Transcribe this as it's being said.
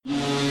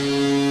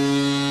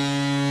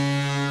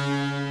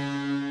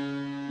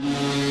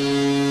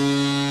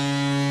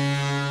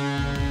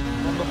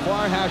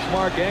Hash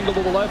mark, angle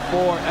to the left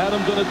for Adam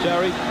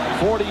Vinatieri.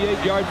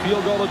 48-yard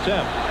field goal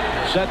attempt.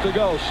 Set to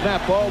go. Snap,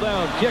 ball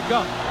down. Kick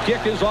up. Kick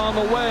is on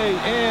the way,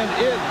 and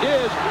it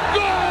is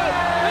good!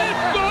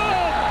 It's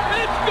good!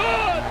 It's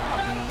good!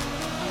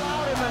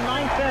 Out in the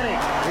ninth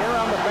inning, here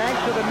on the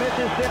banks of the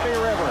Mississippi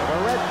River, the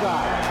Red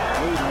Sox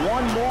need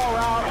one more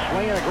out.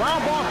 Swinging a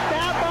ground ball,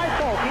 stabbed by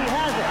Polk. He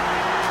has it.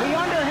 He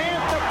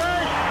underhands to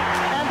first,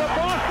 and the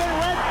Boston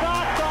Red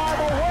Sox are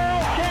the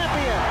world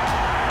champions.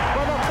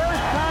 For the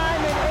first time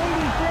in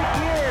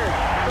 86 years,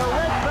 the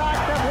Red Sox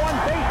have won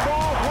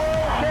baseball's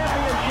world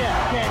championship.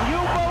 Can you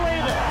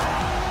believe it?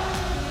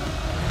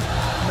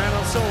 Man,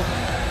 I'm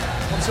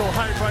so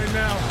hyped right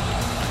now.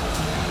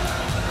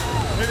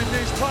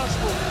 Anything's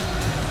possible.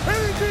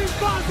 Anything's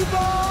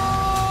possible!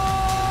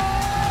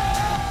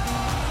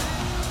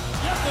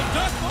 Get the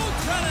duck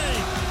boats ready!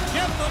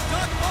 Get the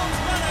duck boats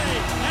ready!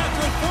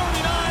 After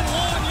 49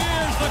 long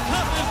years, the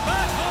Cup is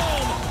back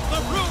home!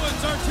 The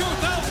Bruins are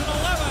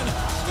 2011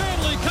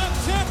 Stanley Cup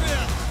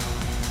champions!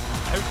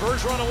 And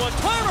Bergeron on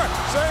one-timer!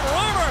 Save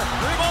Reimer!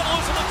 Rebound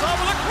loose on the top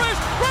of the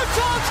crease!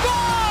 Bergeron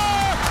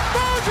score!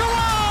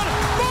 Bergeron!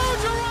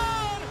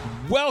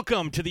 Bergeron!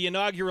 Welcome to the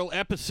inaugural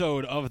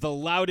episode of the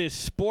Loudest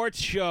Sports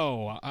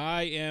Show.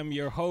 I am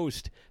your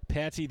host,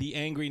 Patsy the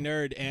Angry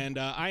Nerd, and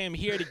I am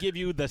here to give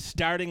you the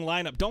starting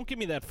lineup. Don't give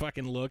me that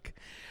fucking look.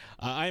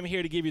 I am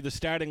here to give you the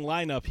starting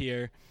lineup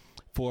here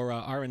for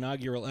our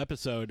inaugural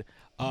episode.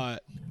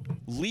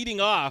 Leading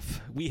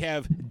off, we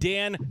have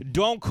Dan,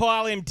 don't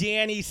call him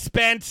Danny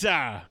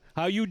Spencer.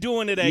 How you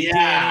doing today,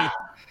 Danny?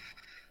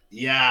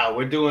 Yeah,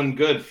 we're doing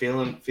good.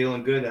 Feeling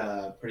good.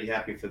 Pretty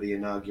happy for the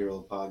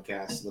inaugural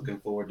podcast. Looking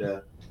forward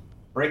to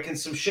breaking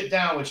some shit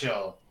down with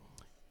y'all.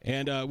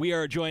 And we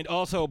are joined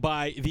also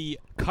by the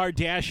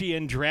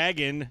Kardashian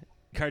Dragon.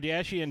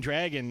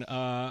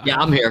 Yeah,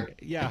 I'm here.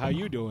 Yeah, how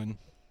you doing?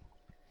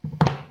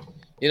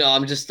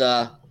 I'm just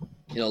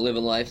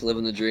living life,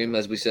 living the dream,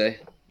 as we say.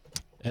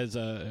 As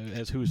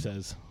who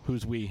says?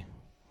 Who's we?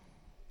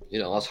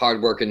 Us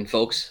hardworking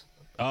folks.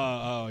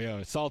 Oh,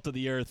 yeah, salt of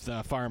the earth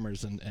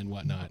farmers and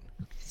whatnot.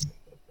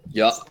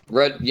 Yup,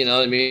 red. You know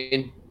what I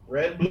mean?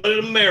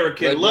 Red-blooded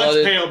American,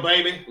 lunch pail,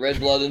 baby.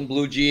 Red-blooded and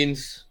blue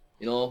jeans.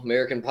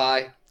 American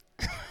pie.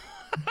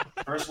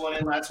 First one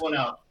in, last one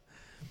out.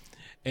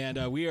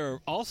 And we are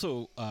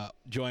also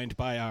joined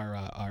by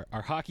our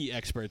hockey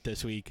expert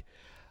this week.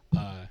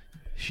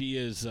 She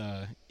is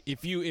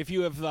if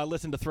you have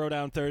listened to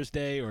Throwdown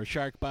Thursday or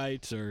Shark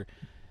Bites or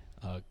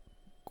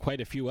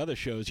quite a few other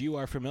shows, you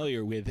are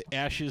familiar with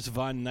Ashes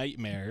Von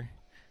Nightmare.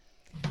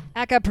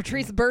 Aka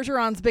Patrice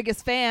Bergeron's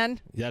biggest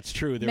fan. That's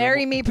true.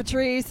 Marry me,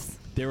 Patrice.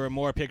 There are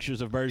more pictures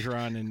of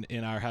Bergeron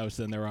in our house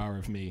than there are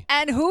of me.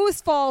 And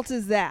whose fault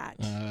is that?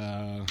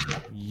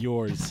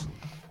 Yours.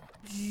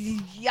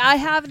 I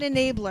have an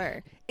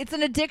enabler. It's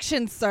an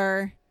addiction,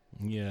 sir.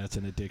 Yeah, it's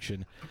an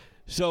addiction.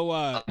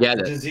 So,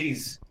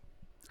 disease.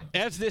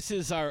 As this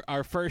is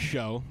our first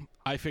show,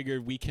 I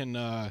figured we can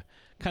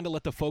kind of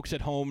let the folks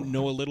at home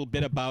know a little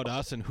bit about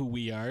us and who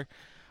we are.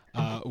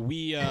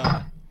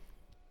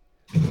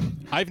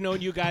 I've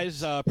known you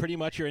guys pretty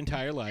much your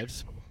entire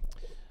lives,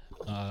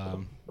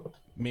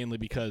 mainly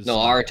because... No,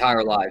 our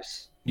entire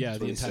lives. Yeah,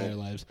 the entire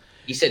lives.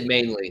 He said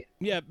mainly.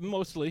 Yeah,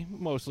 mostly,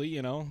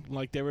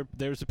 like there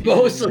was a period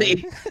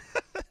mostly.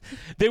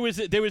 there was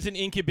an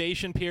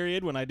incubation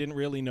period when I didn't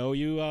really know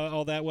you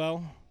all that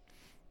well.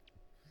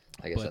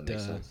 I guess that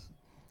makes sense.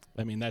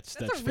 I mean, that's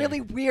a fair.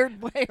 really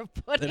weird way of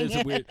putting it. That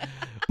is weird.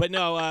 But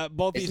no,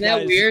 both these Isn't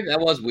guys. that weird? That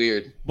was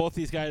weird. Both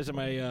these guys are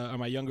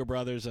my younger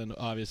brothers, and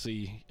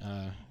obviously,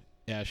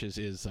 Ashes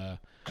is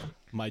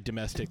my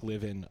domestic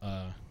live-in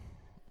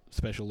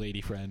special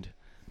lady friend.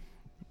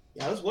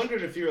 Yeah, I was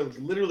wondering if you're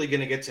literally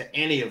going to get to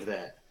any of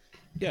that.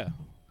 Yeah.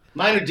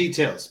 Minor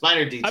details.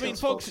 I mean,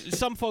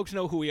 some folks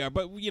know who we are,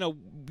 but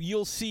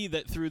you'll see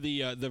that through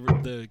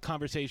the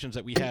conversations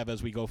that we have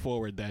as we go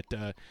forward that.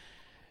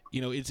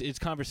 It's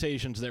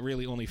conversations that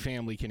really only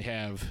family can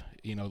have,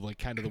 like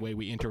kind of the way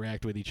we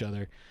interact with each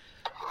other.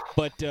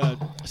 But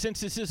since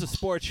this is a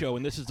sports show,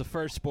 and this is the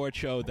first sports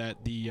show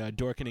that the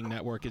Dorkening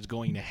Network is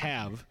going to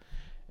have,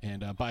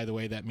 and by the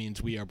way, that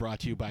means we are brought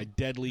to you by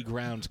Deadly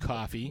Grounds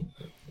Coffee.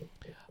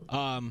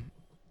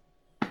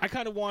 I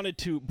kind of wanted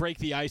to break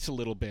the ice a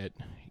little bit,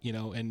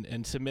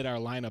 and submit our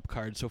lineup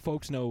card so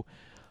folks know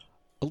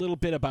a little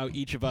bit about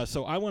each of us.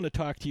 So I want to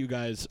talk to you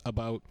guys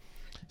about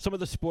some of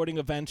the sporting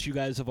events you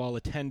guys have all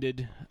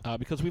attended,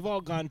 because we've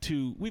gone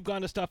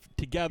to stuff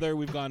together,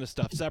 we've gone to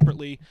stuff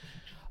separately.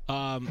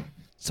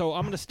 So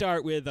I'm going to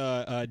start with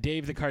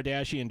Dave the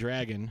Kardashian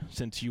Dragon,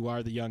 since you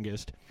are the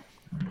youngest.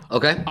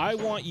 Okay. I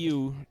want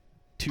you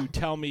to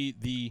tell me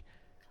the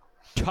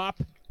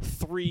top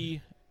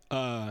 3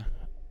 Hall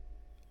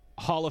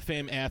of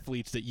Fame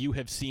athletes that you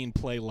have seen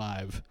play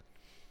live.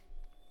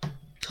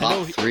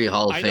 Top 3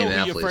 Hall of Fame athletes.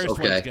 I know who your first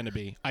one's going to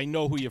be. I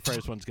know who your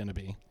first one's going to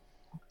be.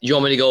 You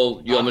want me to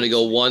go? You want me to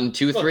go 1,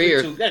 2, 3,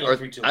 or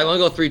 3, 2, I want to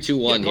go 3, 2,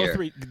 1 go here.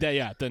 3.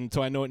 Yeah. Then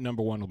so I know what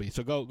number 1 will be.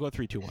 So go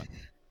 3, 2, 1.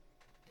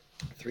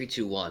 3,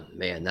 2, 1.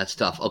 Man, that's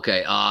tough.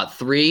 Okay.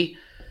 3.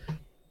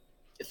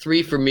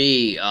 Three for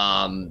me,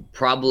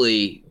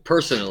 probably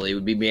personally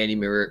would be Manny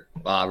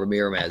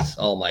Ramirez.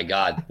 Oh my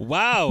God!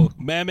 Wow,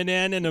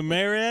 Mamanan and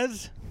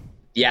Ramirez.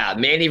 Yeah,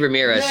 Manny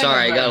Ramirez.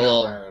 Sorry, I got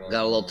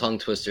a little tongue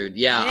twisted.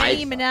 Yeah,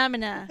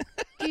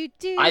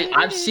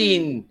 I've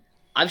seen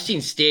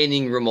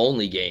standing room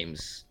only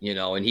games,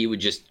 and he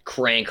would just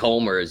crank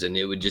homers, and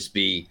it would just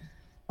be,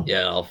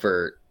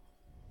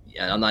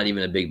 I'm not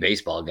even a big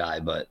baseball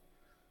guy, but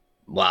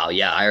wow,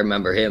 yeah, I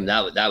remember him.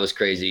 That was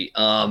crazy.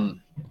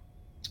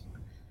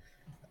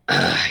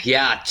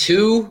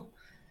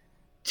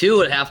 Two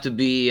would have to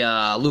be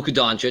Luka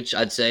Doncic.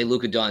 I'd say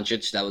Luka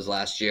Doncic. That was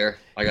last year.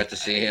 I got to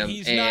see him.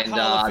 He's and not Hall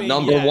of Fame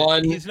number yet.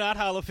 one. He's not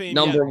Hall of Fame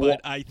number yet, one.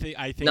 but I think.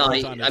 No,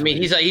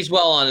 he's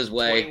well on his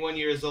way. 21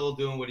 years old,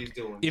 doing what he's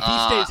doing. If he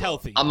stays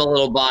healthy. I'm a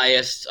little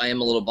biased. I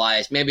am a little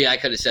biased. Maybe I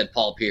could have said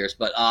Paul Pierce,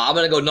 but I'm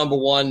gonna go number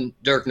one,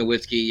 Dirk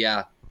Nowitzki.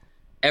 Yeah,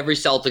 every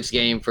Celtics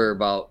game for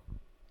about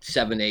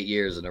 7-8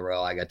 years in a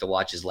row. I got to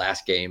watch his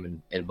last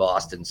game in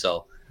Boston.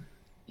 So.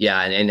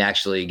 Yeah, and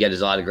actually get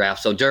his autograph.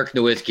 So Dirk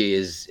Nowitzki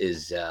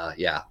is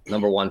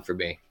number one for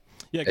me,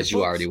 as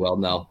you already well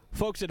know.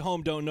 Folks at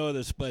home don't know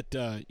this, but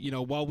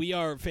while we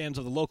are fans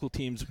of the local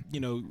teams,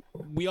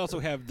 we also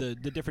have the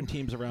different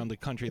teams around the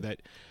country that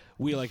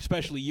we like.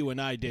 Especially you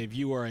and I, Dave.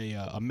 You are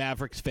a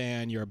Mavericks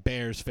fan. You're a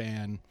Bears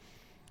fan.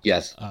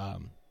 Yes.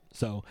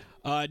 So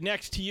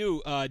next to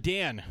you,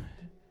 Dan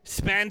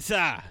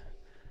Spencer.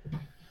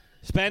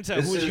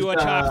 Who's your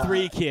top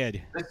three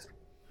kid?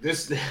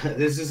 This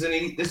is an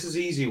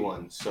easy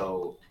one.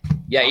 So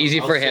yeah, easy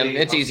for him.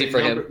 It's easy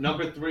for him.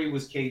 Number 3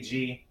 was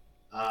KG.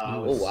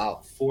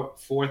 Wow.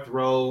 Fourth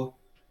row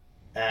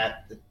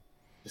at the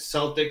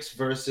Celtics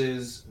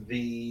versus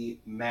the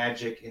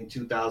Magic in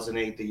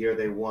 2008, the year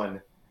they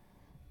won,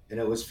 and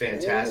it was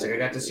fantastic. I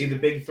got to see the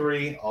big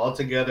three all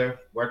together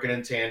working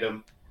in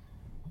tandem.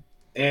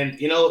 And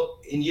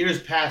in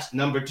years past,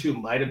 number 2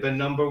 might have been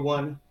number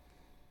 1.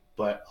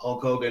 But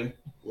Hulk Hogan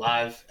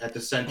live at the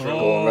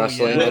Central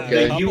Wrestling,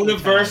 the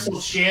Universal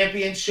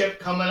Championship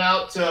coming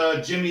out to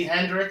Jimi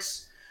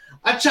Hendrix.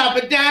 I chop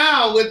it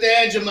down with the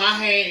edge of my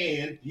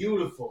hand.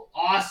 Beautiful,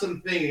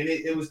 awesome thing, and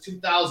it was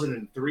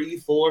 2003,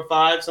 4,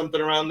 5, something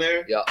around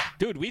there. Yeah,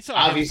 dude, we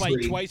saw him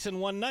fight twice in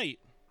one night.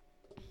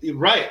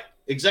 Right,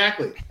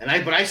 exactly.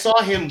 But I saw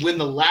him win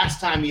the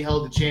last time he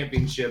held the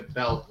championship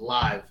belt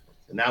live,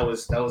 and that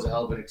was a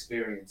hell of an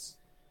experience.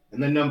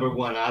 And then number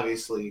 1,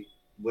 obviously.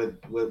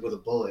 With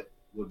a bullet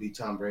would be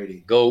Tom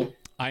Brady. Go.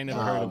 I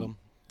never heard of him.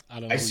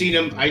 I seen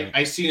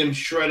him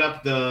shred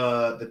up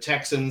the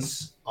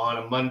Texans on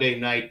a Monday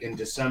night in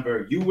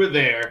December. You were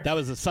there. That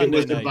was a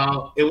Sunday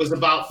night. It was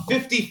about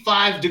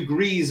 55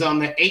 degrees on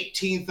the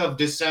 18th of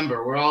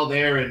December. We're all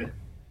there in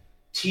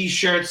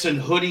t-shirts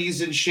and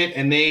hoodies and shit,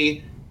 and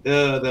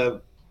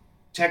the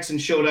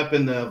Texans showed up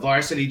in the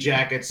varsity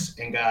jackets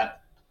and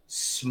got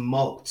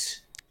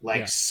smoked,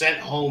 sent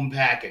home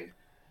packing.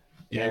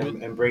 Yeah,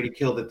 and Brady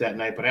killed it that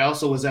night. But I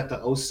also was at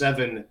the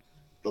 07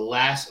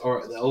 last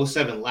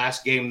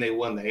game they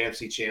won the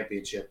AFC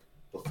Championship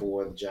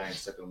before the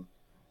Giants took them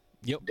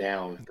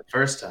down the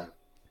first time.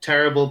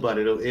 Terrible, but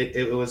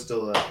it was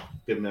still a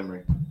good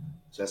memory.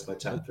 So that's my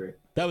top 3.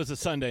 That was a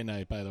Sunday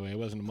night, by the way. It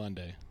wasn't a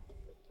Monday.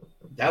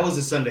 That was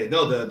a Sunday.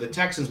 No, the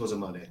Texans was a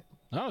Monday.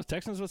 No,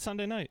 Texans was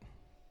Sunday night.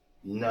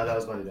 No, that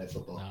was Monday Night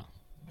Football. No.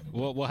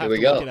 We'll have to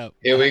look it up.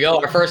 Here we go.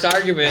 Our first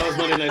argument. That was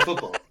Monday Night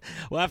Football.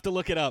 We'll have to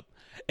look it up.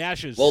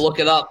 Ashes. We'll look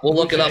it up. We'll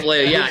look it up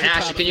later. Yeah,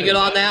 Ashes, can you get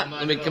on that?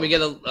 Can we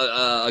get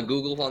a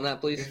Google on that,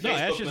 please? No,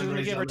 Ashes is going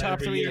to give her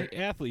top 3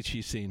 athletes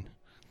she's seen.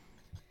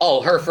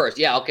 Oh, her first.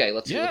 Yeah, okay.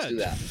 Let's do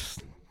that.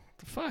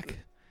 The fuck?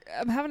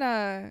 I'm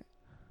having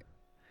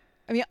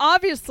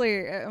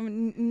obviously,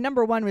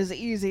 number 1 was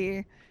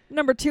easy.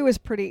 Number 2 is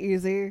pretty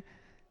easy.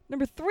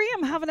 Number 3,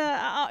 I'm having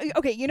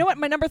okay, you know what?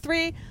 My number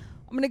 3, I'm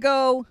going to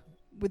go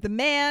with the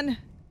man,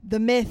 the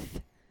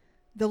myth,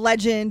 the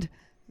legend,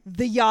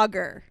 the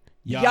Yager.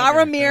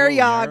 Jaromir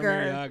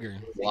Jagr.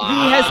 Wow. He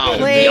has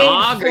played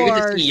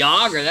for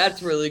Jagr.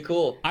 That's really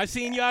cool. I've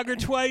seen Jagr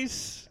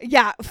twice.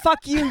 Yeah,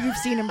 fuck you. You've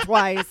seen him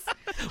twice.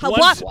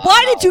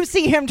 Why did you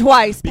see him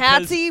twice,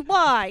 Patsy?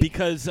 Why?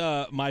 Because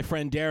my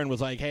friend Darren was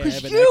like, "Hey, I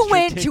have an you extra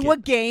went ticket." to a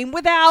game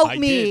without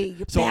me.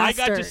 Did. So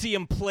bastard. I got to see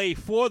him play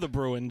for the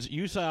Bruins.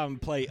 You saw him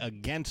play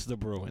against the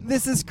Bruins.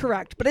 This is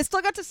correct, but I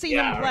still got to see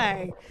him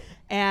play.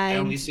 And I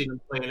only seen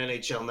him play in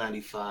NHL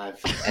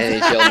 95.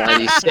 NHL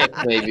 96,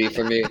 maybe,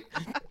 for me.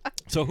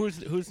 So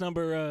who's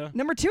number?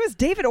 Number 2 is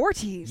David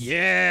Ortiz.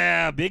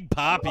 Yeah, Big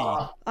Poppy.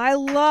 I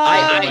love.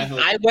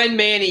 I went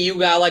Manny. You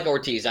got like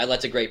Ortiz.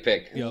 That's a great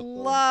pick. Yep.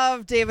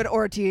 Love David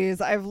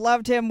Ortiz. I've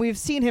loved him. We've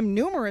seen him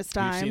numerous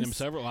times. We've seen him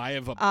several. I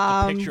have a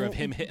picture of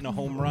him hitting a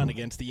home run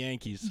against the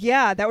Yankees.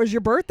 Yeah, that was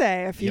your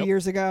birthday a few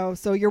years ago,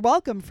 so you're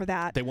welcome for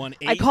that. They won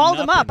 8-0. I called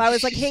him up. I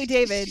was like, "Hey,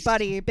 David,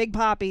 buddy, Big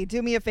Poppy,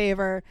 do me a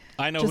favor.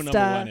 I know who number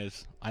 1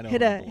 is. I know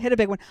hit a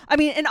big one. I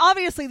mean, and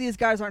obviously these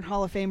guys aren't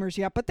Hall of Famers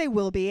yet, but they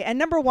will be. And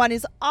number 1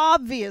 is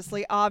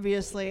obviously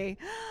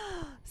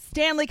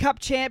Stanley Cup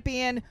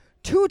champion,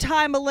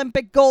 2-time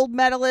Olympic gold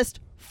medalist,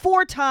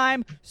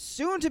 4-time,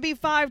 soon-to-be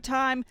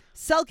 5-time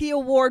Selke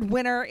Award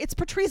winner. It's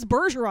Patrice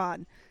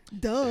Bergeron.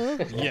 Duh.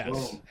 Yes.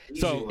 Boom. Easy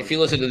So one. If you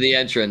listen to the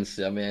entrance,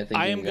 I mean, I think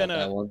I you am got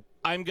that gonna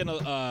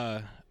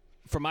one.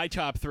 for my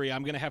top 3,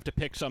 I'm gonna have to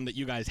pick some that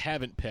you guys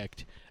haven't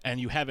picked and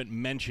you haven't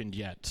mentioned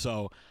yet.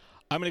 So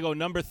I'm gonna go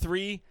number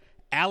 3,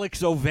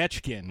 Alex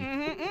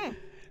Ovechkin.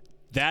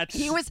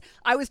 That's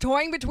I was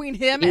toying between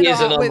him He and, is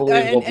an unbelievable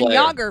and player.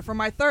 Yager for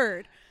my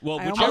third. well,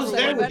 I I whichever was almost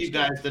there said with you Ovechkin.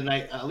 guys the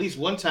night, at least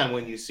one time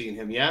when you seen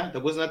him. Yeah,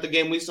 wasn't that the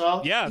game we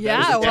saw? Yeah,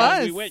 Yeah, that was the it time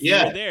we was. went. Yeah.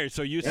 You were there,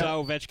 so you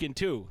saw Ovechkin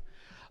too.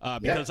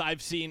 Because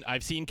I've seen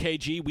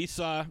KG. We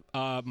saw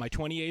my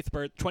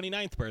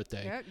 29th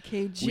birthday. Yeah,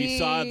 KG.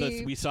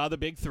 We saw the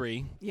big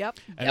 3. Yep.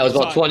 And That was we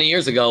about saw- 20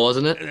 years ago,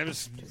 wasn't it?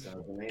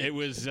 It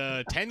was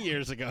 10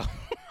 years ago.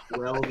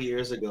 12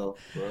 years ago.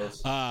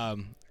 Gross.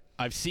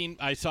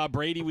 I saw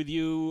Brady with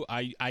you.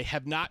 I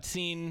have not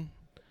seen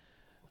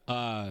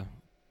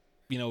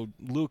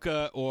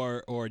Luka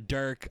or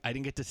Dirk. I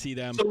didn't get to see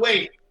them. So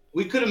wait,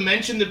 we could have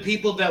mentioned the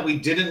people that we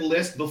didn't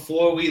list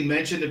before we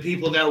mentioned the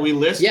people that we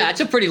listed. Yeah, it's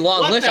a pretty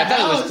long What list. the I thought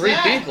it hell was is 3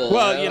 that? people.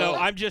 Well,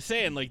 I'm just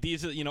saying, like,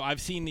 these are,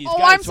 I've seen these Oh,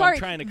 guys, I'm so sorry. I'm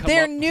trying to come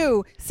They're up.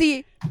 new. See,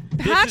 is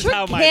Patrick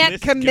how my can't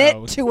list commit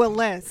goes. to a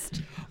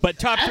list. But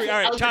top 3,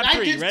 all right, top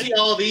 3, I did ready? see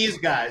all these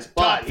guys,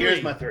 but Top here's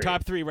 3, my 3.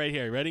 top 3 right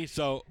here. Ready?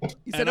 So You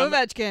said and I'm-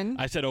 Ovechkin.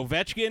 I said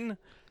Ovechkin.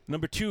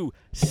 Number 2,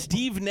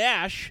 Steve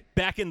Nash,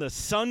 back in the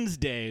Suns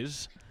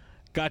days.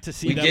 Got to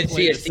see we them did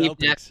play see a the Steve Celtics.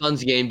 Nash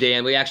Suns game,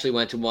 Dan. We actually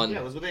went to one Yeah,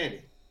 it was with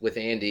Andy. with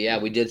Andy. Yeah,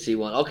 we did see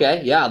one.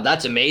 Okay, yeah,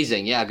 that's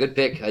amazing. Yeah, good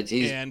pick.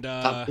 He's And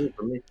top 2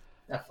 for me.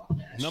 That fuck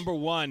Nash. number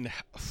 1,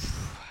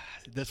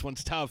 this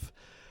one's tough.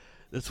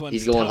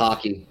 He's going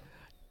hockey.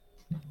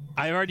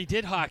 I already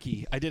did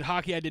hockey. I did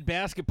hockey. I did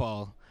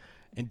basketball.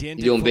 And Dan You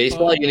did doing football.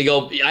 baseball? You're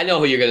gonna go. I know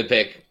who you're gonna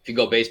pick if you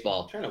go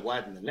baseball. Trying to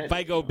widen the net. If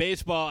I go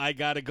baseball, I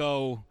got to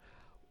go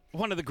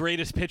one of the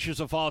greatest pitchers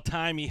of all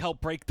time. He helped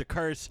break the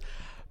curse.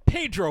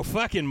 Pedro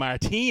fucking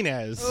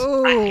Martinez.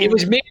 Ooh. It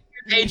was Manny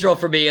or Pedro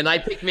for me, and I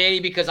picked Manny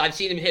because I've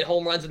seen him hit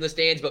home runs in the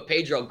stands. But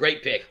Pedro,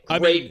 great pick.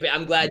 Great.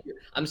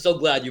 I'm so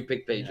glad you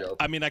picked Pedro.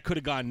 I mean, I could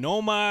have gone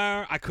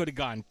Nomar. I could have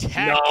gone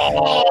Tech.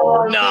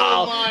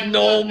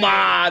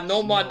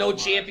 No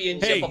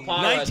championship. Hey,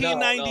 Apara.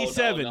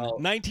 1997. No.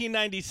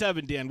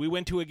 1997, Dan. We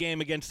went to a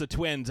game against the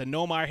Twins, and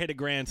Nomar hit a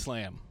grand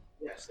slam.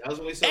 Yes, that was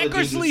when we saw the dude in the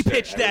Eckersley skirt,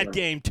 pitched I that remember.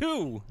 game,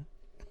 too.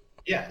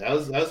 Yeah, that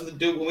was the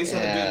dude when we saw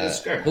the dude in the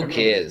skirt. Who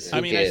cares?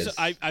 I mean, cares?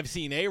 I've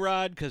seen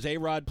A-Rod because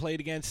A-Rod played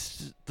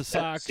against the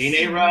Sox. Seen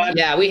A-Rod.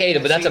 Yeah, we hate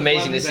him, but that's Seen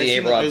amazing to Clemens, see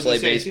I've A-Rod seen- play I've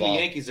seen the baseball.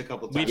 Yankees a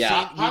couple times. We've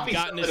Yeah.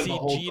 gotten to see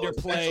Jeter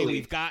play.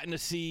 We've gotten to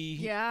see,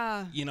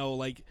 Yeah.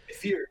 like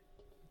If you're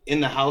in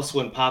the house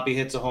when Poppy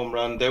hits a home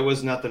run, there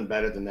was nothing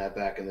better than that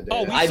back in the day.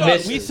 Oh,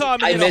 That's- we saw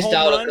him I hit a missed home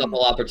out run. a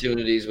couple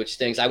opportunities, which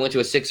stinks. I went to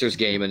a Sixers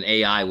game and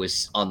AI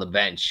was on the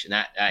bench, and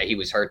that he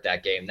was hurt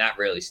that game. That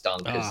really stung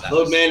because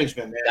load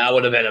management, man. that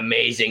would have been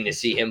amazing to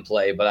see him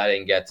play, but I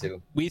didn't get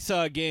to. We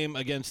saw a game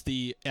against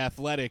the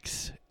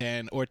Athletics,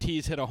 and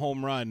Ortiz hit a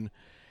home run,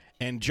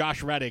 and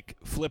Josh Reddick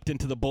flipped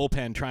into the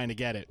bullpen trying to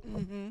get it.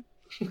 Mm-hmm.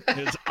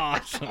 It was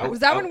awesome. Was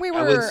that when we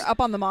I were was-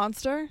 up on the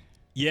Monster?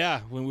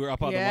 Yeah, when we were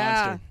up on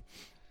Yeah. the Monster.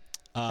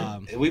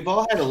 We've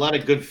all had a lot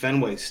of good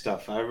Fenway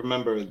stuff. I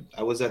remember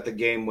I was at the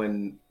game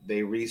when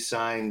they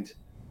re-signed.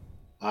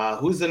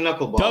 Who's the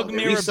knuckleball? Doug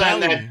They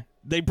re-signed Mirabelli.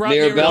 They brought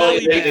Mirabelli,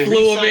 Mirabelli they back.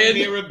 flew him re-signed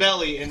in.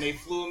 Mirabelli, and they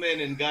flew him in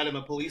and got him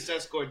a police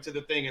escort to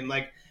the thing. And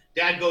like,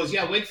 Dad goes,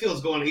 "Yeah,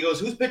 Wakefield's going." He goes,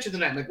 "Who's pitching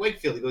tonight?" I'm like,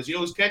 "Wakefield." He goes, "You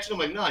know who's catching?" I'm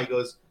like, "No." He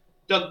goes,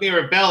 "Doug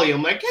Mirabelli."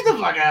 I'm like, "Get the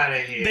fuck out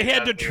of here." They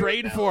had to Doug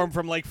trade Mirabelli. for him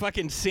from like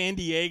fucking San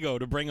Diego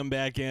to bring him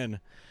back in.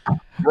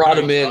 Brought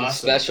him in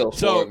Awesome. special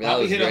So, for him. That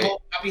Poppy was hit, great.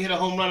 Poppy hit a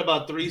home run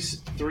about three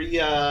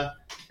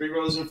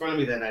rows in front of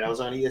me that night. I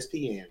was on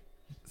ESPN. I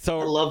So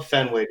love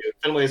Fenway, dude.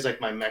 Fenway is like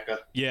my mecca.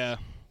 yeah.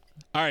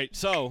 All right.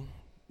 So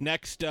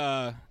next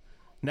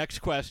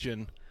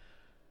question.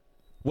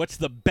 What's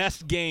the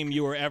best game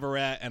you were ever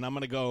at? And I'm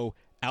gonna go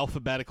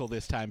alphabetical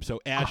this time. So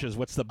Ashes,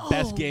 what's the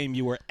best game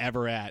you were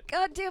ever at?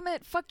 God damn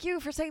it. Fuck you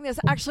for saying this.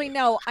 Actually,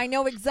 no. I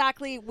know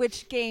exactly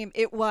which game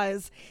it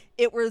was.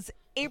 It was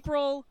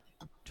April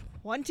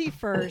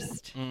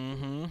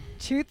 21st,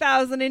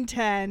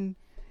 2010,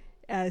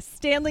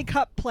 Stanley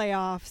Cup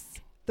playoffs.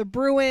 The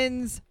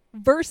Bruins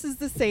versus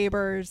the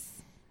Sabres.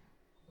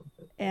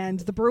 And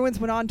the Bruins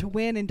went on to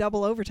win in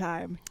double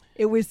overtime.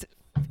 It was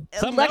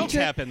Something else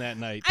electric. happened that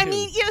night. I too.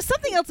 mean,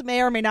 something else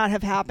may or may not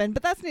have happened,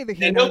 but that's neither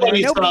here And nor there.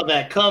 nobody saw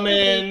that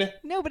coming.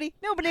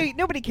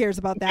 Nobody cares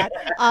about that.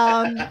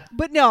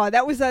 But no,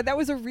 that was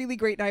a really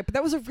great night. But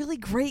that was a really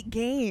great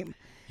game.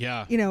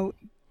 yeah.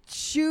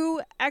 2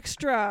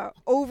 extra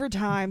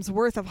overtimes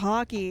worth of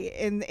hockey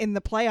in the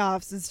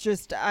playoffs is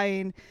just,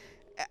 and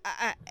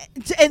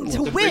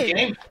to a great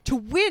game.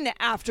 win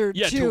after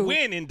Yeah, 2. to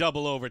win in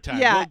double overtime.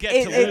 Yeah, We'll get to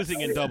it's- losing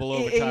in double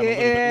overtime a little bit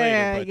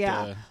later. But,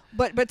 yeah.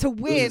 But to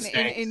win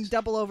stinks. in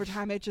double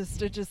overtime, it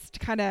just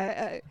kind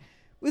of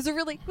was a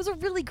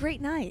really great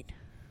night.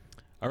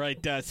 all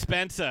right,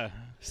 Spencer.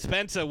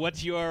 Spencer,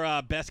 what's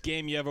your best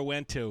game you ever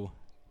went to?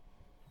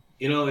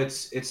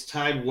 It's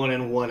tied 1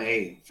 and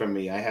 1A for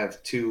me. I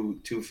have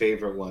two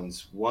favorite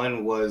ones.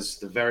 One was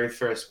the very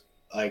first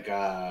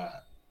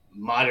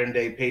modern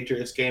day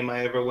Patriots game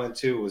I ever went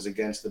to. It was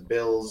against the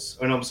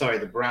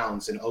the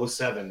Browns in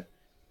 2007.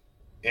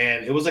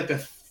 And it was like the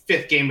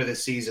fifth game of the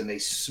season. They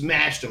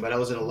smashed them, but I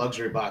was in a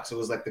luxury box. It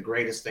was like the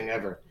greatest thing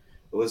ever.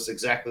 It was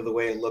exactly the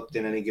way it looked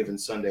in any given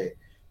Sunday.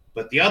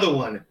 But the other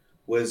one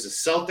was a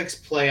Celtics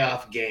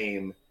playoff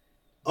game.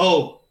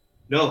 Oh,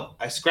 no,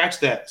 I scratched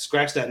that.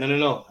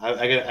 No.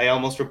 I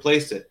almost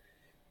replaced it.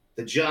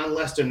 The John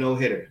Lester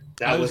no-hitter.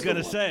 I was going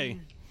to say.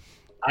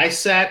 I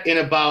sat in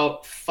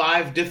about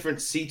 5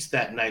 different seats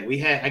that night.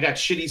 I got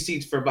shitty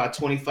seats for about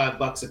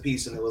 $25 a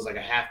piece, and it was like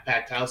a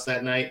half-packed house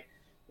that night.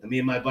 And me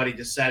and my buddy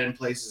just sat in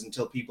places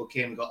until people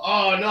came and go,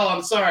 "Oh, no,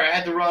 I'm sorry. I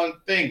had the wrong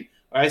thing."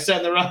 Or I sat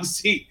in the wrong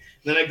seat.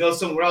 And then I go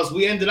somewhere else.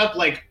 We ended up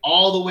like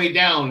all the way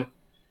down.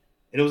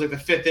 And it was like the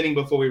 5th inning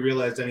before we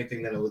realized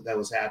anything that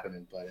was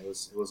happening, but it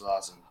was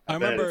awesome. I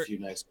remember a few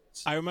nice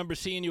ones. I remember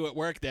seeing you at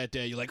work that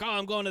day. You're like, "Oh,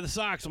 I'm going to the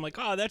Sox." I'm like,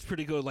 "Oh, that's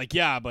pretty good." Like,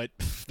 yeah, but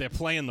they're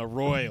playing the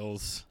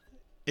Royals,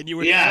 and you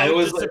were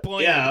so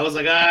disappointed. I was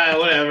like,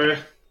 whatever.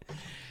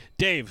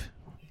 Dave.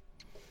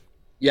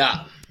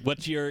 Yeah.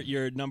 What's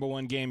your number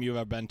one game you've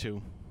ever been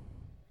to?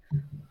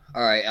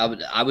 All right,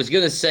 I was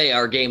gonna say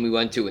our game we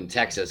went to in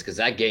Texas because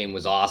that game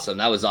was awesome.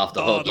 That was off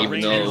the hook, the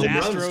even Rangers, though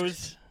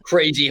Astros.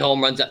 Crazy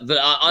home runs. But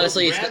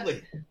honestly,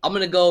 I'm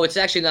going to go – it's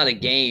actually not a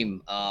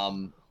game,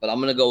 but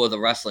I'm going to go with a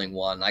wrestling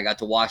one. I got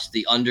to watch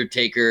The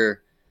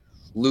Undertaker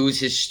lose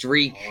his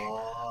streak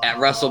at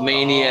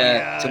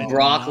WrestleMania to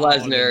Brock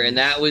Lesnar, and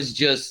that was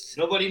just –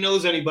 nobody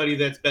knows anybody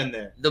that's been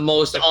there. The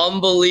most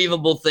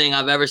unbelievable thing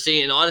I've ever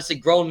seen. And honestly,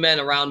 grown men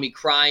around me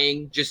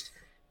crying, just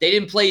 – they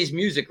didn't play his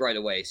music right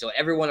away. So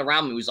everyone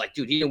around me was like,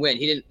 "Dude, he didn't win.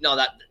 He didn't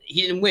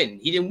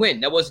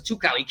win. That was a 2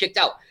 count. He kicked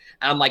out."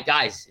 And I'm like,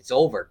 "Guys, it's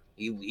over.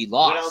 He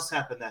lost." What else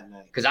happened that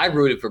night? Because I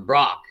rooted for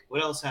Brock.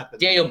 What else happened?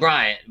 Daniel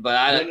Bryan,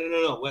 but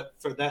no.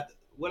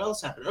 What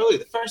else happened earlier?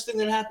 The first thing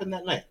that happened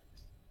that night.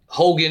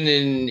 Hogan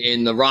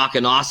and The Rock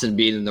and Austin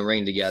being in the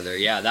ring together.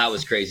 Yeah, that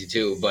was crazy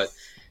too. But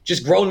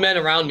just grown men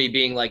around me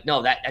being like,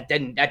 "No, that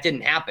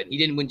didn't happen. He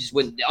didn't win. Just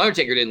win. The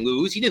Undertaker didn't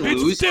lose. He didn't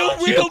lose." Still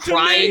real to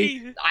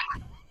me.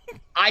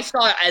 I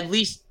saw at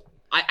least.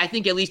 I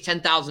think at least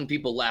 10,000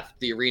 people left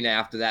the arena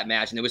after that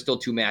match, and there was still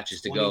 2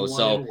 matches to go.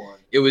 So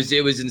it was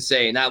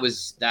insane. That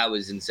was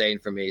insane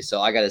for me.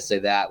 So I got to say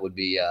that would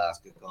be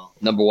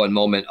number one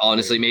moment,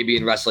 honestly, maybe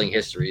in wrestling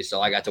history.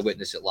 So I got to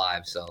witness it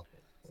live. So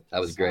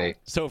that was great.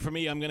 So for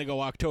me, I'm going to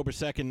go October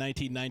 2nd,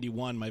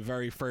 1991, my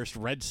very first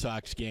Red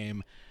Sox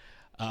game.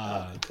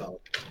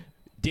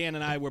 Dan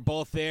and I were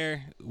both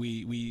there.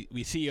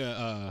 We see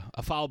a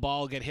foul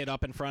ball get hit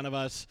up in front of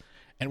us,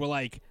 and we're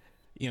like,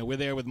 we're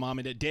there with Mom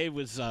and Dad. Dave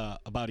was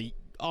about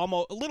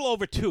almost a little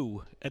over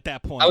 2 at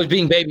that point. I was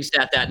being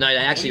babysat that night.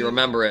 I actually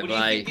remember it. What do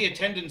you think the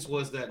attendance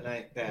was that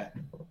night, Pat?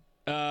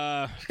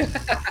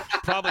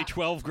 Probably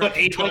 12.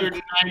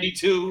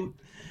 892.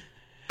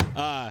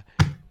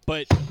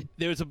 But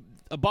there was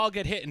a ball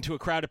get hit into a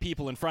crowd of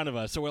people in front of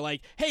us. So we're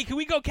like, "Hey, can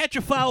we go catch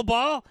a foul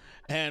ball?"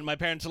 And my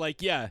parents are like,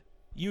 "Yeah,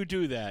 you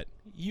do that.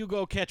 You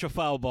go catch a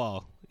foul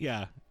ball.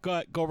 Yeah,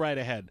 go right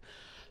ahead."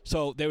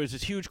 So there was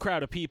this huge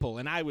crowd of people,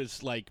 and I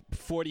was like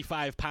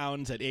 45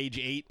 pounds at age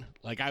 8.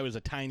 Like, I was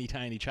a tiny,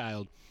 tiny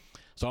child.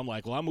 So I'm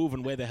like, well, I'm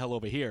moving way the hell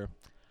over here.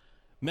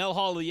 Mel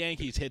Hall of the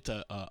Yankees hits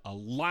a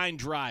line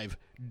drive,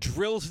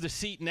 drills the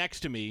seat next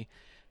to me,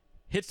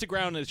 hits the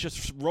ground, and it's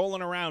just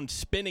rolling around,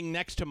 spinning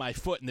next to my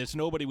foot, and there's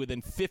nobody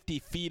within 50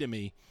 feet of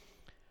me.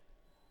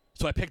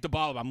 So I pick the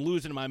ball up. I'm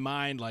losing my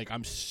mind. Like,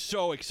 I'm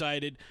so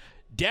excited.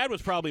 Dad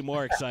was probably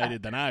more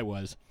excited than I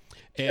was.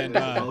 And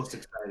most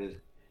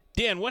excited.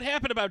 Dan, what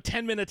happened about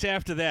 10 minutes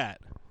after that?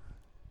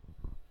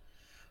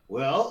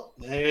 Well,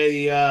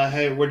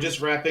 hey, we're just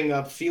wrapping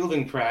up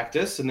fielding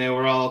practice, and they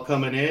were all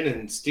coming in,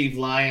 and Steve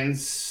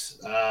Lyons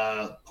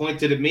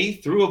pointed at me,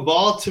 threw a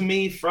ball to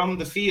me from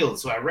the field.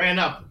 So I ran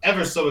up,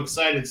 ever so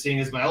excited, seeing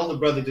as my older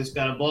brother just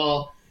got a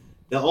ball.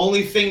 The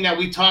only thing that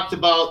we talked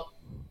about,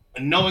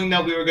 knowing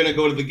that we were going to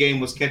go to the game,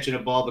 was catching a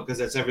ball, because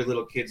that's every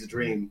little kid's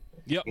dream,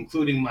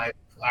 including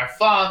our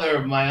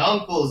father, my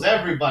uncles,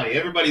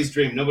 everybody's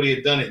dream. Nobody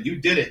had done it. You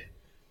did it.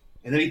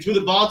 And then he threw the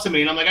ball to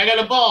me, and I'm like, "I got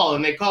a ball."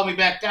 And they called me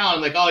back down.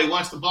 I'm like, "Oh, he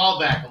wants the ball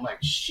back." I'm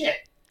like,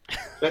 "Shit."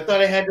 So I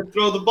thought I had to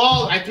throw the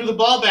ball. I threw the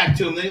ball back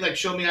to him. Then he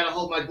showed me how to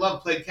hold my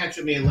glove, played catch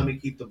with me, and let me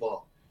keep the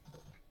ball.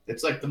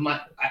 It's like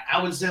I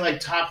would say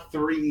top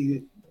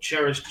 3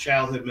 cherished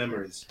childhood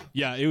memories.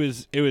 Yeah, it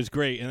was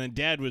great. And then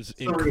Dad was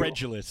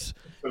incredulous.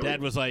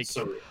 Dad was like,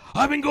 Surreal.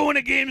 "I've been going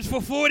to games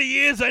for 40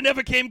 years. I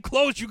never came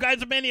close. You guys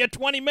have been here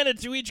 20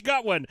 minutes. You each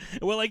got one."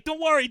 And we're like, "Don't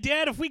worry,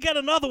 Dad. If we got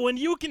another one,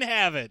 you can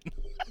have it."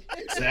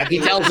 Exactly.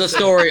 He tells the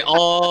story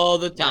all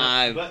the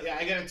time. But yeah,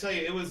 I gotta tell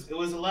you, it was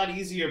a lot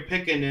easier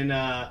picking in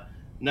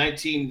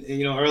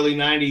early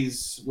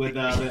 90s with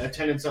the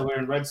attendance that were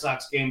in Red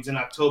Sox games in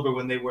October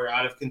when they were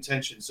out of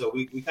contention. So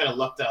we kind of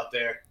lucked out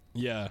there.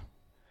 Yeah.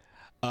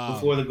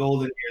 Before the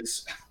golden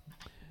years.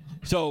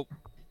 So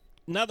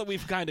now that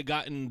we've kind of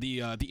gotten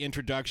the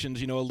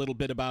introductions, a little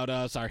bit about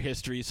us, our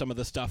history, some of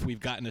the stuff we've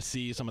gotten to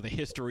see, some of the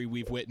history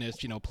we've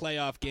witnessed,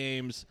 playoff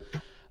games.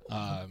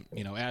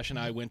 Ash and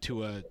I went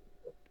to a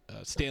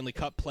Stanley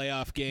Cup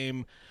playoff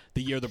game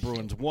the year the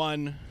Bruins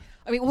won.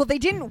 I mean, well, they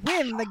didn't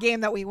win the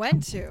game that we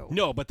went to.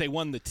 No, but they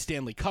won the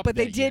Stanley Cup. But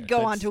they that did year.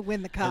 go on to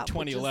win the Cup,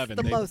 2011.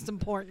 which is the most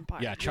important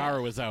part. Yeah,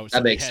 Chara was out. That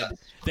So makes sense.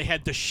 They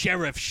had the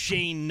Sheriff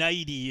Shane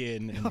Knighty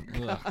in.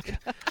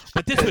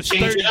 But this was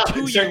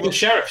 32-year-old. The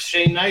Sheriff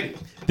Shane Knighty.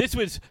 This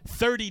was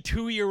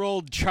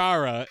 32-year-old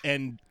Chara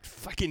and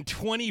fucking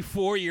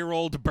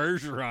 24-year-old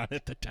Bergeron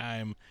at the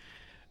time.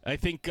 I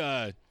think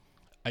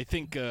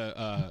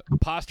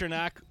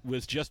Pasternak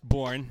was just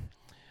born.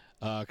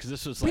 Because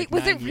this was like Wait,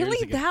 was 9 it years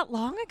really ago. that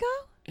long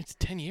ago? It's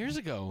 10 years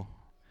ago.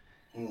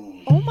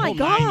 Oh my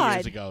God! 9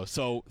 years ago.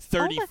 So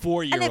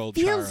 34-year-old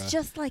And it feels Chara.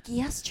 just like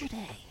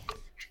yesterday.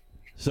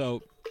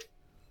 So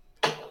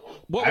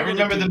what I we're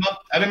remember gonna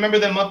do-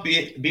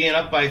 them being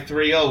up by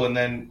 3-0 and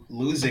then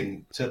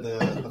losing to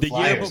the The Flyers. year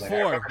Like, I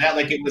before. remember that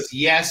like it was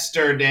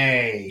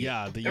yesterday.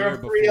 Yeah, the They year were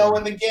before. 3-0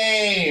 in the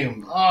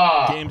game.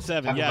 Oh, Game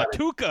 7. Yeah,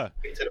 Tuukka.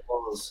 To the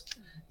balls.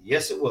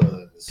 Yes, it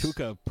was.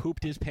 Tuukka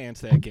pooped his pants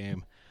that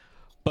game.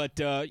 But,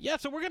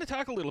 so we're going to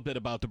talk a little bit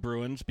about the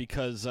Bruins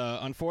because,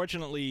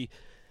 unfortunately,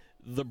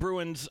 the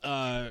Bruins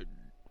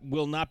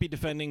will not be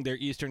defending their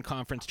Eastern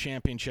Conference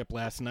Championship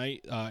last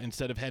night.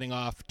 Instead of heading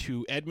off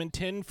to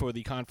Edmonton for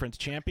the Conference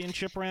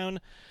Championship round,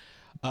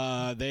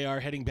 they are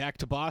heading back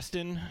to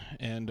Boston,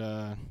 and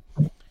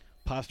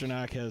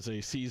Pasternak has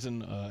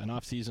an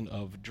off-season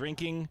of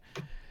drinking.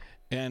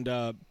 And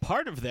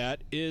part of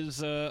that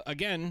is,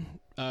 again,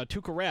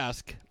 Tuukka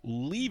Rask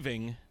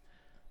leaving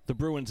the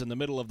Bruins in the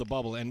middle of the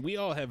bubble, and we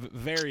all have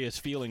various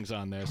feelings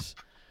on this.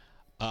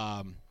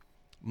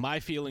 My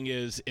feeling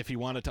is if he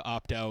wanted to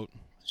opt out,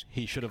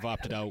 he should have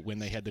opted out when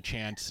they had the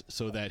chance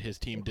so that his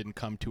team didn't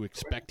come to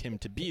expect him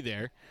to be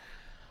there.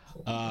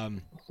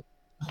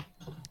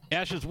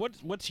 Ashes,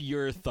 what's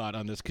your thought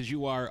on this? Because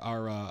you are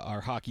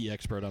our hockey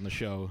expert on the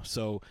show,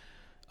 so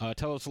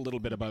tell us a little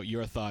bit about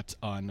your thoughts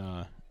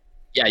on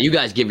Yeah, you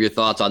guys give your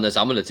thoughts on this.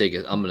 I'm gonna take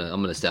it. I'm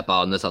gonna step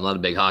out on this. I'm not a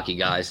big hockey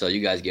guy, so you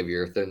guys give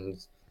your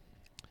things.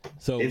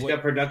 So He's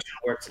got production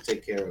work to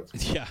take care of.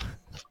 Yeah.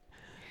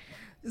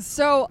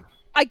 So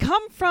I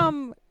come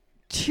from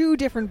two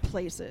different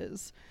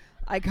places.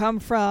 I come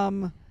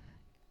from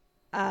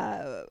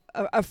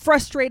a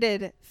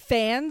frustrated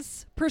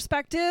fan's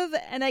perspective,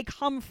 and I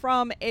come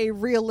from a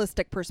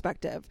realistic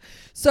perspective.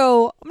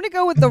 So I'm going to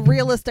go with the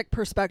realistic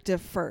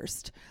perspective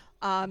first.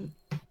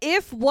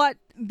 If what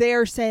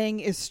they're saying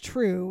is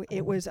true,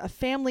 it was a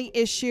family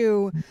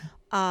issue.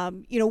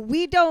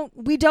 We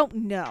don't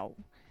know.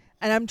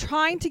 And I'm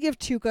trying to give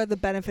Tuukka the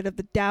benefit of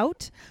the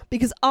doubt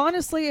because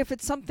honestly, if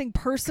it's something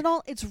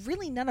personal, it's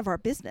really none of our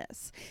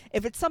business.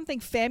 If it's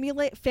something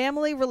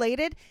family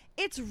related,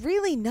 it's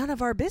really none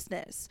of our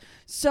business.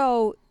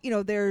 So,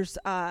 there's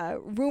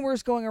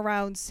rumors going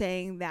around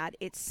saying that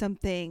it's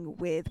something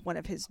with one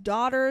of his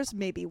daughters,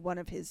 maybe one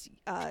of his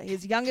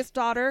youngest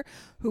daughter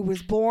who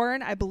was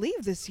born, I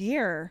believe this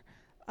year.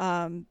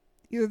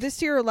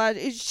 This year or last,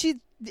 she's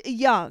a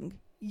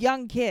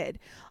young kid.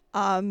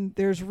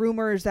 There's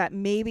rumors that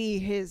maybe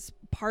his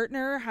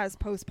partner has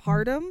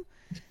postpartum,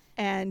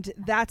 and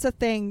that's a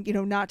thing,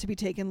 not to be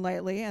taken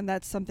lightly. And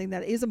that's something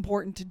that is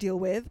important to deal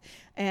with.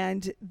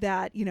 And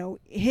that,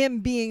 him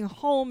being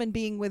home and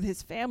being with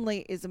his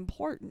family is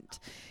important,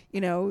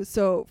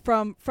 so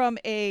from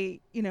a,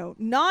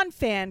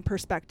 non-fan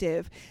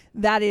perspective,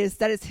 that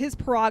is his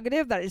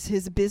prerogative. That is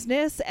his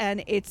business.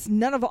 And it's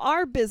none of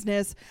our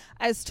business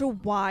as to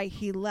why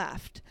he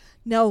left.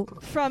 Now,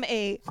 from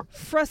a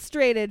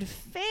frustrated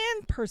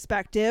fan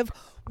perspective,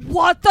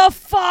 what the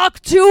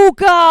fuck,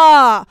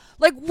 Tuukka?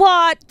 Like,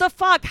 what the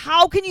fuck?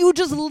 How can you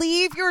just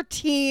leave your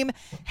team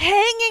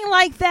hanging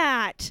like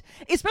that?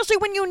 Especially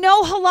when you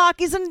know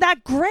Halak isn't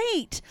that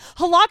great.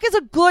 Halak is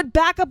a good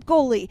backup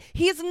goalie.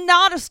 He is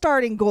not a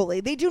starting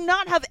goalie. They do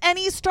not have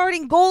any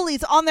starting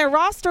goalies on their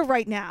roster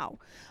right now,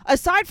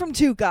 aside from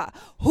Tuukka,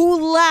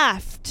 who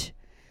left.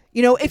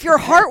 If your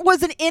heart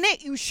wasn't in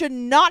it, you should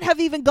not have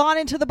even gone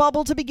into the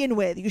bubble to begin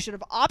with. You should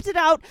have opted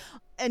out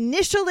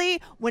initially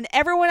when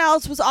everyone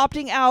else was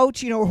opting out,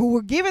 who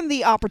were given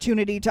the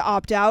opportunity to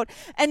opt out,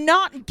 and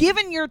not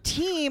given your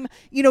team,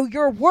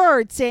 your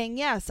word saying,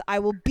 yes, I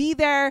will be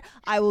there.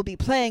 I will be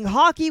playing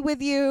hockey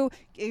with you.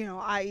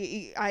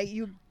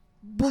 You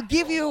will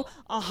give you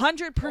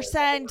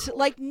 100%.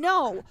 Like,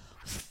 no.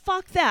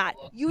 Fuck that.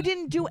 You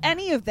didn't do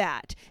any of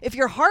that. If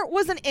your heart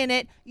wasn't in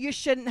it, you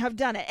shouldn't have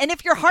done it. And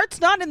if your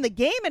heart's not in the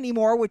game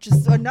anymore, which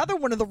is another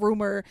one of the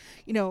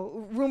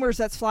rumors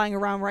that's flying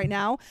around right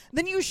now,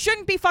 then you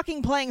shouldn't be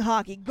fucking playing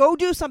hockey. Go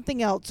do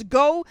something else.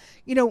 Go,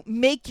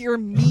 make your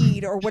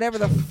mead or whatever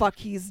the fuck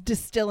he's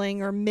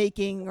distilling or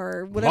making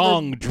or whatever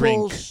Long drink.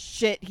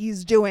 bullshit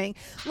he's doing.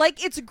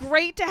 Like, it's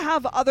great to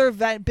have other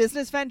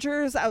business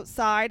ventures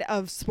outside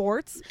of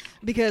sports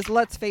because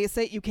let's face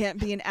it, you can't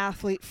be an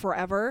athlete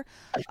forever.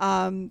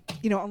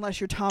 unless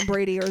you're Tom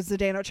Brady or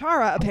Zdeno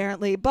Chara,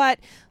 apparently. But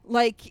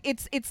like,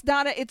 it's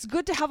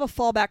good to have a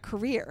fallback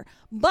career.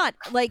 But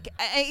like,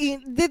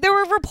 there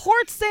were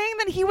reports saying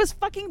that he was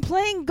fucking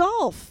playing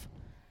golf.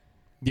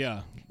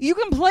 Yeah. You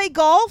can play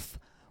golf,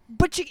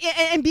 but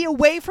and be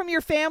away from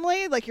your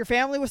family. Like, your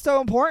family was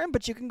so important,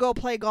 but you can go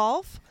play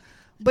golf.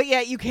 But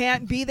yet you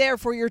can't be there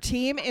for your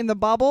team in the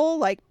bubble,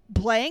 like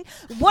playing.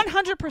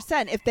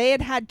 100%. If they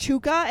had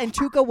Tuukka, and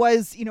Tuukka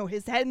was,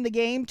 his head in the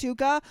game,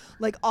 Tuukka,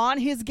 like on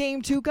his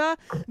game, Tuukka,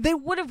 they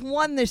would have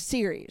won this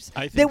series.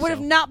 They would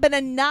have not been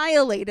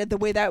annihilated the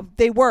way that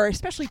they were,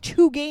 especially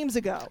 2 games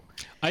ago.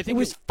 I think it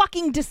was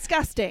fucking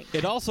disgusting.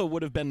 It also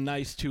would have been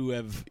nice to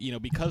have,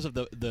 because of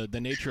the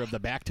nature of the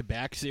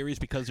back-to-back series,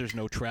 because there's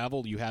no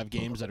travel, you have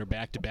games that are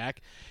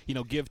back-to-back.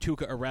 Give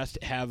Tuukka a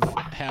rest, have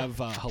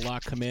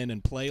Halak come in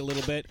and play a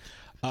little bit.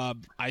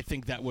 I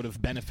think that would have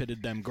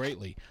benefited them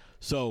greatly.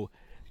 So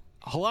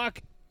Halak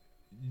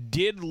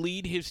did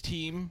lead his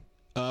team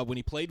when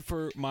he played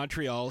for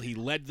Montreal. He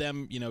led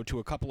them, to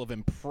a couple of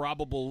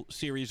improbable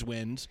series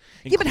wins.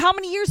 Yeah, but how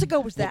many years ago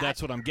was that? Well,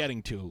 that's what I'm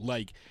getting to.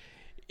 Like,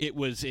 it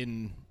was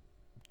in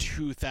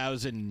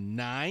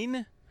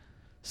 2009,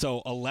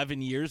 so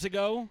 11 years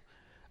ago.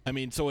 I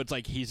mean, so it's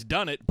like he's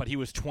done it, but he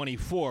was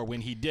 24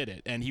 when he did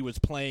it, and he was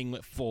playing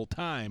full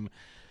time,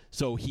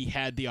 so he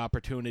had the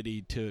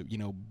opportunity to,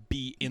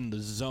 be in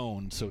the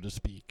zone, so to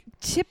speak.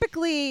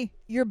 Typically,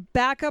 your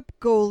backup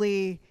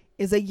goalie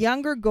is a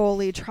younger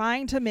goalie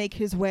trying to make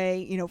his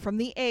way, from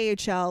the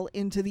AHL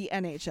into the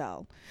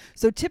NHL.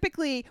 So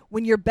typically,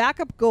 when your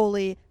backup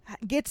goalie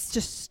gets to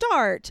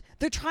start,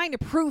 they're trying to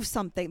prove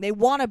something. They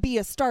want to be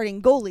a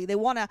starting goalie. They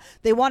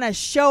want to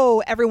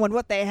show everyone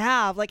what they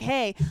have. Like,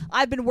 hey,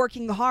 I've been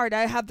working hard.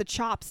 I have the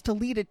chops to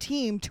lead a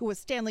team to a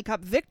Stanley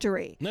Cup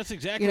victory. And that's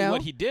exactly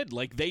what he did.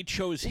 Like, they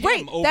chose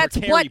him over that's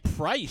Carey what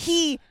Price.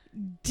 He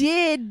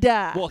did.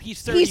 Well,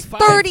 he's 35. He's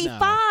 35.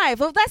 Now.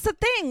 Well, that's the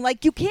thing.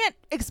 Like, you can't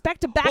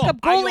expect a backup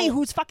goalie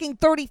who's fucking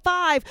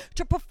 35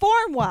 to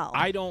perform well.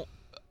 I don't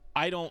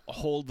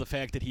hold the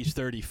fact that he's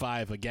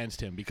 35 against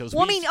him because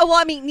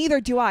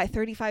neither do I.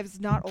 35 is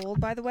not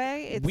old, by the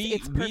way.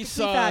 It's perfectly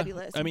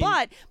fabulous.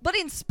 But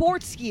in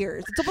sports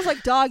years, it's almost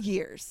like dog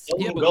years.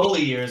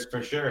 Goalie years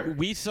for sure.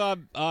 We saw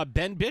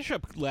Ben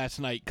Bishop last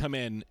night come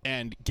in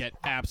and get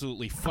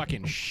absolutely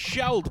fucking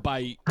shelled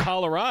by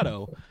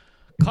Colorado.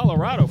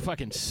 Colorado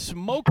fucking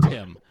smoked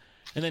him.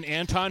 And then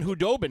Anton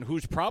Hudobin,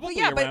 who's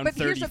probably around 35.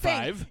 Here's the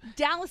thing.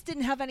 Dallas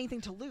didn't have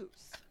anything to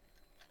lose.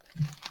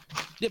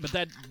 Yeah, but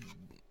that...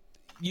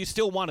 You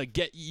still want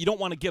to you don't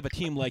want to give a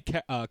team like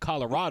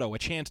Colorado a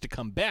chance to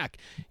come back,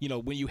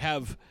 when you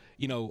have,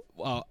 an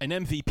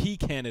MVP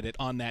candidate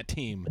on that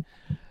team.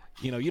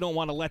 You don't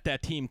want to let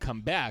that team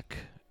come back,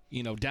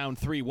 down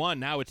 3-1.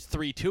 Now it's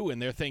 3-2, and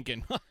they're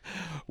thinking,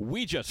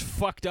 we just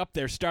fucked up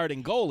their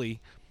starting goalie.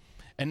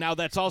 And now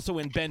that's also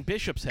in Ben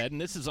Bishop's head, and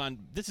this is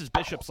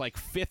Bishop's like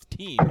 5th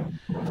team,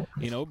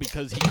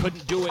 because he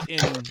couldn't do it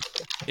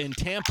in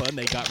Tampa, and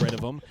they got rid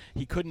of him.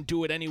 He couldn't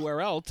do it anywhere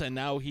else, and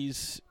now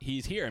he's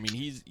here. I mean,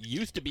 he's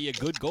used to be a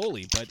good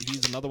goalie, but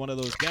he's another one of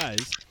those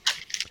guys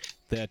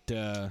that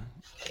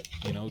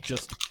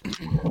just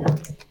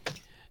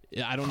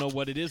I don't know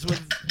what it is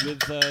with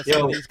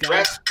some of these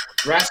guys.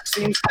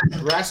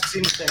 Rask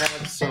seems to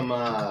have some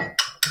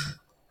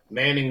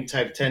Manning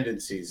type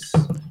tendencies.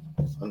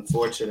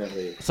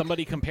 Unfortunately,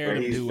 somebody compared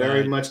him to. He's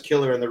very much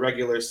killer in the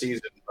regular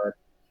season, but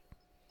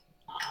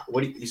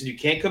you said you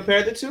can't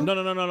compare the two?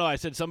 No. I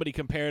said somebody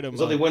compared him.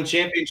 There's only one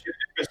championship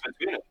difference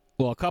between them.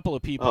 Well, a couple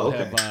of people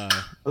have. I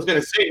was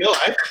going to say no.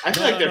 I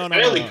feel like they're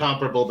fairly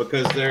comparable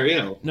because they're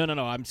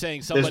No. I'm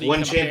saying somebody. There's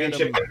one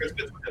championship difference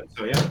between them.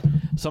 So yeah.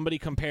 Somebody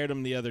compared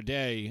him the other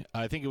day.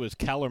 I think it was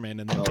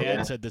Kellerman, and then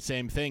Dad said the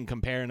same thing,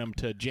 comparing him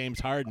to James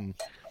Harden,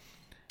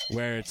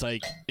 where it's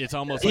like it's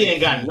almost he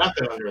ain't got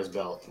nothing under his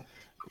belt.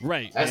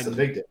 Right. That's the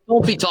big deal.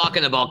 Don't be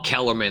talking about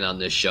Kellerman on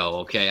this show,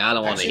 okay? I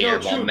don't want to hear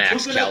about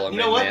Max Kellerman,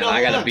 man.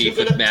 I got to beef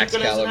with Max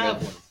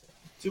Kellerman.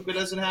 Tuukka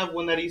doesn't have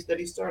one that he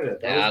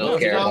started. I don't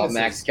care about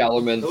Max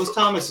Kellerman. It was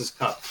Thomas's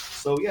cup.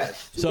 So yeah,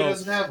 Tuukka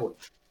doesn't have one.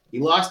 He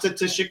lost it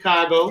to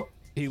Chicago.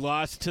 He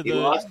lost it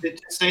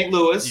to St.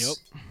 Louis. Yep.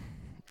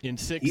 In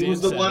 6. He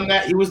was the one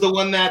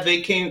that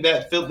they came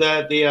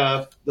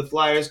the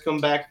Flyers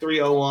come back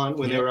 3-0 on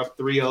when they were up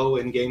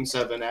 3-0 in Game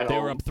 7 at home. They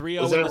were up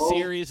 3-0 in the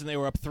series, and they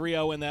were up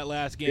 3-0 in that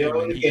last game.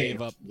 And he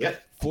gave up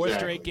 4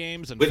 straight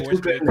games and 4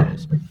 straight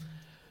goals.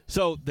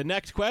 So the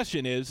next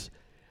question is,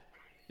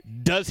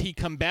 does he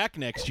come back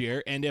next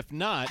year? And if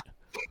not,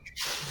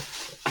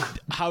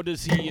 how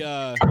does he?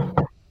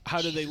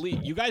 How do they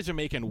leave? You guys are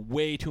making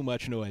way too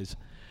much noise.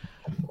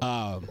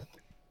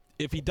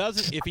 If he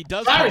does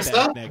come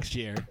back next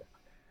year,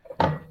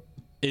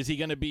 is he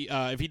going to be?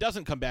 If he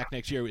doesn't come back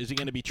next year, is he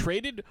going to be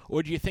traded,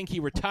 or do you think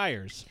he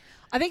retires?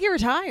 I think he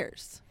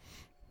retires.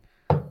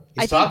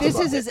 I think this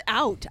is his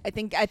out. I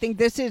think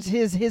this is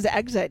his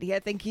exit. I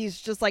think he's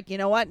just like, you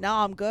know what? No,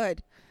 I'm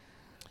good.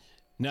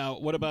 Now,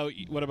 what about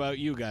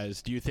you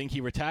guys? Do you think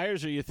he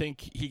retires, or you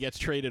think he gets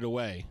traded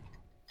away?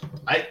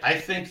 I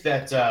think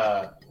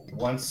that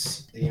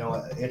once,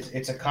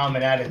 it's a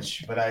common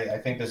adage, but I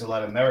think there's a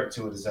lot of merit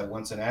to it, is that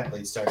once an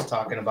athlete starts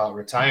talking about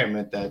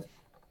retirement, that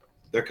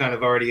they're kind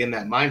of already in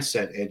that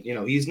mindset. And,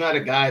 he's not a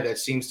guy that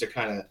seems to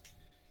kind of,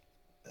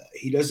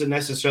 he doesn't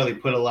necessarily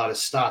put a lot of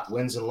stock,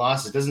 wins and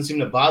losses. It doesn't seem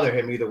to bother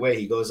him either way.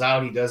 He goes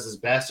out, he does his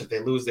best. If they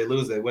lose, they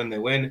lose. They win, they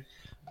win.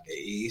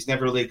 He's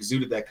never really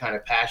exuded that kind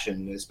of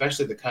passion,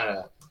 especially the kind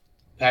of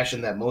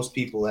passion that most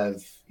people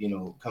have,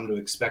 come to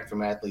expect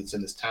from athletes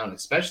in this town,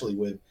 especially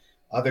with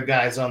other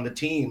guys on the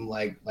team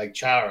like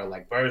Chara,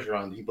 like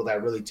Bergeron, people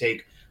that really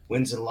take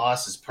wins and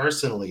losses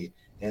personally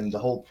and the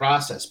whole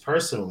process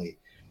personally.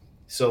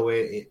 So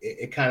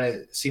it kind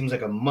of seems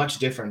like a much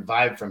different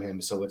vibe from him.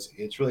 So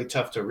it's really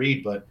tough to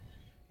read, but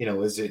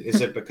is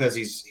it because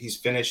he's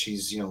finished,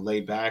 he's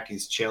laid back,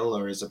 he's chill,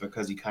 or is it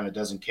because he kind of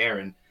doesn't care?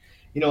 And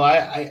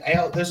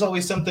I there's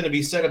always something to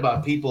be said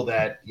about people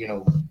that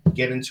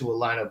get into a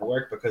line of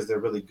work because they're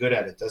really good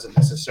at it. Doesn't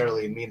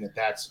necessarily mean that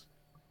that's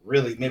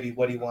really maybe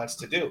what he wants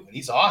to do. And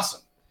he's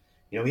awesome.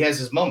 He has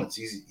his moments.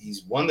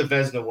 He's won the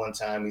Vezina one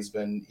time. He's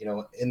been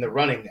in the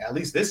running at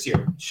least this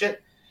year.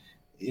 Shit.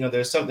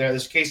 There's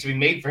a case to be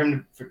made for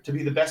him to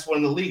be the best one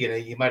in the league,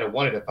 and he might have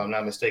won it if I'm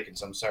not mistaken.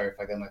 So I'm sorry if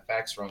I got my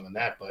facts wrong on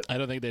that, but I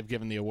don't think they've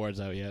given the awards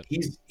out yet.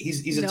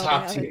 He's a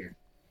top tier.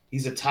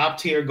 He's a top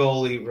tier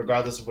goalie,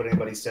 regardless of what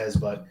anybody says.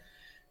 But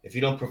if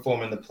you don't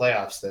perform in the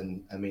playoffs,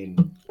 then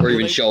or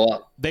even show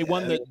up. He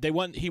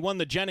won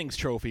the Jennings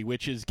Trophy,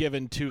 which is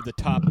given to the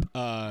top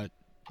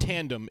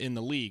tandem in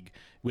the league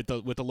with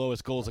the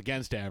lowest goals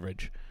against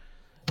average.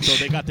 So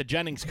they got the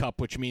Jennings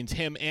Cup, which means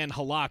him and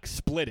Halak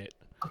split it.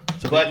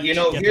 So but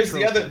here's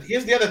the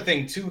other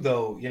thing too,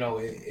 though.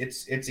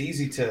 It's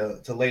easy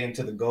to lay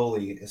into the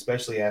goalie,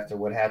 especially after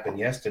what happened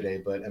yesterday.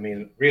 But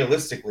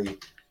realistically,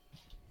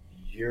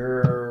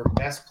 your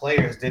best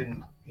players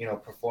didn't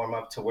perform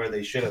up to where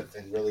they should have,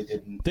 and really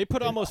didn't. They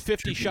put almost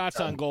 50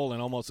 shots on goal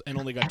and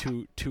only got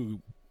two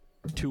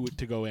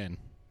to go in.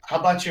 How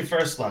about your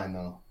first line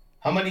though?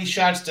 How many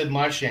shots did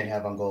Marchand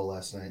have on goal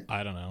last night?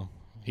 I don't know.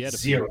 He had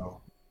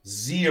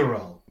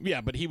Zero.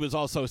 Yeah, but he was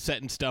also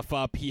setting stuff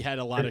up. He had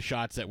a lot of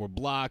shots that were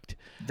blocked.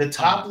 The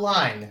top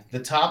line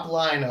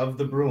of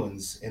the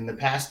Bruins in the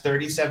past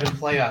 37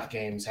 playoff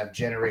games have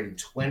generated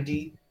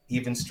 20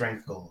 even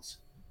strength goals.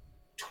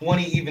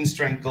 20 even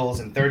strength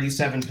goals in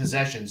 37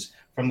 possessions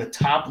from the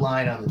top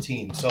line on the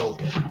team. So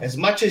as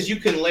much as you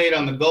can lay it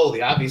on the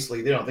goalie,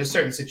 obviously, there's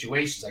certain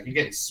situations like you're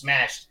getting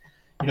smashed,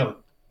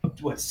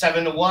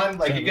 7-1,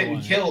 like you're getting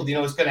killed,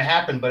 it's going to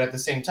happen. But at the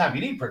same time,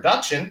 you need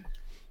production.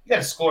 You got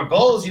to score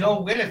goals. You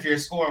don't win if you're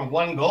scoring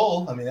one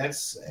goal.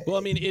 That's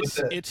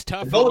it's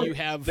tough when you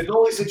have the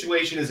goalie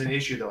situation is an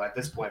issue though at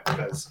this point,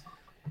 because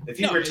if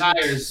he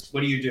retires, what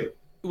do you do?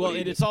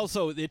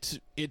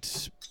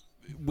 It's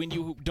when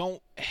you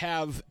don't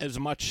have as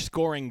much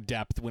scoring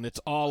depth, when it's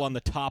all on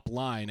the top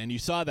line, and you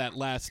saw that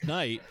last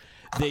night.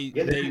 They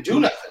do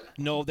nothing.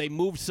 No, they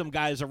moved some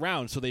guys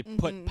around. So they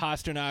put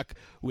Pasternak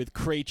with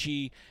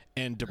Krejci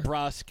and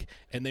DeBrusk,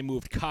 and they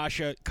moved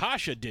Kasha.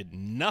 Kasha did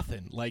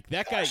nothing. Like,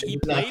 that guy, he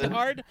played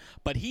hard,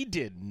 but he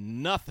did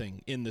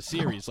nothing in the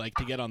series, like,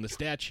 to get on the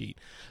stat sheet.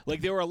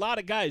 Like, there were a lot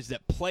of guys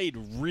that played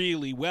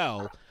really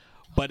well,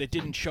 but it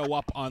didn't show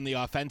up on the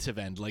offensive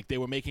end. Like, they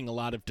were making a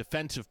lot of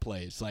defensive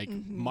plays. Like,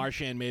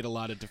 Marchand made a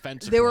lot of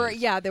defensive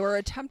plays. They were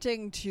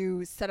attempting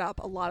to set up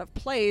a lot of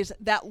plays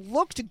that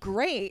looked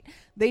great.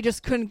 They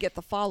just couldn't get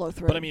the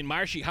follow-through. But,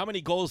 Marshy, how many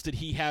goals did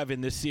he have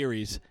in this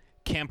series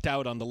camped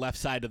out on the left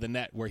side of the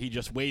net where he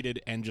just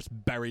waited and just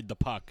buried the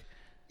puck?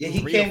 Yeah,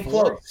 he came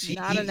close.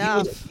 Not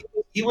enough.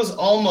 He was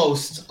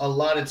almost a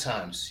lot of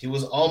times. He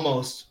was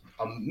almost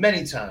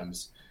many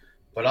times.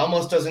 But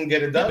almost doesn't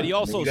get it done. Yeah, but he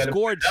also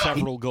scored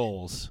several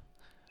goals.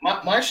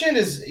 Marchand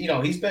is,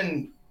 he's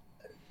been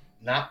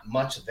not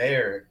much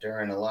there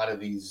during a lot of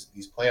these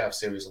playoff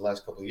series the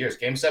last couple of years.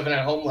 Game 7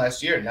 at home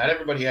last year, not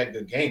everybody had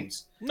good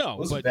games. No, it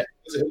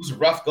was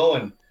rough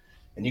going.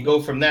 And you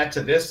go from that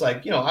to this,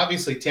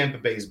 obviously Tampa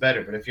Bay is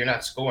better, but if you're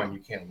not scoring, you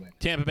can't win.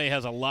 Tampa Bay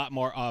has a lot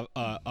more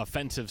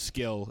offensive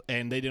skill,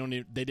 and they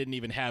didn't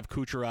even have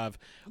Kucherov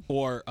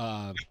or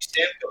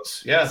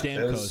Stamkos. Yeah,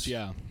 Stamkos,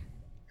 yeah.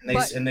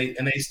 And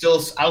they still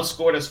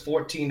outscored us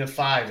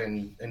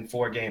 14-5 in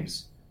 4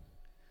 games.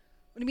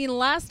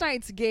 Last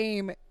night's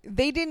game,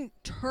 they didn't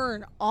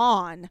turn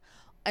on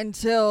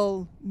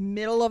until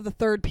middle of the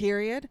third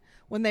period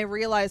when they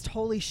realized,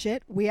 holy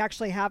shit, we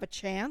actually have a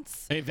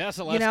chance. Hey,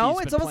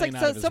 Vasilevsky's it's almost like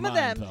some of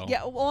them. Though.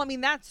 Yeah, well,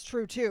 that's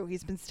true too.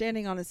 He's been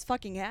standing on his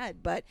fucking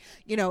head, but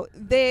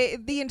the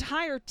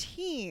entire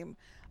team,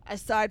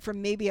 aside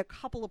from maybe a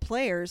couple of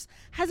players,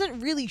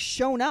 hasn't really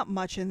shown up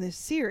much in this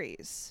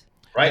series.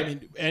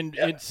 Right.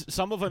 It's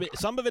some of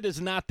it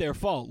is not their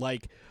fault.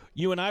 Like,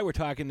 you and I were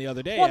talking the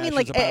other day. Well,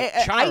 about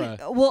Chara.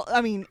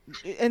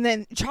 And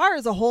then Chara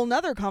is a whole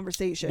nother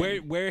conversation.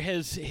 Where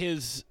has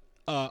his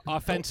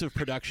offensive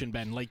production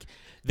been? Like,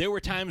 there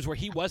were times where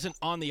he wasn't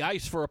on the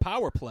ice for a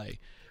power play,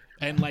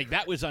 and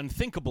that was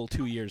unthinkable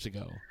 2 years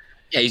ago.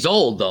 Yeah, he's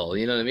old though.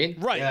 You know what I mean?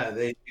 Right. Yeah,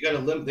 they gotta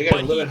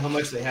limit how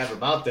much they have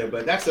about there.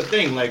 But that's the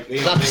thing. Like,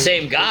 He's not the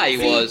same guy he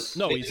was.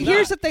 No, he's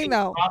Here's not. the thing,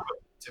 though.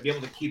 To be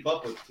able to keep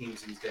up with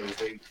teams these days,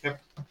 they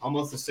kept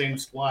almost the same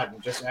squad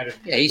and just added.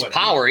 Yeah, he's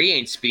power. He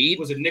ain't speed.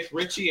 Was it Nick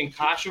Ritchie and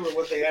Kasha or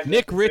what they had?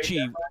 Nick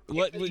Ritchie,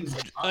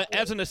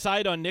 as an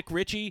aside on Nick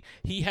Ritchie,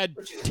 he had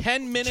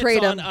 10 minutes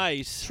Trade on him.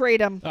 ice. Trade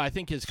him. I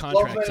think his 12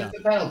 contract's minutes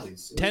up. of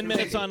penalties. 10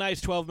 minutes on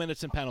ice, 12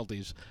 minutes in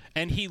penalties.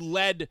 And he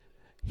led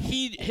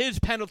his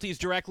penalties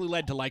directly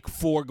led to like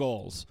 4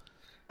 goals.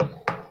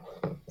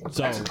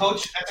 So That's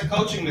a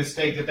coaching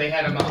mistake that they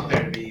had him out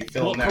there to be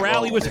filling that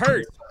Corrali role. was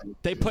hurt.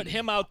 They put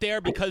him out there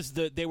because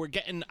they were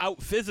getting out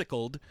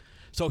physicaled.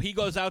 So he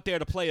goes out there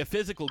to play a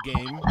physical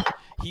game.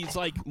 He's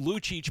like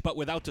Lucic, but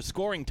without the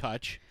scoring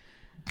touch.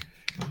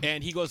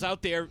 And he goes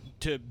out there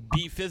to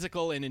be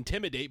physical and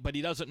intimidate, but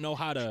he doesn't know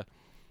how to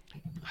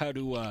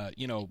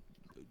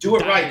Do it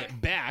dial right.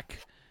 it back.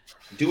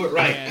 Do it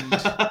right.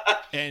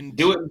 And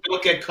Do it and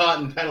don't get caught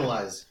and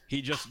penalized.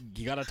 he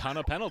got a ton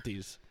of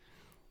penalties.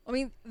 I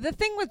mean, the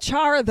thing with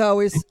Chara, though,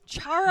 is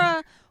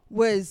Chara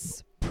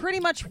was pretty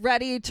much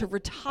ready to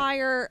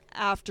retire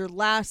after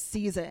last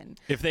season.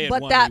 If they had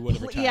but won, that he would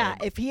have retired. Yeah,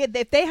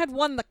 if they had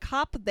won the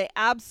cup, they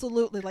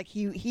absolutely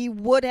he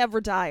would have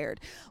retired.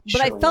 But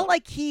Sure I felt would.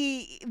 like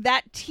he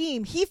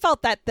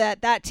felt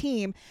that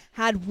team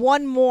had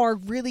one more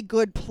really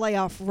good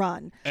playoff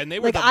run. And they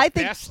were like the I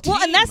think best well,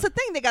 and team. that's the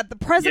thing. They got the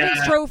President's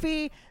Yeah.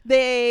 Trophy.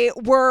 They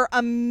were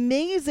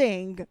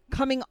amazing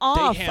coming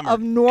off hammered of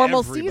normal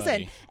everybody.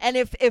 season. And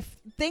if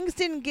things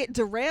didn't get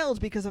derailed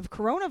because of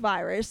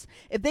coronavirus,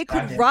 if they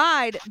could Goddamn.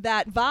 ride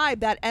that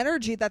vibe, that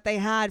energy that they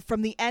had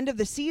from the end of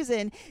the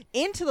season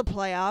into the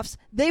playoffs,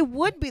 they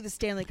would be the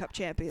Stanley Cup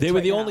champions. They were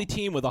right the now. only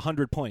team with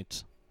 100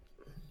 points.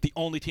 The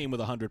only team with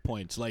 100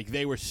 points. Like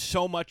they were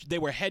they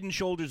were head and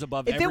shoulders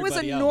above If it everybody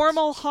was a else.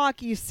 normal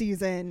hockey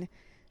season,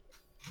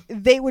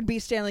 they would be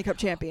Stanley Cup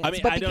champions. I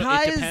mean, but I don't.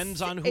 because It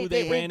depends on who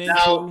they ran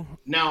Now,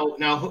 into.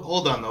 now,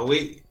 hold on though.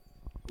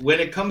 When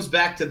it comes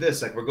back to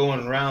this, like we're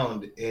going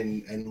around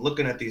and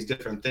looking at these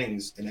different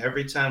things, and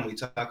every time we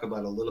talk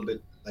about a little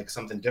bit like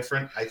something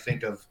different, I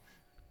think of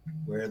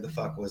where the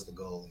fuck was the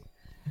goalie?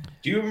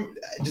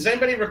 Does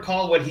anybody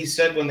recall what he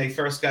said when they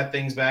first got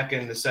things back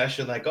in the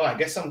session? Like, oh, I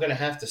guess I'm gonna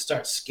have to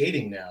start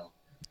skating now.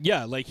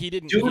 Yeah, like he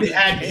didn't. Dude he didn't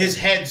had care. his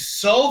head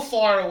so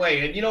far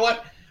away, and you know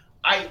what?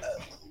 I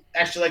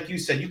actually, like you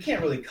said, you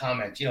can't really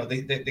comment. You know,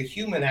 the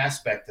human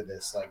aspect of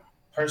this, like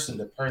person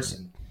to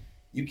person,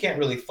 you can't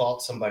really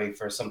fault somebody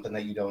for something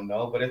that you don't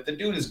know. But if the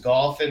dude is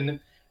golfing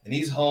and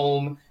he's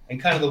home,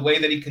 and kind of the way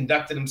that he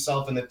conducted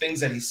himself and the things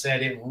that he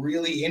said, it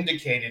really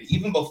indicated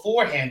even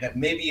beforehand that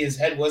maybe his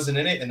head wasn't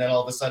in it, and then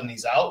all of a sudden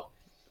he's out.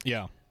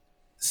 Yeah.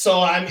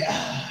 So I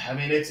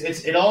mean,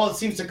 it all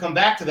seems to come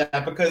back to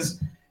that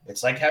because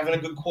it's like having a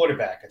good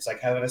quarterback. It's like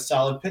having a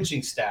solid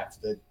pitching staff.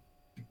 The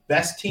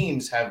best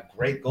teams have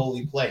great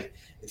goalie play.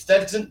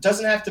 It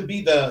doesn't have to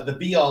be the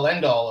be all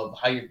end all of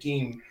how your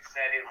team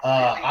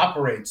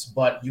operates,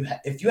 but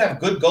if you have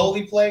good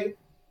goalie play,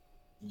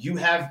 you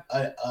have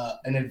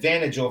an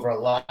advantage over a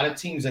lot of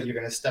teams that you're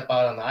going to step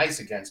out on the ice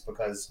against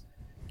because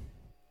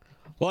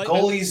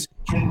goalies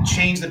can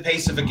change the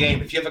pace of a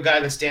game. If you have a guy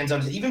that stands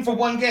on, even for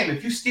one game,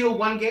 if you steal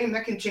one game,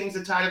 that can change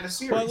the tide of a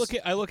series. Well,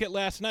 I look at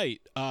last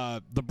night.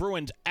 The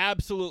Bruins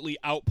absolutely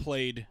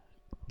outplayed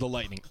the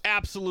Lightning.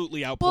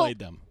 Absolutely outplayed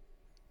them.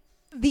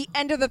 The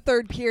end of the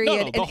third period No,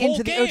 the and whole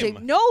into the game.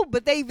 OJ. No,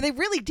 but they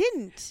really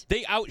didn't.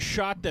 They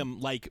outshot them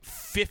like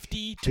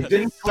 50 to They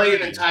didn't play an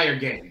 30. entire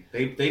game.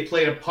 They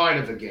played a part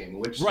of a game,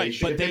 which Right, they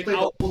should. but If they they played the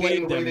whole game outplayed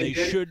the way them. they They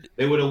did, should-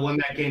 they would have won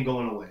that game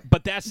going away.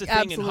 But that's the thing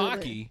in Absolutely.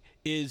 hockey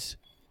is,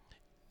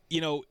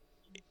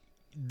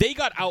 they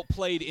got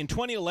outplayed in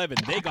 2011.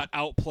 They got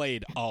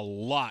outplayed a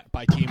lot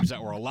by teams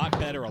that were a lot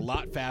better, a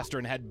lot faster,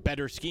 and had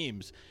better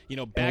schemes.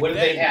 Back And what did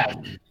then, they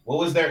have? What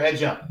was their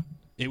edge up?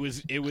 it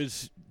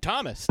was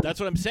Thomas. That's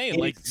what I'm saying.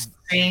 Like,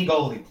 Insane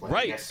goalie play.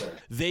 right? Yes, sir.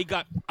 They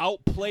got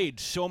outplayed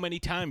so many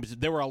times.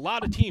 There were a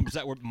lot of teams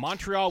that were.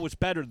 Montreal was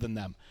better than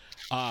them.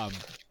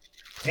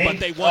 But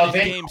they won in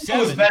Game Vancouver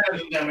was 7. better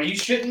than them. Are you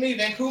shitting me?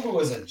 Vancouver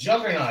was a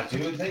juggernaut,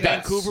 dude. They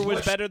got Vancouver was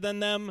smushed. better than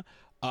them.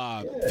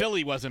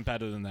 Philly wasn't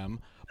better than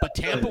them. But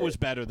Tampa was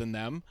better than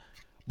them.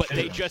 But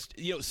they just,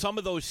 some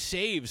of those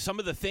saves, some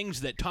of the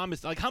things that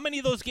Thomas, like how many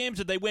of those games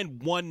did they win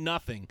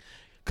 1-0?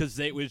 Because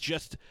it was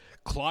just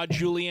Claude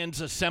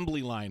Julien's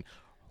assembly line.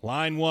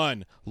 Line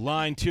 1,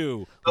 line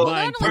 2, line not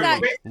only 3,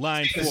 that-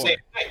 line Saying the 4. same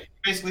thing.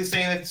 Basically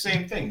saying the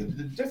same thing.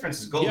 The difference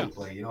is goalie Yeah.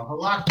 play.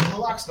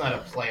 Halak's not a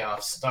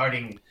playoff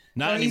starting.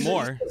 Not he's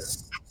anymore.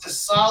 He's a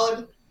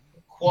solid,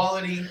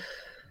 quality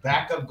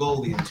backup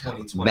goalie in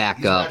 2020. He's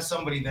Backup. not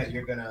somebody that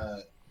you're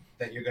gonna,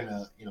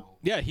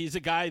 Yeah, he's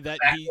a guy that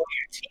back on your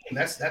team.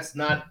 That's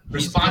not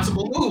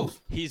responsible move.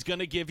 he's going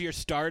to give your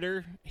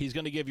starter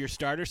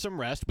some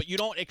rest, but you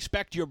don't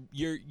expect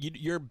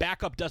your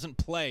backup doesn't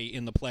play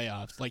in the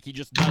playoffs. Like he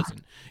just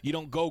doesn't. You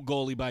don't go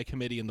goalie by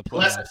committee in the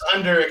Unless playoffs. it's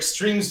under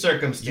extreme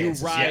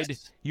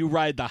circumstances. You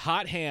ride the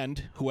hot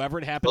hand, whoever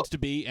it happens to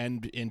be,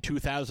 and in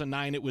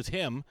 2009 it was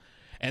him,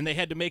 And they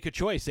had to make a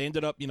choice. They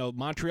ended up,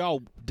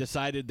 Montreal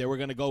decided they were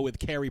going to go with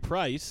Carey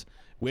Price,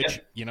 which,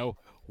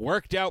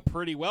 worked out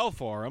pretty well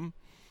for them.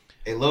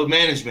 Hey, load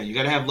management. You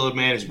got to have load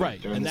management.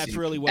 Right, and that's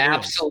really what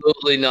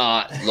Absolutely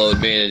not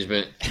load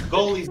management.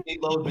 Goalies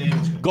need load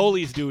management.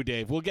 Goalies do,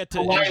 Dave. We'll get to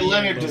Kawhi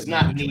Leonard does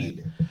not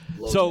need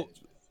load management.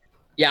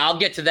 Yeah, I'll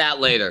get to that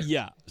later.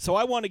 Yeah, so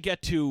I want to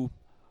get to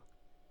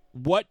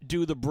what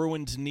do the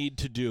Bruins need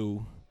to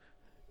do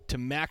to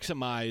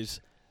maximize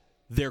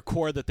their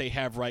core that they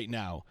have right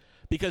now.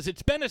 Because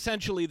it's been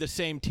essentially the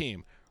same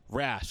team.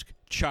 Rask,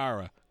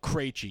 Chara,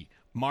 Krejci,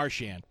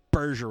 Marchand,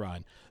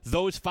 Bergeron.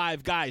 Those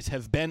 5 guys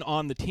have been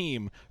on the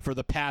team for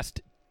the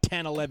past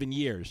 10, 11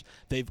 years.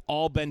 They've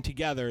all been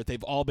together.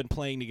 They've all been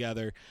playing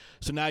together.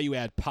 So now you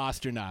add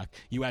Pasternak.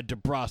 You add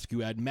DeBrusk.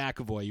 You add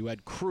McAvoy. You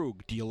add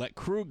Krug. Do you let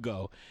Krug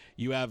go?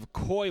 You have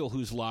Coyle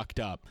who's locked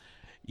up.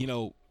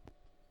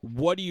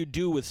 What do you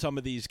do with some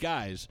of these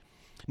guys?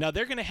 Now,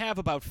 they're going to have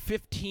about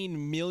 $15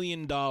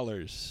 million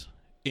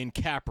in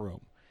cap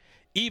room,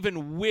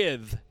 even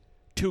with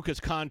Tuukka's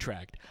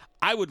contract.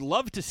 I would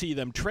love to see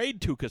them trade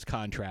Tuukka's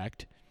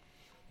contract,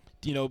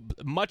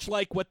 much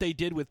like what they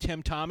did with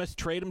Tim Thomas,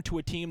 trade him to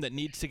a team that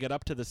needs to get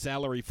up to the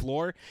salary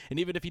floor. And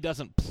even if he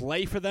doesn't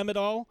play for them at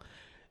all,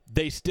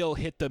 they still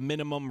hit the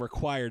minimum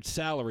required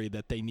salary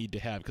that they need to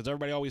have. Because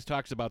everybody always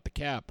talks about the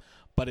cap.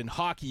 But in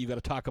hockey, you got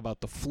to talk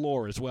about the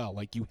floor as well.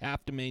 Like, you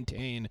have to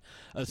maintain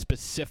a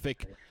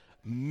specific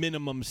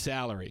minimum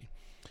salary.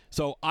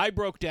 So I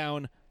broke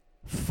down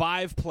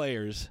 5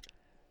 players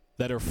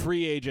that are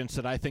free agents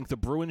that I think the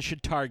Bruins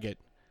should target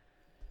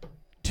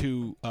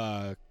to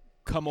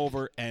come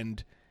over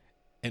and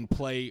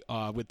play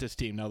with this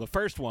team. Now, the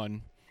first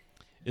one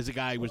is a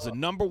guy who was the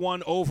number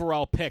 1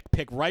 overall pick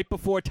right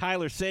before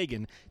Tyler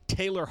Seguin,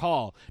 Taylor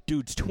Hall.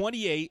 Dude's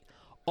 28,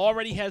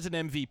 already has an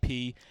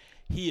MVP.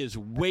 He is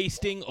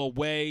wasting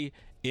away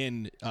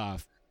in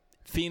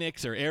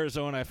Phoenix or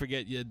Arizona. I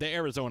forget. The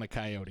Arizona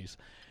Coyotes.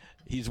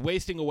 He's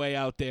wasting away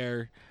out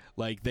there.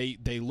 Like, they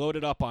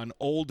loaded up on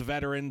old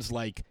veterans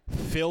like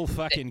Phil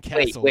fucking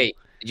Kessel. Wait.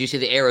 Did you say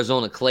the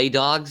Arizona Clay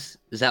Dogs?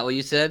 Is that what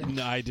you said?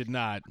 No, I did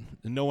not.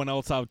 No one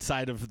else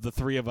outside of the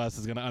 3 of us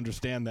is going to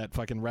understand that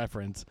fucking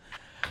reference.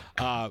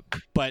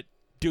 But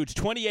dude's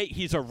 28.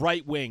 He's a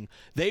right wing.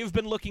 They've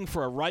been looking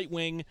for a right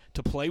wing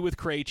to play with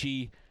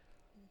Krejci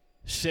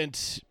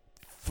since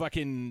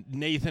fucking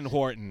Nathan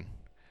Horton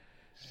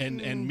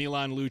and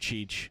Milan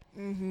Lucic.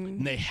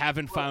 And they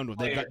haven't found one.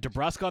 They've got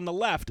DeBrusk on the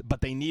left,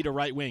 but they need a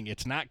right wing.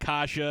 It's not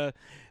Kasha.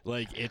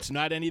 Like, it's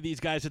not any of these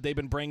guys that they've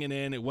been bringing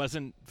in. It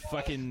wasn't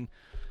fucking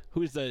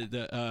who's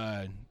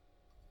the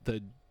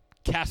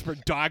Casper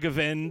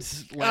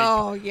Dogovins. Like,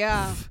 oh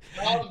yeah.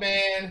 Oh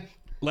man.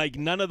 Like,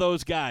 none of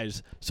those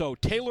guys. So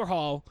Taylor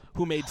Hall,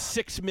 who made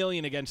 $6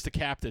 million against the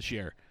cap this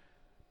year,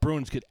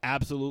 Bruins could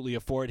absolutely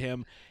afford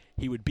him.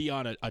 He would be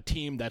on a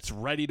team that's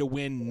ready to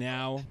win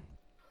now.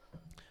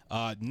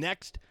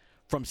 Next,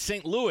 from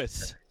St.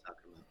 Louis,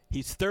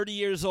 he's 30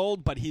 years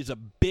old, but he's a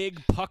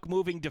big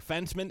puck-moving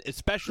defenseman,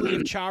 especially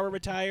if Chara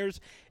retires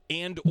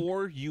and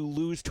or you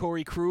lose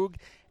Torrey Krug.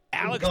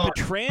 Alex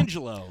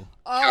Pietrangelo.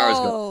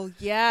 Oh,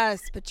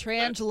 yes,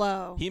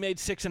 Pietrangelo. He made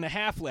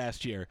 6.5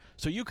 last year.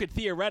 So you could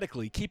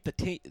theoretically keep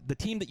the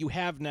team that you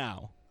have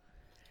now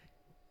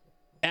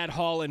at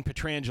Hall and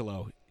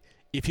Pietrangelo.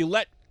 If you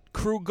let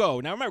Krug go.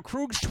 Now, remember,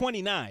 Krug's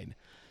 29,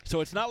 so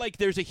it's not like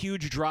there's a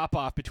huge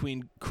drop-off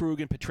between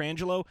Krug and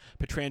Pietrangelo.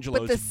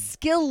 But the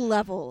skill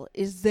level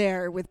is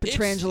there with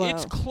Pietrangelo.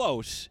 It's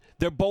close.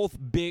 They're both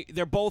big.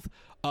 They're both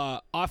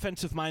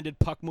offensive-minded,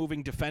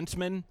 puck-moving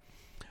defensemen,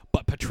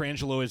 but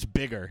Pietrangelo is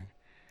bigger.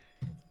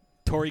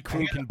 Torrey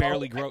Krug can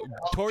barely grow.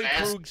 Torrey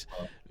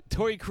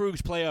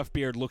Krug's playoff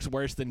beard looks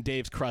worse than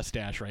Dave's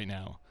crustache right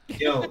now.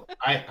 Yo,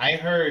 I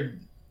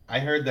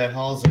heard that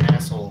Hall's an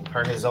asshole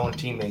per his own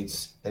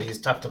teammates, that he's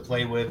tough to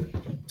play with,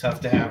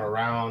 tough to have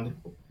around.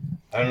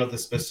 I don't know the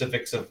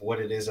specifics of what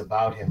it is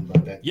about him,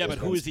 but but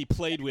who has he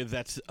played with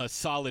that's a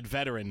solid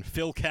veteran?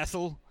 Phil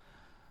Kessel?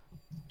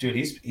 Dude,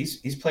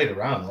 he's played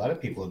around. A lot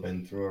of people have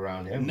been through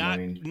around him.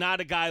 Not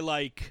a guy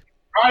like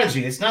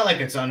Prodigy. It's not like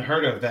it's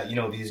unheard of that,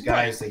 these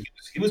guys that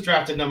he was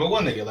drafted number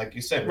 1 that year, like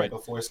you said, right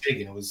before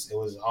Seguin. It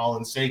was all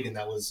in Seguin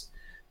that was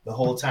the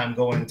whole time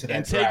going into that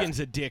draft. And Sagan's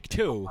a dick,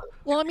 too.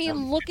 Well, I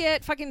mean, look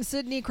at fucking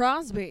Sidney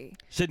Crosby.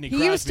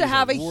 He used to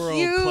have a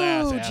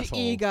huge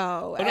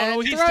ego. Oh,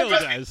 no, he still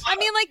does. I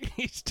mean,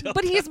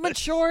 but he's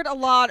matured a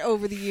lot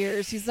over the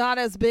years. He's not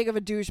as big of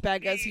a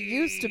douchebag as he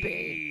used to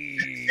be.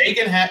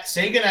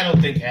 Seguin, I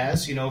don't think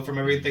has, from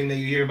everything that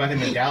you hear about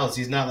him in Dallas.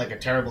 He's not like a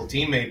terrible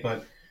teammate,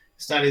 but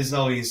it's not as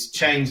though he's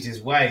changed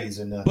his ways.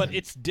 But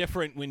it's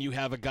different when you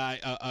have a guy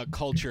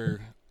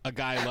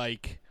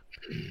like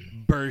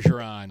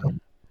Bergeron.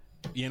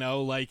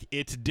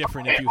 It's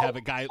different if you have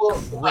a guy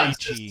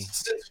Krejci.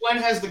 Since when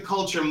has the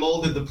culture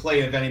molded the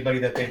play of anybody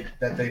that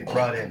they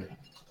brought in?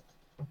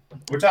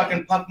 We're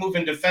talking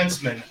puck-moving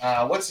defenseman.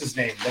 What's his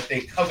name? That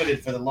they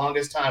coveted for the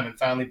longest time and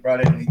finally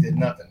brought in and he did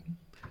nothing.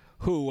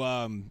 Who?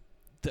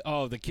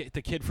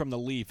 The kid from the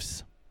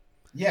Leafs.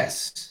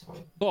 Yes.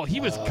 Oh, he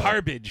was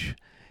garbage.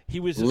 He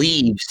was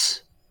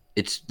Leaves.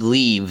 It's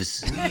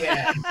leaves.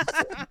 Yeah.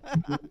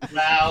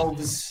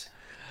 Valves.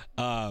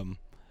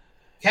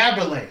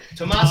 Caberlet.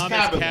 Tomas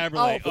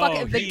Caberlet. Oh, fuck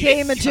it. The he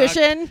gay sucked.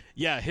 magician.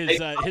 Yeah, his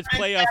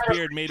playoff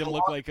beard made him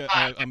look like a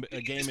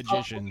gay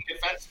magician.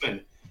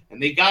 Defenseman.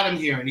 And they got him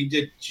here, and he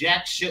did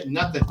jack shit,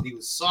 nothing. He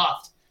was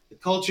soft. The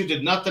culture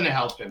did nothing to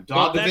help him.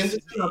 Well, Dogovins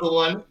is another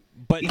one.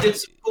 But he did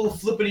some cool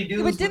flippity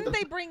doos. But didn't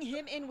they bring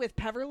him in with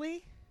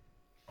Peverly?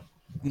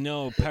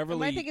 No, Am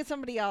Peverly. I thinking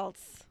somebody else?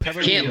 You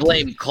can't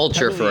blame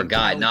culture for a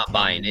guy Peverly not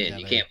buying in.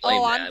 You can't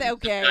blame I'm that.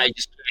 okay. The guy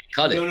just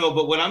cut it. No,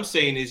 but what I'm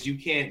saying is you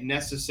can't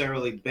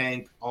necessarily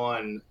bank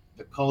on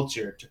the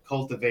culture to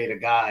cultivate a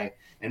guy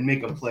and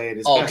make him play at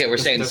his best. Okay, we're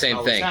saying the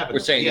same thing. We're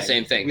saying the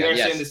same thing. We are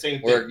Yes. saying the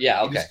same thing.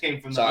 Yeah, We okay. just came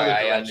from the Sorry,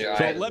 other I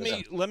direction. So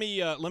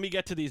let me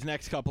get to these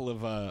next couple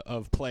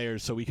of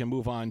players so we can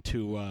move on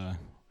to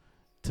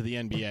the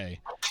NBA.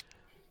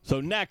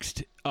 So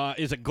next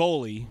is a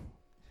goalie,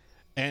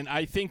 and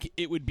I think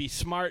it would be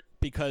smart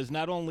because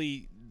not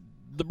only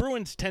the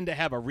Bruins tend to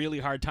have a really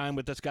hard time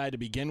with this guy to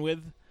begin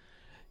with.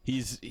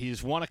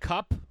 He's won a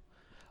cup.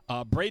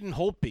 Braden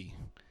Holtby,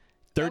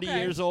 30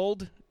 years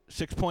old.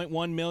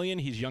 $6.1 million.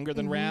 He's younger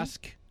than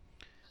Rask.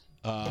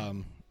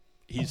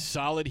 He's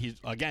solid.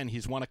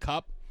 He's won a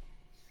cup.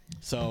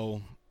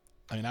 So,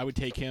 I mean, I would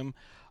take him.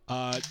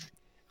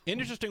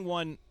 Interesting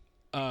one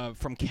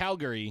from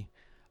Calgary,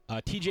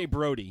 TJ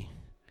Brody.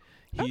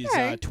 He's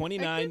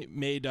 29,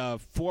 made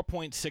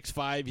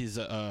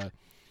 4.65.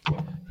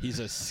 He's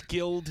a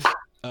skilled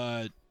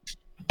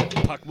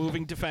puck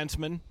moving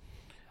defenseman.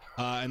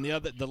 And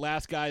the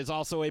last guy is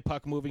also a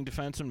puck moving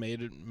defenseman,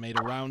 made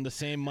around the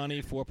same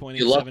money, 4.875.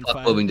 You love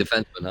puck moving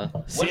defenseman, huh?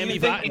 Sammy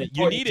Vatanen.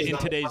 You need it in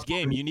today's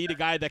game. You need a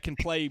guy that can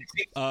play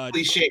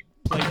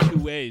two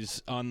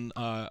ways on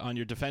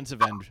your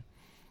defensive end.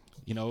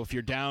 You know, if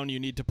you're down,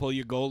 you need to pull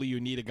your goalie. You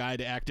need a guy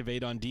to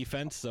activate on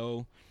defense.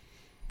 So,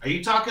 are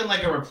you talking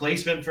like a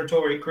replacement for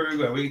Torrey Krug?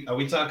 Are we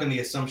talking the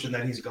assumption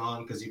that he's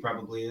gone because he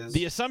probably is?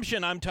 The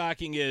assumption I'm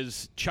talking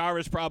is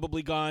Chara's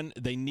probably gone.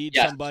 They need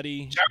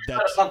somebody that's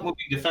not a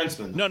puck-moving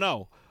defenseman.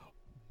 No.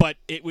 But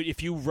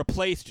if you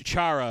replaced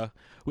Chara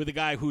with a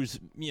guy who's,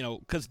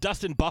 because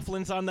Dustin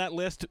Byfuglien's on that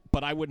list,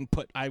 but I wouldn't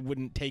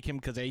take him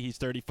because A, he's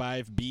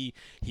 35, B,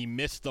 he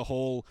missed the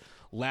whole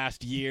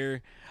last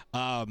year. We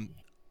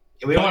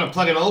don't want to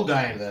plug an old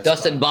guy into this.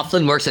 Dustin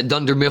Byfuglien works at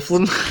Dunder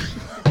Mifflin.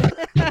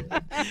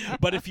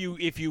 But if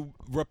you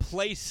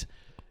replace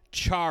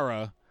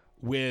Chara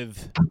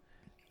with,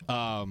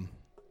 an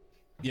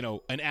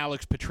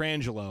Alex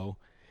Pietrangelo,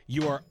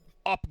 you are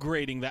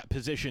upgrading that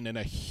position in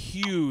a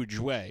huge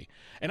way.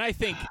 And I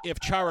think if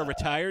Chara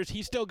retires,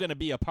 he's still going to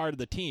be a part of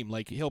the team.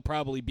 Like, he'll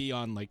probably be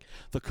on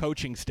the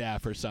coaching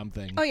staff or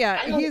something. Oh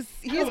yeah, he's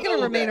going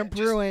to remain a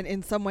Bruin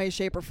in some way,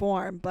 shape, or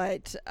form.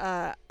 But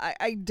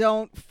I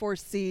don't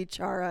foresee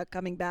Chara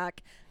coming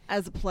back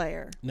as a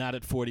player. Not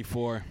at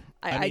 44.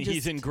 I mean,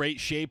 he's in great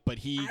shape, but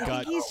he's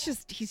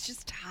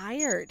just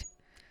tired.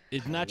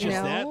 It's not just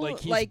that. Like,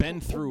 he's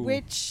been through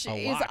which a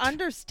is lot.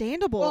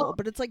 understandable.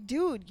 But it's like,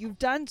 dude, you've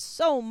done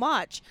so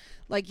much.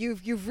 Like,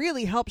 you've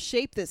really helped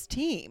shape this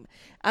team.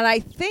 And I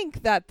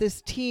think that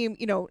this team,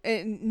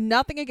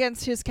 nothing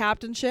against his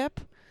captainship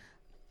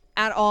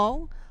at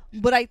all,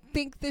 but I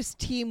think this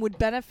team would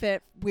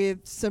benefit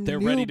with some They're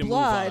new ready to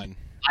blood. move on.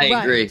 I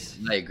agree.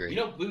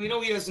 We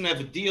know he doesn't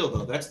have a deal,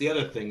 though. That's the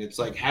other thing. It's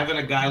like having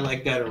a guy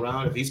like that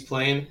around, if he's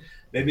playing,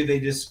 maybe they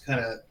just kind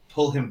of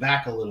pull him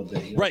back a little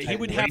bit. Right, he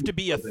would have to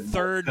be a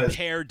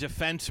third-pair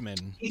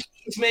defenseman.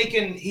 He's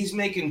making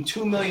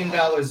 $2 million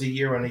a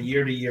year on a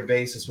year-to-year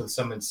basis with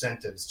some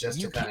incentives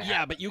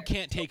but you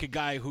can't take a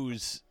guy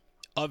who's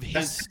of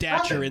his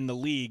stature in the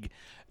league,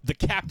 the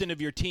captain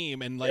of your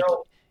team, and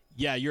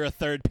you're a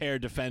third-pair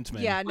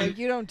defenseman. Yeah, no,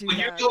 you don't do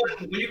that.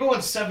 When you're going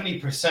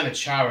 70% of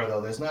Chara,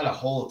 though, there's not a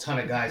whole ton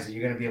of guys that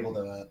you're going to be able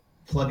to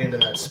plug into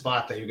that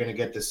spot that you're going to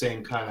get the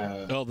same kind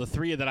of. Well, the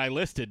three that I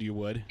listed, you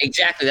would.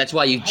 Exactly. That's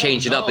why you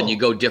change it up and you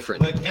go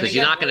different because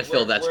you're not going to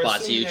fill that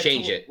spot, so you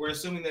change it. We're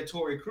assuming that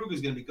Torrey Krug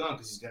is going to be gone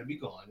because he's going to be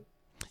gone.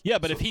 Yeah,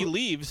 but if he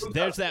leaves,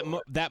 there's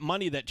that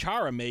money that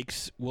Chara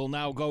makes will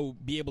now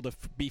be able to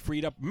be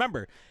freed up.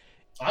 Remember,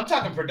 I'm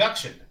talking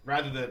production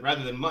rather than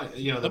money.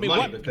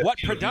 Money. What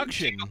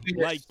production?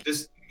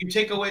 You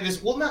take away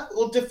this.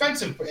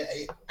 Defensive.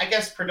 I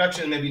guess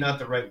production maybe not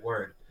the right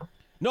word.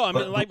 No, I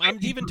mean, I'm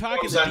even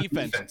talking the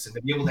defense. And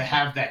to be able to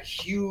have that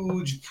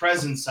huge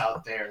presence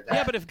out there.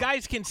 Yeah, but if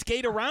guys can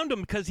skate around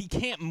him because he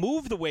can't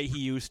move the way he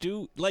used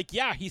to,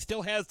 he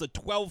still has the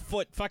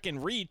 12-foot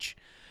fucking reach.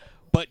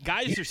 But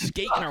guys are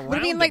skating around. What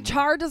do you mean, like,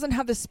 Char doesn't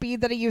have the speed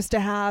that he used to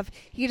have?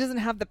 He doesn't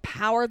have the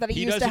power that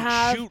he used to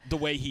have. He doesn't shoot the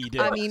way he did.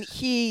 I mean,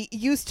 he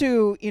used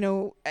to,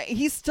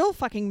 he's still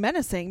fucking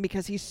menacing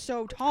because he's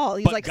so tall.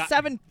 He's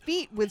 7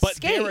 feet with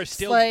skates.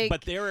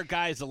 But there are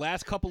guys, the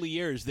last couple of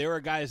years, there are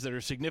guys that are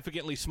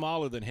significantly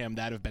smaller than him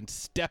that have been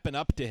stepping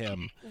up to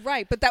him.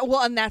 Right, but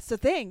and that's the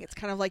thing. It's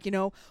kind of like,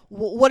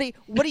 what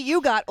do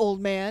you got,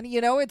 old man?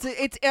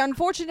 It's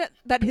unfortunate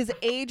that his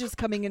age is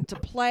coming into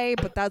play,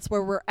 but that's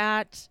where we're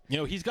at.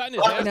 he's gotten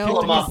his ass kicked a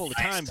couple of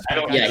times.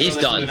 Yeah, he's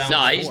done.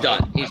 No, he's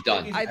done. He's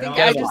done. I think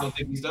I don't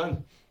think he's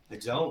done. I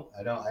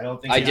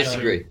don't think. I he's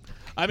disagree. Done.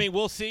 I mean,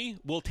 we'll see.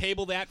 We'll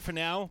table that for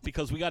now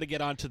because we got to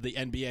get on to the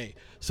NBA.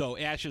 So,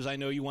 Ashes, I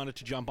know you wanted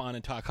to jump on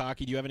and talk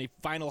hockey. Do you have any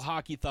final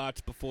hockey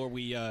thoughts before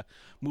we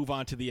move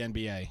on to the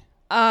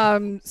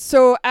NBA?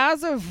 So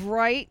as of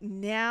right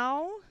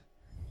now,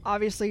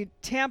 obviously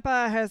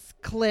Tampa has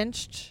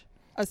clinched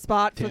a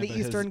spot for the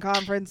Eastern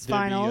Conference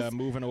Finals. They'll be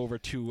moving over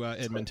to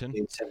Edmonton.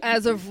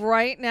 As of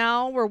right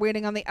now, we're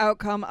waiting on the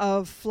outcome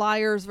of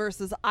Flyers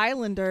versus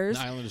Islanders.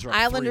 The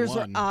Islanders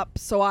are 3-1. up,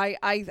 so I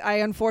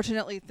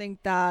unfortunately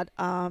think that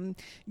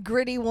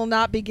Gritty will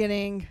not be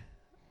getting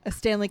a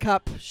Stanley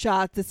Cup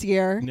shot this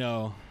year.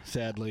 No,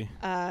 sadly.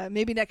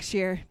 Maybe next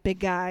year, big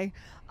guy.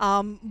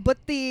 But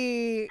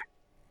the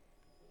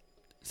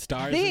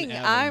Stars thing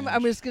and I'm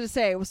Avalanche. just going to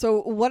say,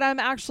 so what I'm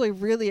actually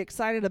really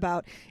excited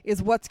about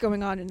is what's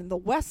going on in the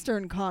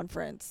Western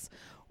Conference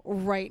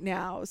right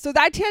now. So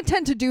I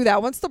tend to do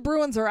that. Once the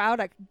Bruins are out,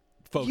 I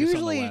Focus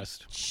usually on the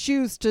West.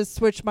 choose to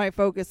switch my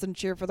focus and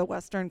cheer for the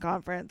Western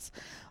Conference.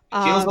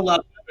 It feels a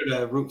lot better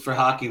to root for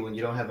hockey when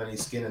you don't have any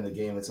skin in the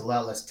game. It's a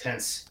lot less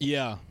tense.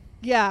 Yeah.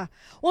 Yeah.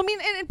 Well, I mean,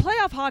 and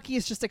playoff hockey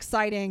is just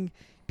exciting.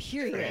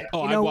 Period.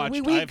 Oh, you know, I've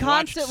we watched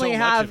constantly so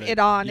much have of it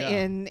on Yeah.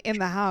 in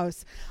the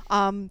house.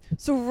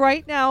 So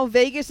right now,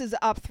 Vegas is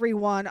up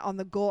 3-1 on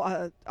the goal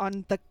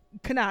on the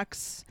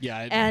Canucks.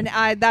 Yeah. And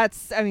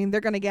they're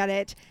going to get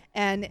it.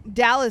 And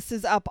Dallas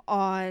is up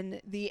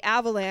on the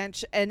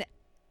Avalanche. And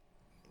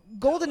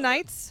Golden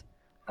Knights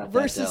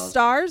versus Dallas.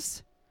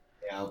 Stars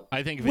Yeah.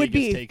 I think would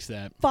Vegas be takes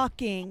that.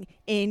 fucking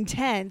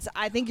intense.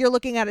 I think you're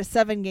looking at a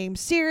 7-game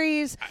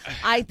series.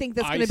 I think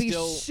that's I going to be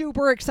still-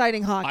 super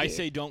exciting hockey. I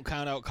say don't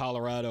count out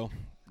Colorado.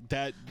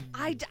 That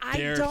I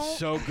they're don't.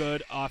 so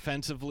good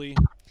offensively.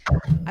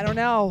 I don't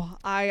know.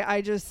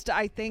 I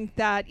think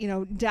that,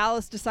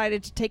 Dallas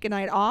decided to take a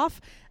night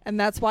off, and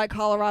that's why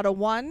Colorado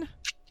won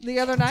the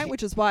other night,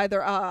 which is why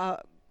they're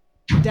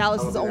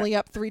Dallas is only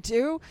up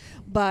 3-2,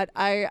 but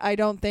I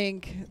don't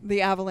think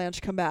the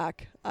Avalanche come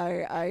back.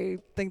 I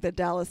think that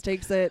Dallas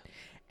takes it,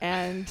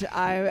 and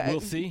We'll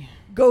see.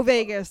 Go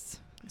Vegas.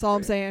 That's all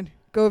I'm saying.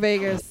 Go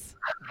Vegas.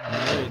 All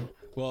right.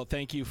 Well,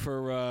 thank you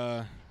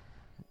for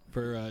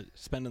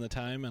spending the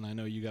time, and I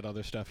know you got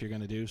other stuff you're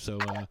going to do, so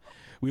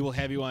we will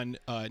have you on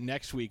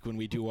next week when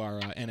we do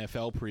our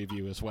NFL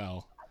preview as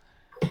well.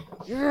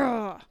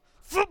 Yeah.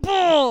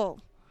 Football.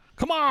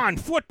 Come on,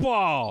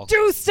 football!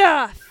 Do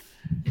stuff.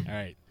 All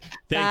right.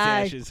 Thanks,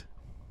 Bye. Ashes.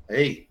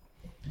 Hey.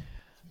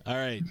 All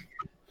right.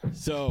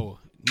 So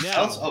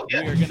now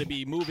yeah. we are going to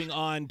be moving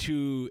on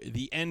to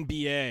the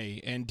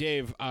NBA. And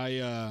Dave,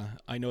 I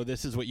know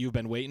this is what you've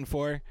been waiting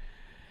for.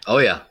 Oh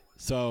yeah.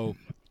 So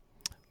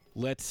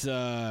let's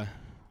Hey,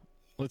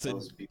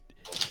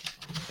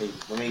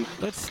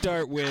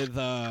 start with.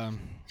 let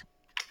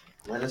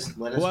us.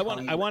 Well,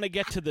 I want to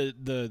get to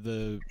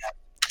the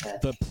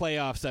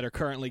playoffs that are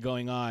currently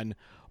going on.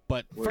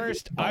 But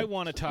first, I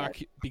want to talk,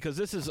 because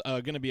this is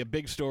going to be a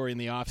big story in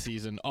the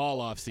offseason, all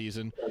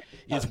offseason,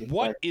 is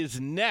what is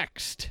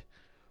next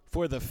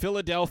for the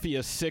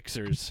Philadelphia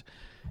Sixers.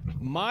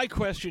 My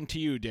question to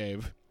you,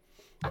 Dave,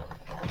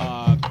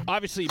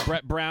 obviously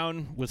Brett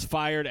Brown was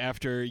fired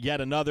after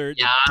yet another...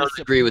 Yeah, I don't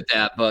agree with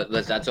that, but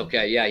that's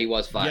okay. Yeah, he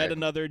was fired. Yet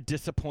another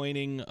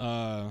disappointing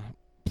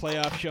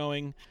playoff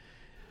showing.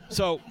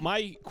 So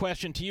my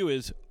question to you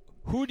is,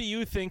 who do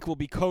you think will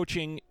be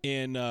coaching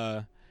in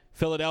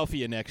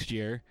Philadelphia next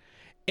year,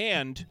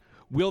 and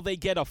will they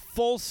get a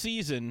full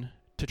season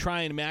to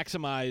try and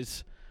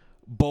maximize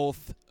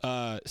both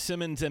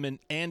Simmons and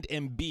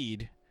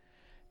Embiid?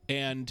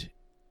 And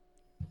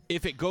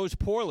if it goes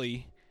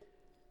poorly,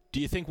 do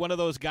you think one of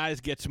those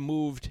guys gets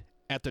moved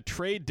at the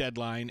trade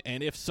deadline?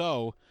 And if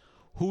so,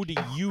 who do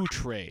you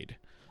trade?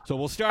 So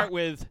we'll start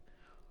with,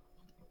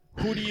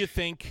 who do you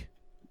think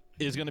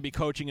is going to be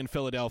coaching in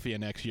Philadelphia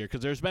next year?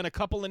 Because there's been a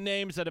couple of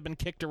names that have been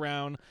kicked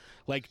around,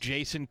 like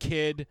Jason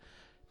Kidd,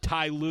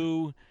 Ty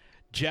Lue,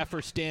 Jeff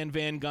or Stan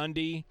Van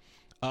Gundy.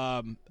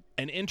 An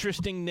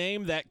interesting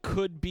name that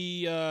could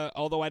be,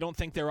 although I don't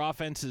think their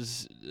offense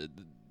is,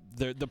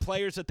 the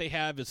players that they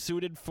have is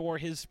suited for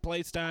his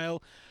play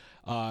style.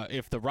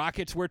 If the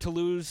Rockets were to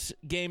lose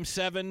Game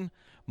 7,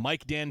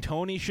 Mike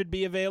D'Antoni should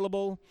be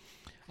available.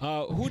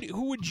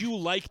 Who would you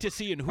like to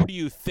see, and who do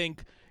you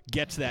think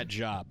gets that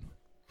job?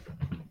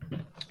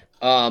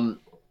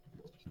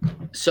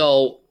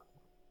 So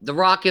the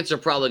Rockets are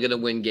probably going to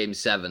win Game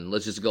 7.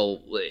 Let's just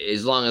go,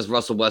 as long as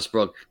Russell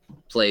Westbrook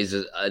plays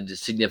a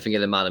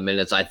significant amount of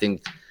minutes, I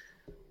think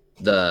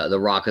the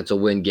Rockets will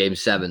win Game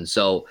 7.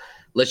 So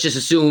let's just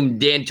assume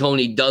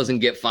D'Antoni doesn't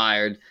get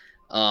fired.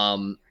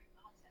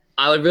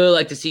 I would really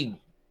like to see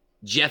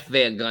Jeff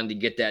Van Gundy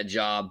get that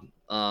job.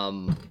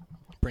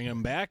 Bring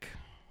him back?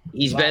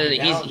 He's been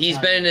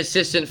an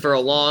assistant for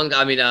an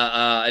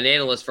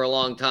analyst for a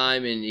long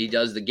time, and he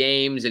does the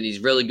games, and he's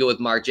really good with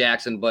Mark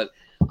Jackson. But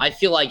I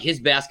feel like his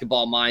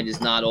basketball mind is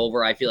not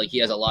over. I feel like he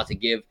has a lot to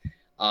give,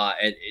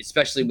 and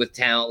especially with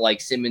talent like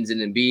Simmons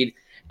and Embiid.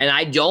 And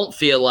I don't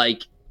feel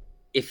like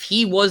if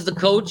he was the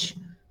coach,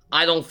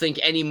 I don't think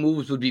any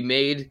moves would be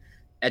made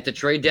at the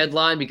trade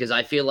deadline, because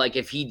I feel like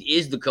if he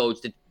is the coach,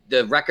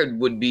 the record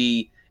would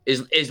be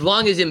as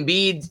long as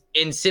Embiid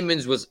and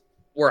Simmons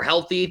were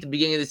healthy at the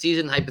beginning of the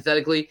season,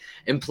 hypothetically,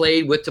 and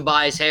played with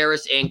Tobias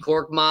Harris and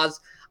Korkmaz,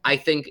 I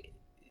think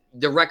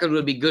the record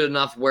would be good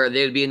enough where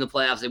they would be in the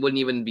playoffs. They wouldn't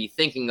even be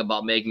thinking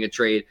about making a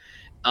trade.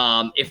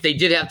 If they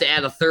did have to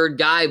add a third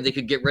guy, they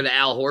could get rid of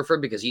Al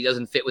Horford because he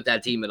doesn't fit with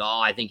that team at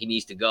all. I think he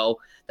needs to go.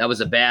 That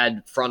was a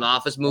bad front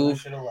office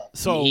move.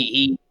 So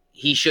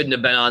he shouldn't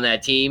have been on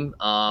that team.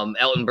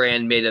 Elton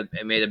Brand made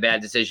a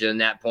bad decision at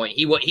that point.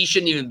 He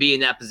shouldn't even be in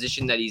that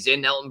position that he's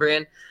in, Elton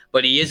Brand,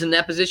 but he is in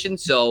that position.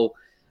 So,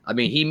 I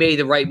mean, he made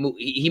the right move.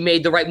 He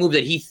made the right move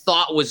that he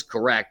thought was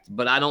correct,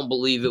 but I don't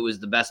believe it was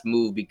the best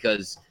move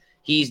because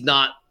he's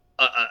not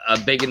a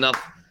big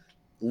enough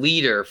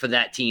leader for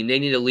that team. They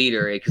need a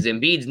leader because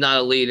Embiid's not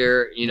a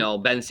leader. You know,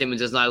 Ben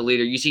Simmons is not a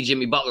leader. You see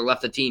Jimmy Butler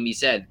left the team. He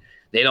said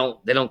they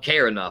don't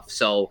care enough.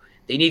 So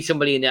they need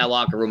somebody in that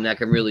locker room that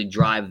can really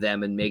drive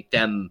them and make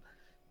them,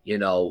 you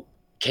know,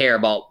 care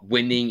about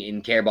winning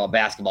and care about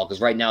basketball,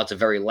 because right now it's a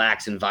very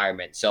lax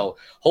environment. So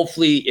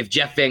hopefully if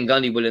Jeff Van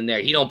Gundy went in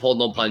there, he don't pull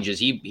no punches.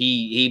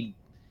 He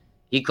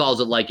calls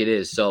it like it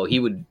is. So he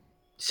would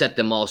set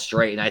them all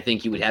straight, and I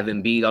think he would have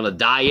Embiid on a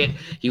diet.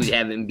 He would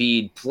have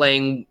Embiid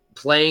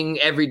playing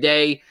every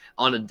day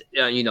on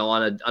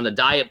a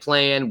diet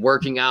plan,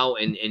 working out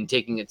and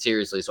taking it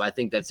seriously. So I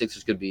think that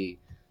Sixers could be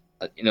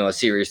a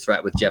serious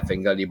threat with Jeff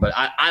Van Gundy. But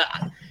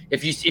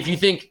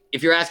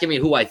if you're asking me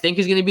who I think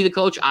is going to be the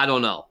coach, I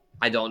don't know.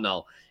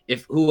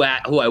 If who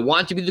I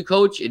want to be the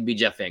coach, it'd be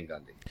Jeff Van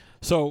Gundy.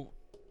 So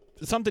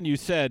something you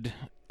said,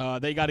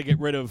 they got to get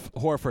rid of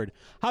Horford.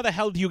 How the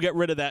hell do you get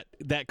rid of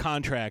that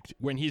contract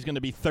when he's going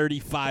to be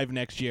 35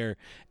 next year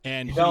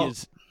and he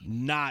is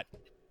not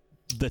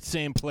the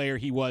same player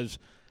he was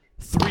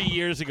 3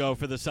 years ago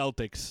for the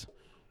Celtics?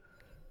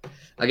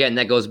 Again,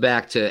 that goes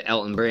back to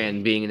Elton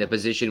Brand being in a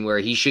position where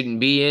he shouldn't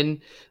be in.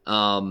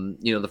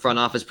 The front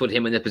office put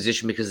him in the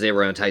position because they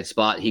were in a tight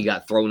spot. He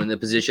got thrown in the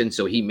position,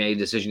 so he made a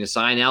decision to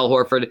sign Al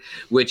Horford,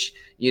 which,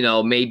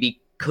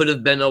 maybe could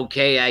have been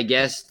okay, I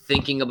guess,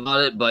 thinking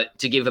about it. But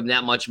to give him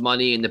that much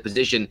money in the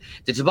position,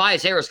 the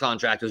Tobias Harris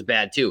contract was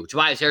bad too.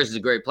 Tobias Harris is a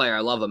great player.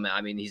 I love him.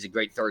 I mean, he's a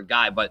great third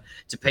guy, but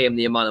to pay him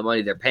the amount of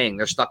money they're paying,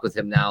 they're stuck with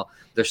him now.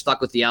 They're stuck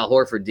with the Al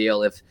Horford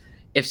deal.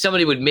 If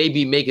somebody would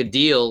maybe make a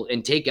deal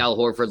and take Al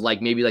Horford, like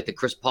the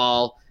Chris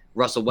Paul,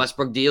 Russell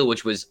Westbrook deal,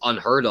 which was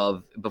unheard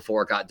of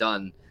before it got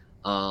done.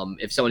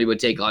 If somebody would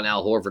take on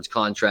Al Horford's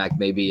contract,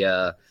 maybe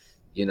a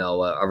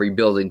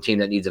rebuilding team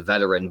that needs a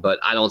veteran, but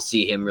I don't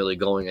see him really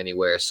going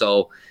anywhere.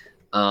 So,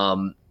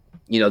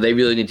 they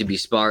really need to be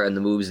smart in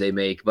the moves they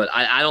make. But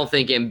I don't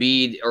think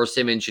Embiid or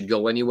Simmons should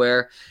go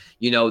anywhere.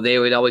 They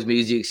would always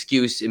use the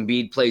excuse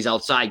Embiid plays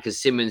outside because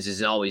Simmons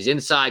is always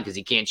inside because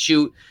he can't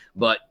shoot.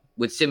 But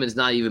with Simmons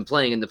not even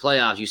playing in the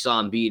playoffs, you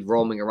saw Embiid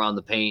roaming around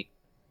the paint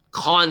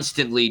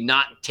constantly,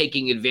 not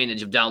taking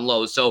advantage of down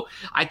low. So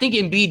I think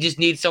Embiid just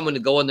needs someone to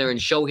go in there and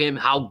show him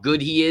how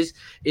good he is.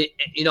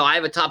 I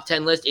have a top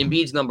 10 list.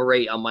 Embiid's number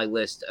 8 on my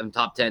list. I'm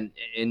top 10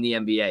 in the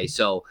NBA.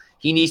 So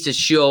he needs to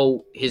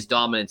show his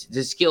dominance.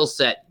 His skill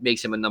set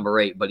makes him a number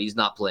 8, but he's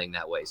not playing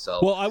that way. So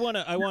well, I want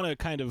to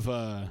kind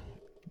of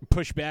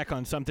push back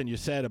on something you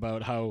said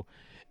about how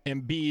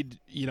Embiid,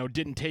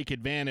 didn't take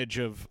advantage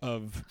of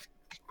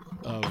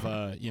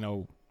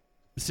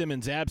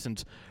Simmons'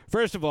 absence.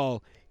 First of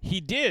all, he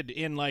did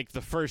in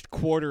the first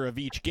quarter of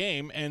each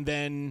game, and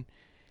then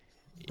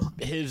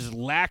his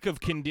lack of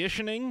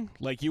conditioning,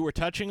 like you were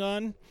touching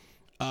on,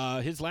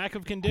 his lack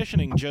of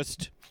conditioning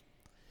just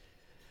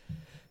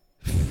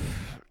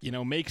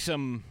makes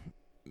him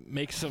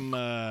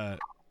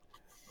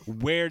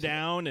wear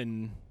down,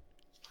 and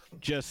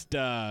just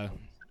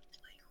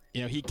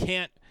he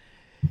can't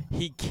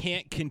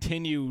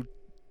continue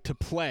to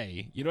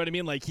play. You know what I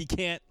mean? Like he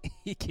can't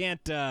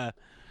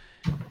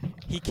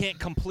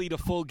complete a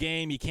full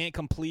game. He can't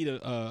complete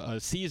a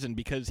season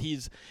because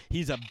he's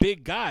a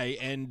big guy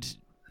and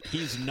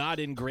he's not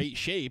in great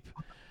shape.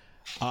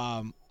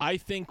 I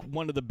think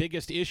one of the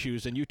biggest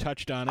issues, and you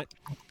touched on it,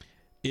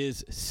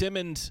 is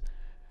Simmons.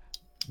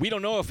 We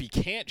don't know if he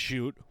can't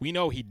shoot. We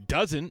know he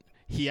doesn't.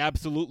 He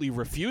absolutely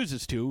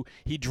refuses to.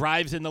 He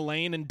drives in the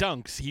lane and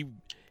dunks.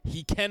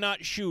 He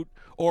cannot shoot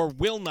or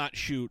will not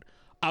shoot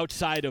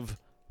outside of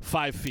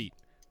 5 feet.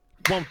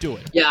 Won't do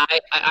it. Yeah,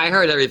 I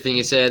heard everything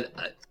you said.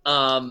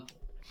 I'm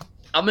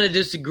going to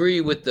disagree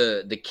with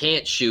the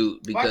can't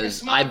shoot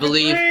because I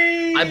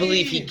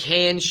believe he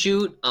can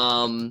shoot.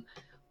 And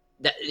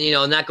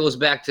that goes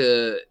back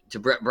to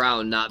Brett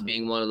Brown not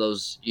being one of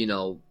those,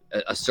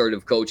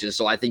 assertive coaches.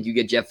 So I think you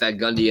get Jeff Van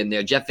Gundy in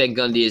there. Jeff Van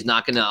Gundy is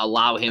not going to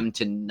allow him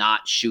to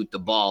not shoot the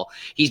ball.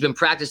 He's been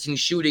practicing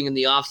shooting in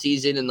the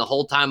offseason and the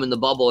whole time in the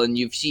bubble, and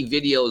you see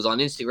videos on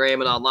Instagram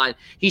and online.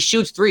 He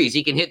shoots threes.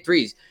 He can hit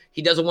threes.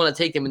 He doesn't want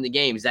to take them in the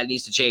games. That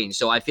needs to change.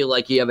 So I feel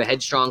like you have a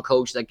headstrong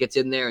coach that gets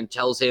in there and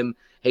tells him,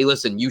 hey,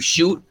 listen, you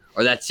shoot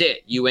or that's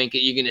it. You're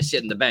going to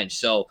sit in the bench.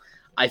 So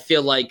I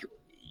feel like,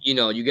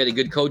 you get a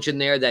good coach in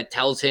there that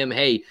tells him,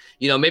 hey,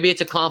 maybe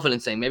it's a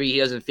confidence thing. Maybe he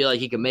doesn't feel like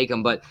he can make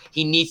them, but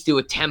he needs to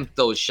attempt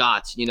those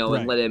shots, and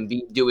let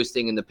Embiid do his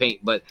thing in the paint.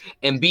 But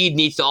Embiid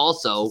needs to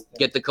also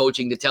get the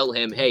coaching to tell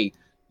him, hey,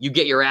 you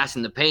get your ass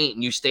in the paint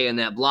and you stay in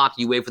that block.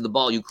 You wait for the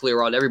ball. You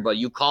clear out everybody.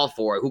 You call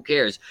for it. Who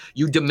cares?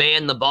 You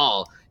demand the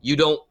ball. You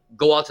don't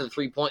go out to the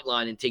 3-point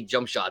line and take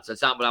jump shots.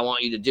 That's not what I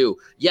want you to do.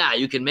 Yeah,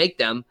 you can make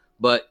them,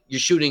 but you're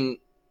shooting,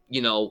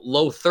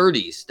 low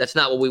 30s. That's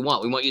not what we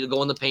want. We want you to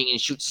go in the paint and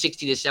shoot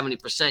 60 to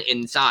 70%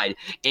 inside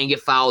and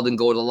get fouled and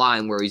go to the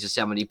line where he's a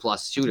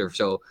 70-plus shooter.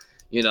 So,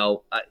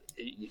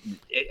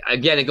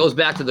 again, it goes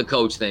back to the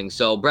coach thing.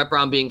 So Brett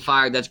Brown being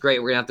fired, that's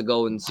great. We're going to have to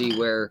go and see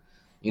where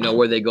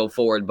they go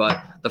forward.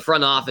 But the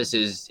front office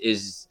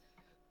is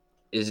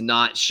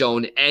not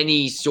shown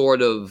any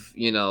sort of,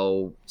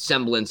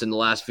 semblance in the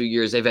last few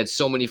years. They've had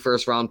so many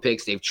first-round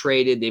picks. They've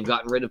traded. They've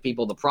gotten rid of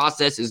people. The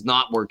process is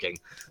not working.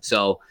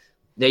 So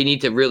they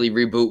need to really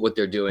reboot what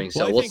they're doing.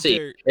 So we'll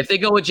see. If they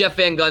go with Jeff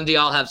Van Gundy,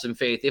 I'll have some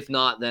faith. If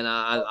not, then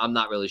I'm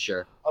not really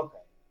sure. Okay.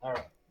 All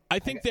right. I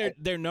think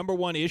their number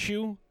one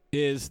issue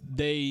is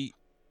they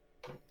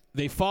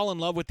fall in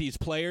love with these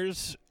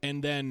players,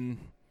 and then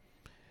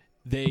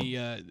they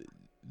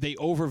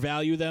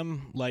overvalue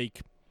them.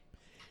 Like,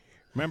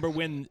 remember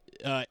when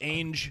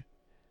Ainge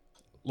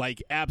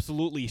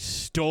absolutely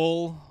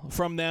stole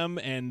from them,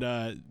 and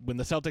when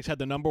the Celtics had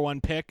the number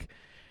one pick,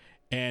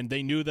 and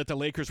they knew that the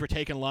Lakers were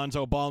taking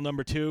Lonzo Ball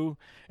number 2,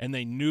 and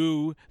they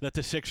knew that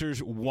the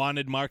Sixers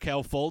wanted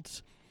Markelle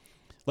Fultz.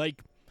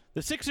 Like,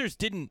 the Sixers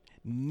didn't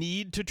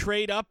need to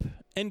trade up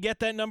and get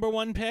that number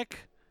 1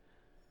 pick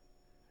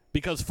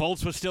because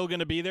Fultz was still going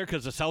to be there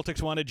because the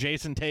Celtics wanted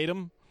Jason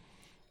Tatum.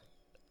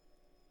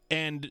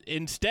 And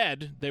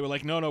instead, they were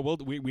like, no,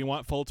 we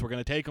want Fultz. We're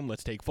going to take him.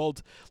 Let's take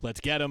Fultz. Let's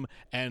get him.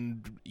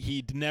 And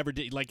he never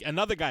did. Like,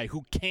 another guy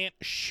who can't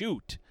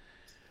shoot.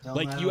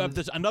 You have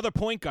this another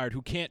point guard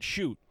who can't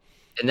shoot.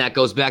 And that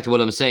goes back to what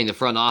I'm saying. The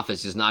front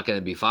office is not going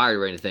to be fired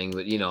or anything.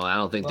 But, I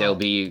don't think they'll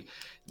be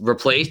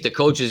replaced. The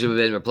coaches have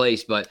been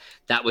replaced. But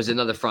that was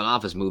another front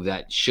office move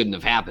that shouldn't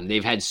have happened.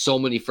 They've had so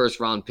many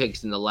first-round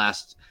picks in the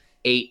last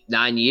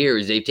 8-9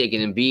 years. They've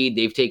taken Embiid,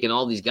 they've taken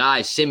all these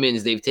guys,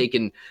 Simmons, they've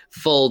taken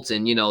Fultz,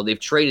 and they've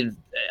traded.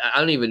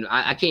 I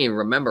can't even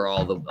remember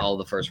all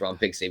the first round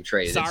picks they've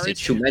traded.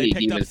 It's too many to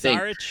even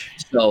think.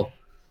 So,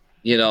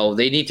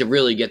 they need to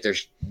really get their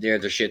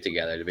shit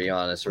together. To be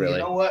honest, really. You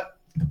know what?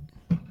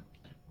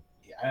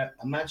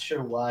 I'm not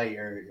sure why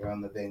you're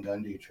on the Van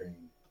Gundy train.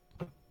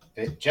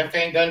 Jeff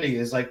Van Gundy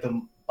is like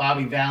the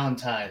Bobby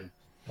Valentine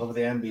of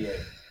the NBA.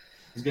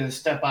 He's going to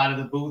step out of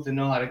the booth and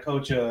know how to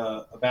coach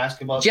a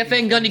basketball team. Jeff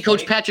Van Gundy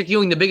coached Patrick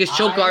Ewing, the biggest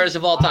choke artist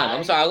of all time.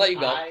 I'm sorry, I'll let you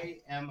go. I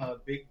am a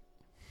big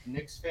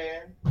Knicks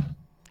fan.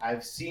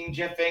 I've seen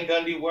Jeff Van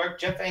Gundy work.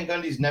 Jeff Van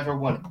Gundy's never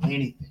won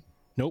anything.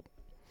 Nope.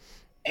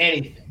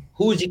 Anything.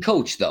 Who was he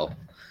coach, though?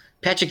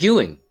 Patrick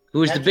Ewing,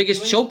 who is the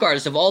biggest choke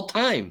artist of all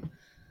time.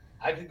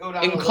 I could go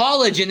down in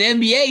college, in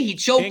NBA, he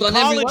choked on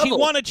every level. He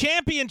won a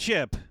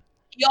championship.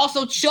 He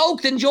also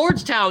choked in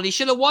Georgetown. He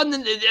should have won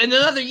in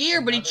another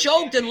year, but he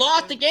choked and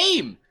lost the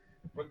game.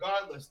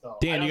 Regardless, though,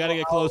 Dan, you got to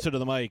get closer to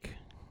the mic.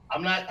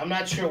 I'm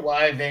not sure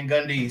why Van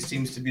Gundy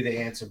seems to be the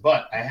answer,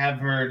 but I have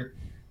heard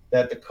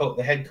that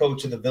the head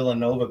coach of the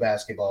Villanova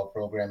basketball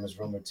program is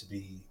rumored to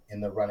be in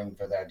the running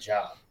for that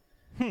job.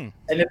 And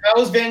if I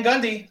was Van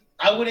Gundy,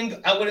 I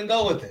wouldn't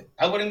go with it.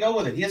 I wouldn't go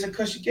with it. He has a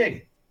cushy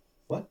gig.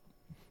 What?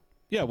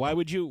 Yeah. Why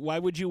would you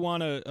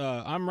want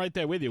to? I'm right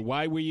there with you.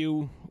 Why would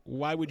you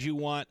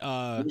want?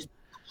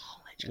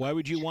 Why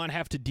would you want to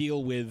have to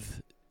deal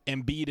with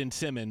Embiid and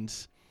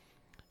Simmons?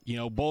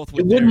 Both.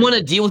 You wouldn't want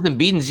to deal with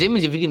Embiid and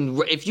Simmons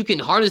if you can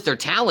harness their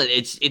talent.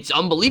 It's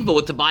unbelievable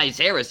with Tobias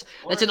Harris.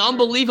 That's an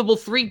unbelievable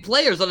 3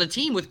 players on a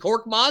team with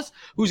Korkmaz,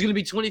 who's going to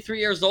be 23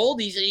 years old.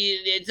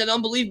 It's an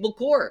unbelievable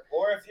core.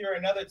 Or if you're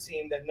another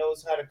team that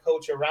knows how to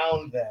coach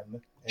around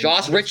them.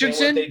 Josh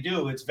Richardson. What they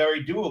do, it's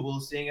very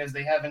doable, seeing as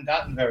they haven't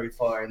gotten very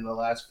far in the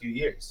last few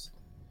years.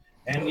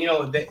 And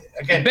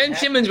Ben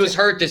Simmons was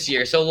hurt this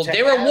year, so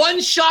they were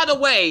one shot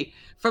away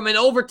from an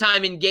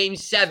overtime in Game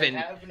 7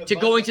 to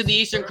going to the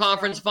Eastern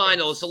Conference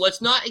Finals. So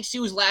let's not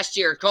excuse last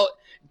year.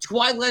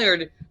 Kawhi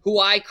Leonard, who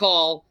I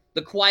call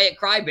the quiet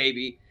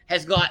crybaby,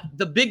 has got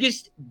the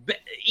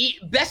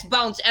best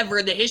bounce ever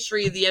in the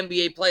history of the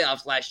NBA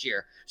playoffs last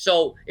year.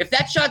 So if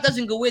that shot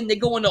doesn't go in, they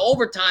go into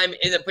overtime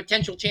and a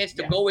potential chance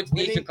to go into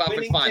the Eastern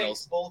Conference Finals.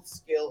 Takes both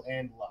skill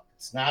and luck.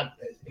 It's not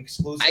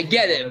exclusive. I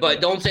get it,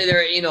 but don't say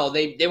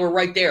they were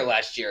right there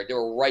last year. They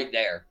were right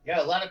there.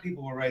 Yeah, a lot of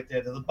people were right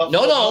there. No.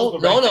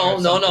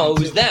 It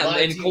was them.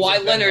 And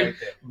Kawhi Leonard,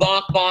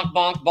 bonk, bonk,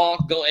 bonk,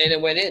 bonk, go in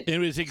and went in. It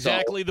was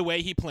exactly the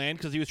way he planned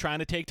because he was trying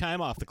to take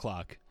time off the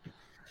clock.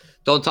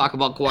 Don't talk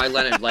about Kawhi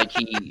Leonard like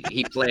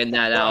he planned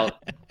that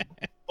out.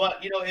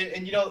 But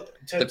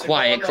the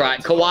quiet cry,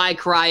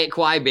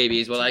 Kawhi baby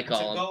is what I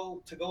call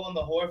him. To go on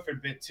the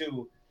Horford bit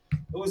too.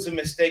 was a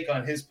mistake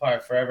on his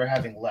part for ever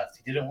having left.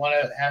 He didn't want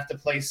to have to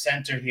play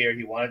center here.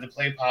 He wanted to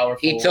play power forward.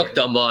 He took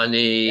the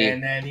money.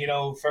 And then,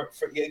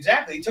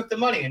 exactly, he took the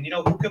money. And,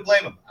 who could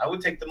blame him? I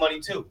would take the money,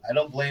 too. I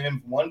don't blame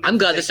him. I'm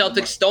glad the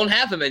Celtics don't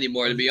have him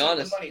anymore, to be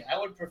honest. I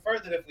would prefer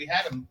that if we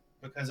had him,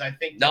 because I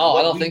think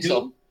I don't think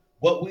so.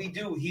 What we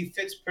do, he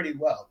fits pretty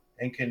well.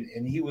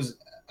 And he was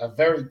a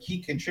very key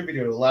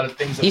contributor to a lot of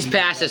things. He's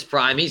past his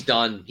prime. He's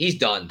done. He's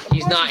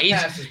not.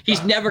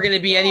 He's never going to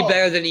be any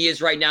better than he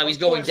is right now. He's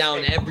going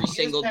down every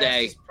single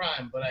day.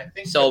 Prime, but I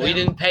think so. We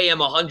didn't pay him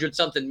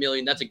 $100-something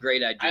million. That's a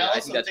great idea. I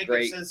think that's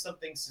great. It says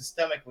something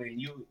systemically.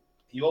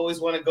 You always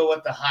want to go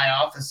with the high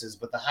offices,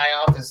 but the high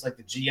office, like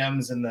the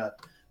GMs and the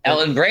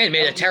Ellen Brand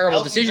made a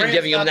terrible decision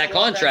giving him that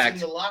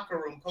contract.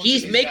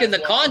 He's making the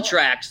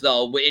contracts,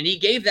 though, and he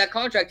gave that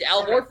contract to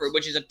Al Horford,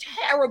 which is a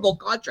terrible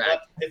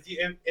contract. But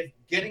if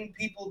getting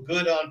people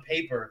good on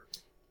paper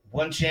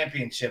won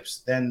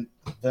championships, then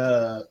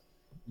the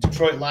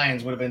Detroit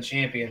Lions would have been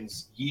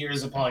champions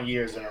years upon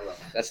years in a row.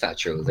 That's not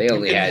true. They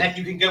only had.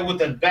 You can get with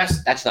the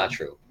best. That's not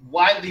true.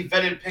 Widely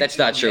vetted picks. That's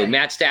not true.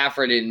 Matt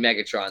Stafford and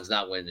Megatron's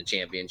not winning the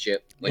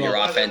championship when you're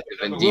offensive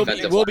and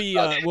defensive. We'll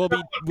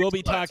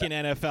be talking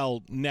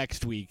NFL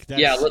next week.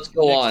 Let's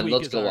go on.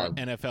 Let's go on.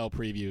 NFL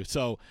preview.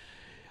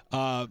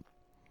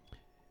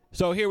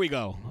 So here we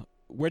go.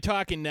 We're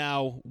talking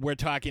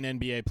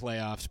NBA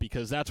playoffs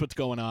because that's what's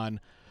going on.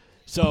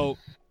 So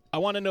I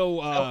want to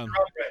know. Right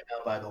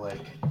now, by the way.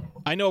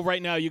 I know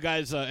right now you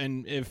guys,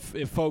 and if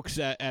folks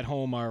at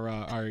home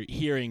are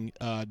hearing,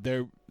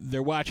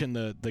 they're watching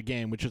the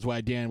game, which is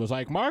why Dan was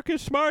like,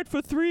 Marcus Smart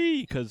for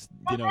 3, because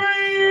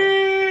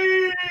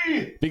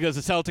because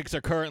the Celtics are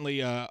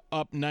currently up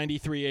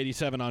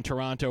 93-87 on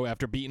Toronto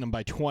after beating them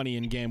by 20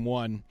 in Game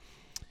 1.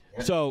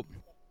 Yeah. So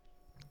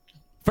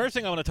first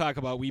thing I want to talk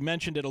about, we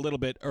mentioned it a little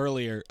bit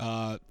earlier,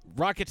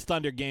 Rockets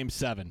Thunder Game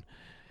 7.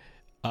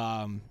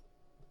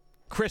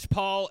 Chris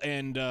Paul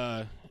and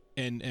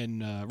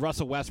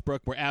Russell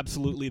Westbrook were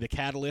absolutely the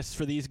catalysts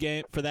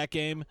for that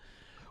game.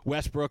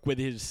 Westbrook with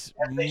his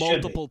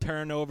multiple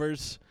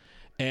turnovers,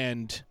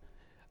 and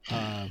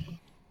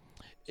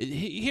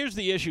here's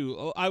the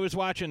issue. I was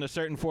watching a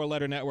certain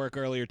 4-letter network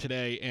earlier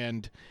today,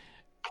 and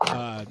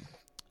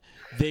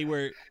they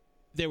were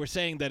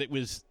saying that it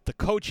was the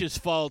coach's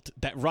fault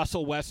that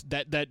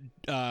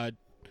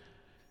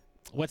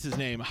what's his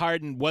name,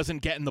 Harden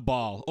wasn't getting the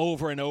ball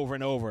over and over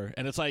and over,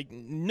 and it's like,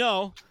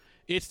 no.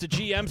 It's the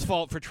GM's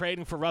fault for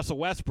trading for Russell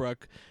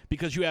Westbrook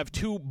because you have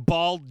 2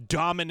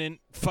 ball-dominant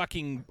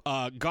fucking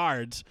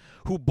guards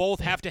who both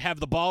have to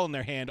have the ball in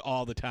their hand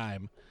all the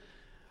time.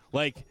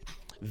 Like,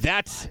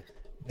 that's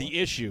the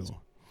issue.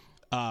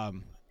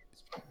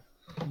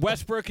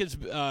 Westbrook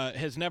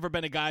has never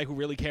been a guy who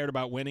really cared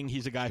about winning.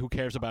 He's a guy who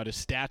cares about his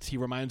stats. He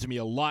reminds me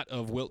a lot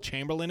of Wilt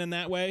Chamberlain in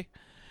that way.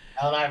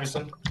 Allen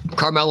Iverson.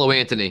 Carmelo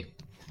Anthony.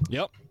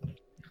 Yep.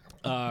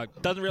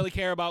 Doesn't really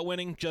care about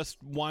winning,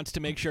 just wants to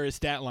make sure his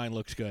stat line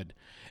looks good.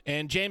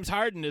 And James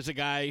Harden is a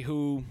guy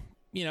who,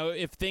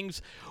 if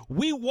things...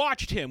 We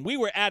watched him. We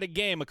were at a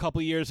game a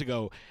couple years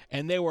ago,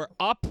 and they were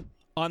up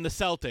on the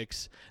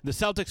Celtics. The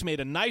Celtics made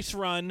a nice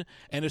run,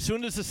 and as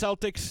soon as the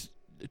Celtics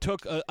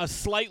took a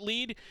slight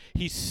lead,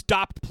 he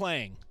stopped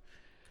playing.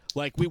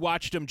 Like, we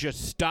watched him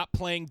just stop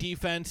playing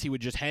defense. He would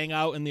just hang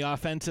out in the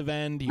offensive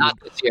end.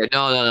 This year.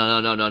 No.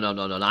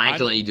 I ain't going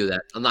to let you do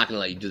that. I'm not going to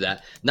let you do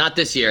that. Not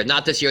this year.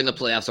 Not this year in the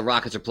playoffs. The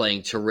Rockets are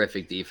playing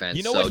terrific defense.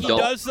 You know what he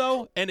does,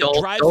 though? And it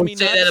drives me nuts.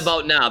 Don't say that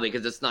about now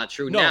because it's not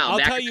true now. I'll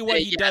tell you what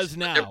he does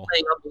now. They're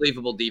playing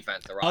unbelievable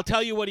defense. I'll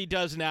tell you what he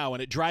does now,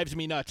 and it drives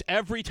me nuts.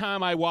 Every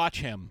time I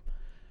watch him,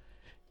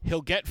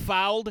 he'll get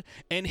fouled,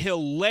 and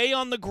he'll lay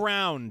on the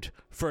ground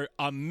for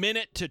a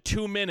minute to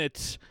 2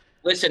 minutes.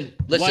 Listen.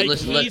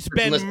 He's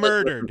been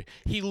murdered.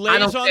 He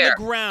lays on the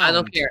ground. I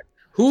don't care.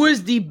 Who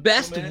is the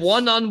best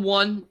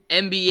one-on-one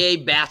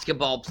NBA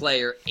basketball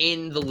player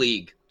in the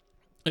league?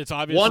 It's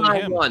obviously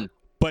one-on-one.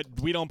 But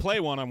we don't play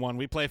one-on-one.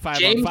 We play 5-on-5.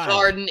 James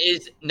Harden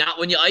is not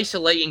when you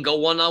isolate and go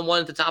one-on-one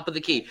at the top of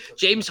the key.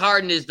 James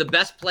Harden is the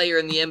best player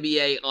in the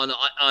NBA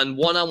on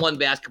one-on-one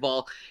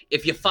basketball.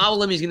 If you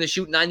foul him, he's going to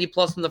shoot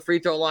 90+ from the free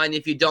throw line.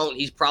 If you don't,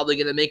 he's probably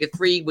going to make a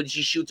 3, which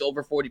he shoots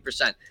over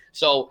 40%.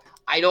 So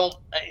I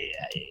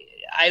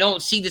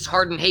don't see this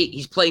Harden hate.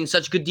 He's playing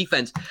such good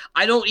defense.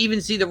 I don't even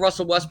see the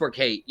Russell Westbrook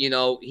hate.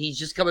 He's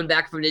just coming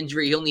back from an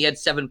injury. He only had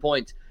 7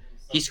 points.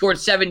 He scored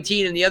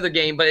 17 in the other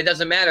game, but it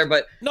doesn't matter.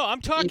 But no, I'm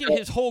talking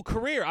his whole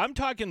career. I'm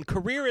talking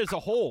career as a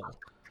whole.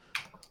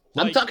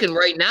 I'm talking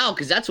right now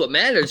because that's what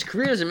matters.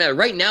 Career doesn't matter.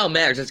 Right now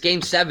matters. It's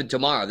Game 7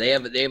 tomorrow. They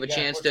have a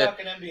chance to.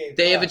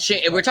 They have a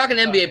chance. We're talking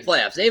NBA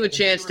playoffs. They have a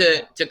chance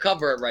to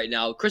cover it right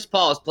now. Chris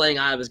Paul is playing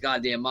out of his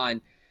goddamn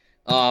mind.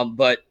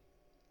 But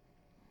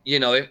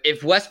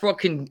if Westbrook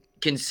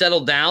can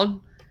settle down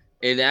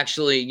and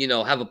actually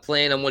have a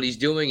plan on what he's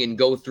doing and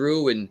go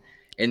through and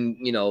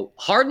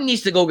Harden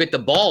needs to go get the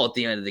ball at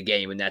the end of the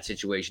game in that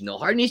situation. No,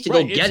 Harden needs to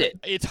go get it.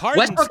 It's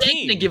Harden's Westbrook team.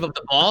 ain't going to give up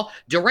the ball.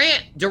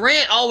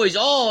 Durant always,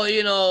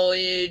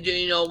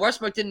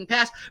 Westbrook didn't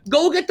pass.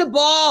 Go get the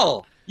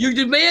ball. You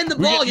demand the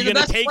ball. You're the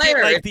best player.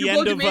 It like If the you end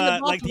go of demand the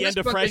ball like from the end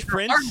of Westbrook, Fresh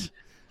Prince.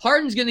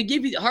 Harden's going to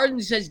give you.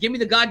 Harden says, "Give me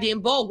the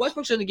goddamn ball."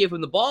 Westbrook's going to give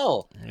him the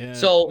ball. Yeah.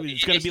 So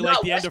it's going to be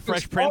like the end of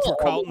Fresh Prince where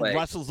Carlton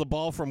wrestles the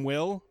ball from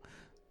Will.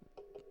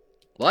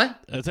 What?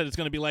 I said it's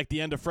going to be like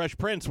the end of Fresh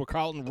Prince where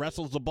Carlton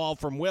wrestles the ball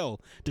from Will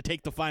to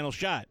take the final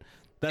shot.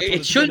 That's what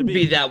It shouldn't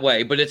be that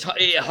way, but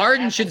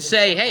Harden should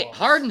say, "Hey,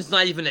 Harden's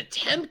not even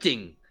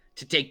attempting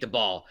to take the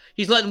ball.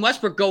 He's letting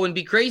Westbrook go and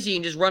be crazy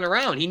and just run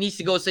around. He needs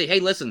to go say, hey,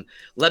 listen,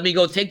 let me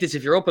go take this.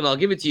 If you're open, I'll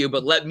give it to you,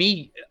 but let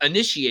me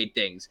initiate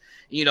things."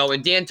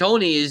 And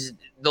D'Antoni is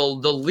the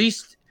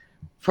least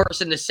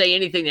person to say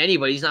anything to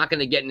anybody. He's not going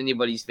to get in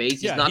anybody's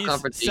face. He's not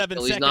confrontational.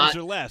 7 seconds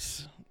or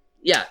less.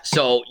 Yeah,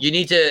 so you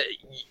need to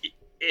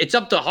 – it's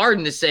up to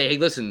Harden to say, hey,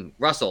 listen,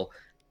 Russell,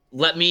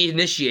 let me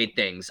initiate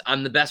things.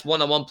 I'm the best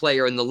one-on-one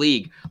player in the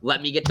league.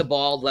 Let me get the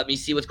ball. Let me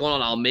see what's going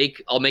on. I'll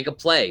make a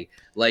play.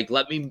 Like,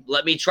 let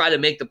me try to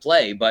make the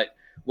play. But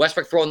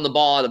Westbrook throwing the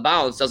ball out of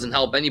bounds doesn't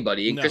help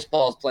anybody. And Chris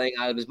Paul's playing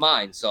out of his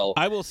mind. So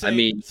I will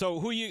say. So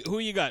who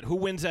you got? Who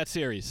wins that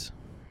series?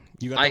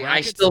 You got the Rockets?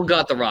 I still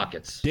got the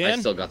Rockets. Dan? I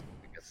still got the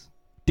Rockets.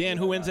 Dan,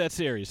 who wins that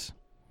series?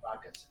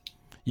 Rockets.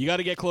 You got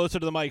to get closer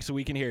to the mic so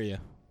we can hear you.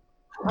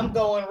 I'm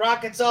going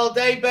Rockets all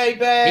day, baby.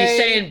 He's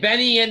saying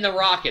Benny and the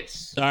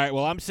Rockets. All right.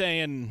 Well, I'm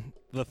saying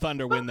the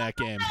Thunder win that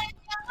game.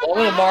 Well,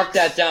 I'm gonna mark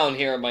that down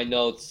here in my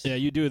notes. Yeah,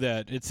 you do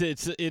that.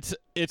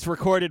 It's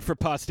recorded for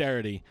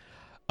posterity.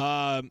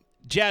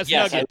 Jazz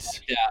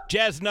Nuggets.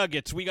 Jazz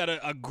Nuggets. We got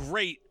a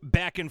great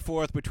back and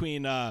forth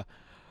between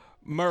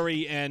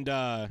Murray and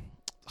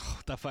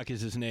what the fuck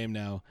is his name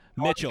now?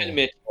 Mitchell.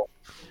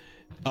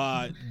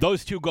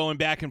 Those two going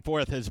back and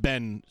forth has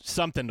been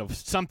something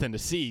to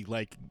see.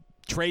 Like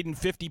trading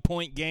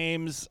 50-point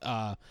games.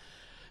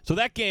 So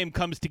that game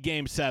comes to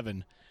Game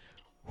 7.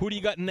 Who do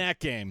you got in that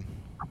game?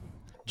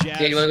 Jazz.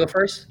 Okay, you want to go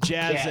first?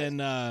 Jazz. and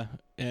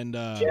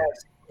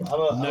Jazz. I'm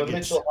a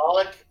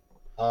Mitchell-holic.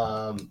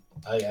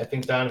 I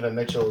think Donovan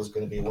Mitchell is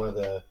going to be one of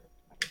the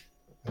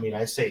 –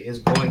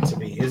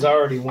 is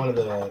already one of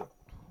the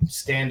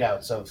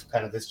standouts of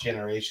kind of this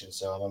generation.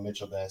 So I'm a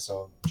Mitchell guy,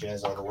 so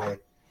Jazz all the way.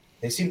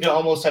 They seem to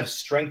almost have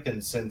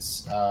strengthened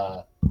since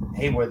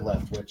Hayward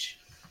left, which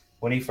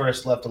when he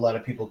first left, a lot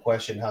of people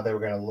questioned how they were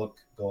going to look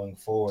going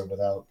forward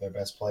without their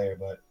best player.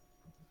 But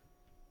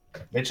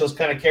Mitchell's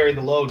kind of carried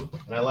the load,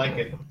 and I like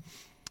it.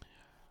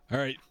 All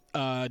right.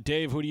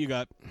 Dave, who do you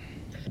got?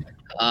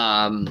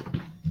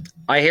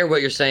 I hear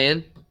what you're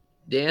saying,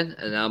 Dan,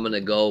 and I'm going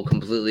to go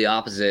completely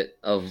opposite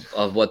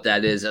of what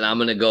that is, and I'm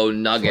going to go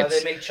Nuggets.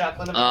 That's why they make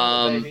chocolate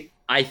baby.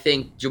 I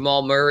think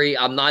Jamal Murray,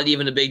 I'm not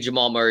even a big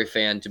Jamal Murray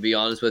fan, to be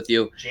honest with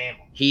you.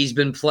 He's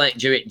been playing –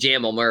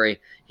 Jamal Murray.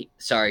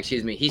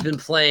 He's been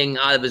playing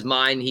out of his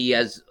mind. He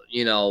has,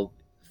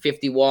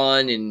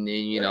 51, and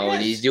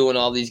he's doing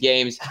all these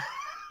games.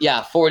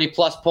 Yeah,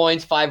 40-plus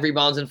points, 5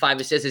 rebounds, and 5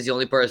 assists. He's the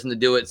only person to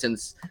do it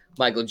since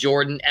Michael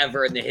Jordan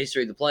ever in the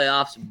history of the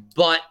playoffs.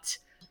 But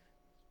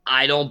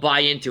I don't buy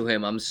into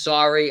him. I'm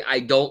sorry. I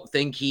don't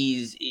think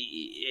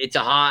it's a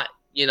hot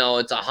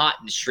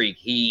streak.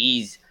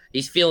 He's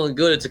feeling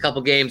good. It's a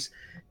couple games.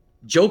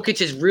 Jokic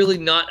has really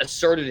not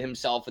asserted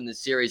himself in this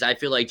series. I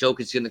feel like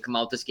Jokic is going to come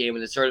out this game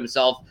and assert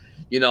himself.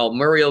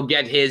 Murray will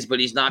get his, but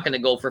he's not going to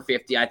go for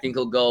 50. I think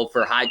he'll go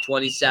for high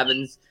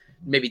 27s,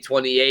 maybe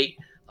 28.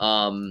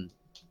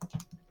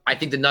 I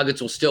think the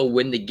Nuggets will still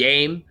win the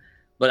game,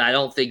 but I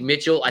don't think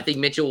Mitchell. I think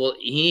Mitchell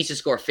he needs to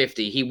score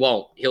 50. He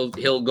won't.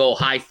 He'll go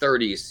high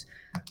 30s,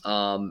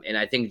 and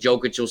I think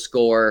Jokic will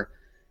score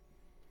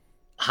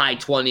high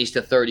 20s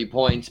to 30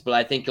 points. But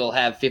I think he'll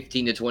have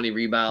 15 to 20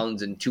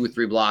 rebounds and 2 or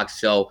 3 blocks.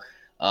 So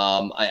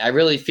I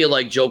really feel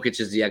like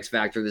Jokic is the X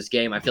factor of this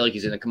game. I feel like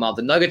he's going to come out.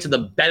 The Nuggets are the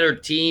better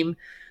team.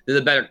 They're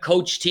the better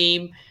coach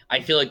team. I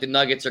feel like the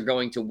Nuggets are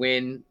going to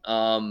win.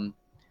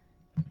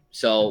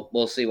 So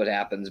we'll see what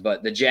happens.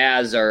 But the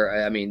Jazz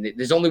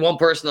there's only one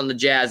person on the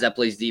Jazz that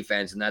plays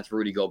defense, and that's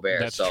Rudy Gobert.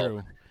 That's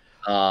true.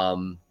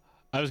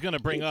 I was going to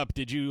bring up,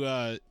 did you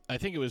I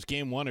think it was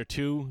game 1 or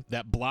 2,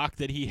 that block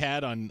that he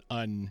had on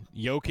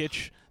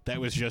Jokic that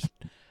was just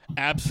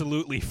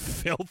absolutely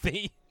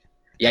filthy.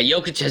 Yeah,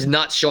 Jokic has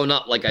not shown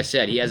up, like I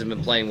said. He hasn't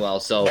been playing well.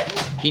 So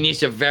he needs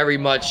to very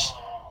much,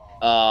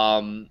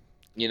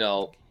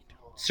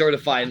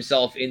 certify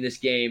himself in this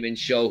game and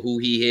show who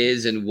he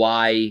is and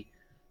why –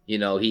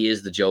 he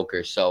is the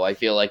Joker. So I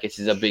feel like this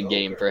is a big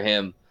game for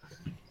him.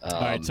 All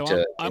right,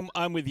 so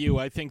I'm with you.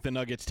 I think the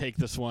Nuggets take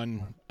this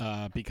one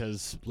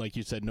because, like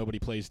you said, nobody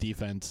plays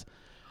defense.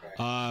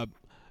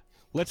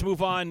 Let's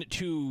move on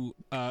to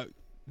the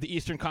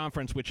Eastern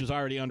Conference, which is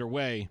already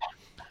underway.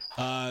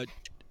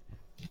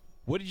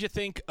 What did you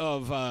think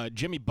of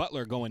Jimmy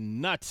Butler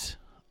going nuts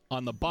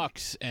on the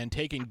Bucks and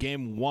taking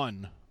Game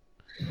 1?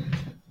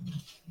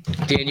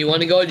 Dan, you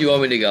want to go or do you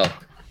want me to go?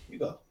 You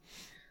go.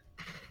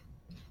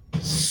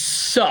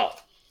 So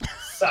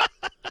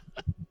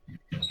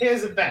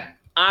here's the thing.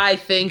 I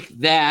think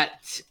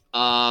that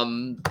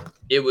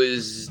it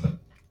was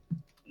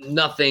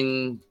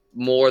nothing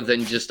more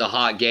than just a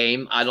hot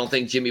game. I don't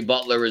think Jimmy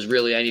Butler is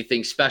really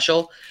anything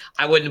special.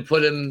 I wouldn't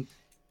put him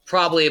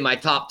probably in my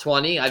top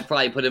 20. I'd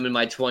probably put him in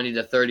my 20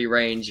 to 30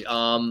 range.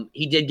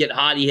 He did get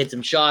hot. He hit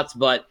some shots,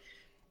 but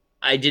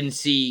I didn't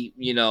see,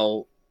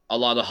 a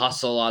lot of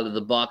hustle out of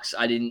the Bucks.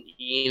 I didn't,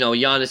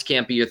 Giannis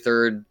can't be your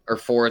third or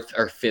fourth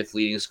or fifth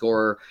leading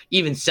scorer,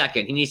 even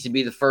second. He needs to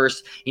be the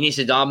first. He needs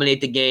to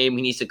dominate the game.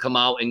 He needs to come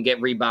out and get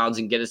rebounds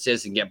and get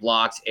assists and get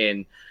blocks.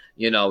 And,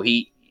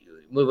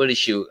 what did he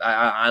shoot?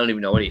 I don't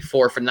even know. What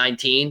 4 for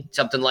 19,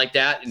 something like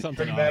that.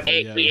 Something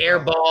He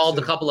airballed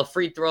a couple of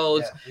free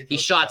throws. He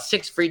shot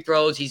 6 free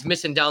throws. He's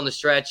missing down the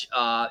stretch.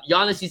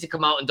 Giannis needs to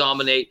come out and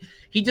dominate.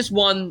 He just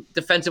won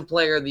Defensive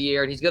Player of the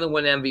Year, and he's going to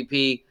win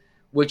MVP,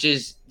 which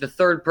is the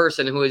third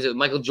person. Who is it?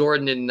 Michael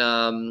Jordan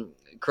and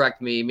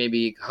correct me,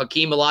 maybe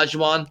Hakeem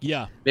Olajuwon.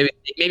 Yeah.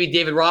 Maybe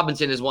David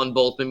Robinson has won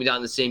both, maybe not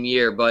in the same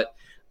year, but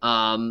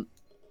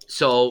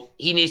so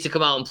he needs to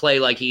come out and play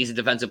like he's a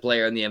defensive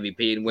player in the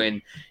MVP and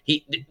win.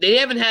 They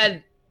haven't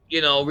had,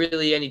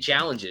 really any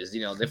challenges.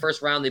 The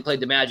first round they played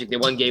the Magic, they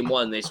won game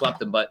 1, they swept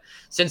them. But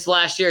since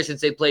last year,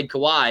 since they played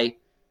Kawhi,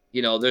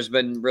 there's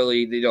been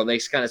really, they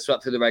kind of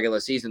swept through the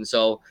regular season.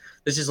 So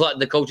this is letting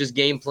the coaches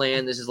game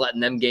plan. This is letting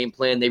them game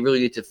plan. They really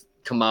need to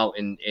come out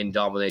and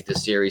dominate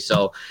this series.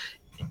 So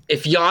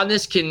if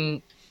Giannis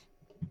can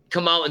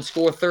come out and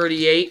score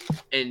 38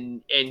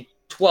 and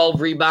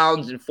 12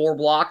 rebounds and 4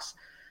 blocks,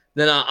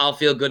 then I'll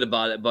feel good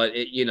about it. But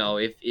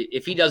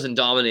if he doesn't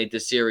dominate the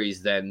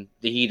series, then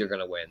the Heat are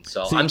going to win.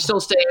 So I'm still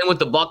staying with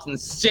the Bucks in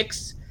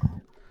 6.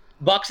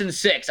 Bucks in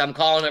 6. I'm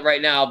calling it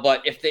right now.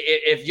 But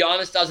if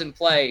Giannis doesn't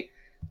play,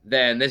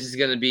 then this is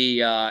going to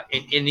be an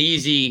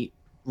easy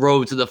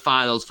road to the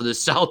finals for the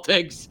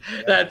Celtics.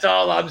 That's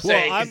all I'm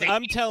saying. Well,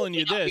 I'm telling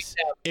you this: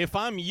 if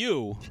I'm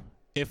you,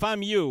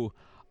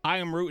 I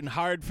am rooting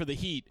hard for the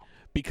Heat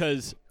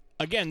because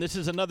again, this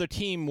is another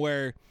team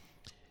where.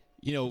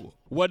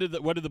 What did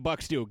the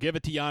Bucks do? Give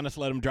it to Giannis,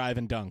 let him drive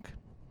and dunk.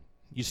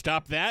 You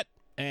stop that,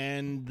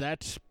 and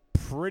that's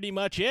pretty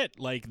much it.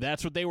 Like,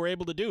 that's what they were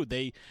able to do.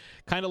 They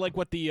kind of like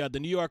what the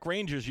New York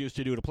Rangers used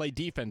to do to play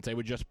defense. They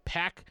would just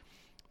pack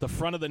the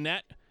front of the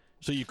net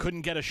so you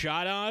couldn't get a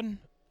shot on,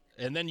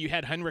 and then you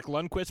had Henrik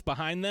Lundqvist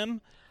behind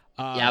them.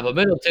 But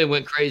Middleton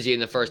went crazy in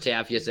the first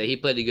half yesterday. He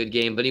played a good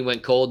game, but he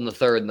went cold in the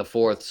third and the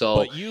fourth.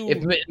 So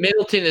if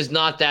Middleton is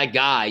not that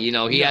guy,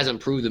 he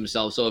hasn't proved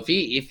himself. So if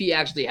he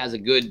actually has a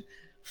good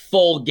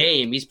full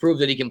game, he's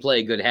proved that he can play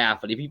a good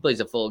half. But if he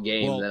plays a full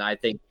game, then I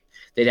think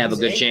they'd have a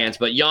good chance.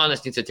 But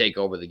Giannis needs to take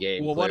over the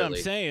game. Well, clearly. what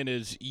I'm saying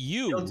is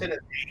Middleton is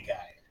a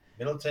guy.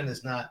 Middleton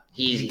is not.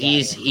 He's a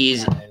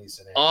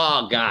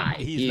guy.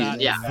 He's not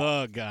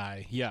the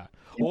guy. Yeah.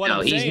 Well, what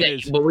I'm saying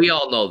is, but we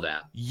all know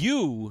that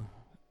you,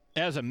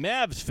 as a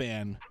Mavs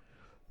fan,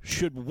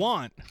 should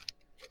want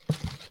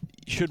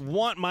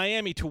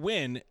Miami to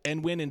win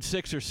and win in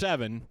 6 or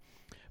 7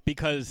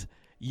 because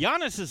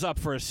Giannis is up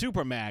for a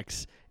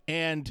supermax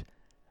and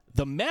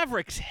the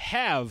Mavericks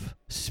have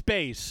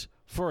space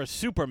for a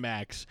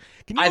supermax.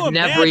 Can you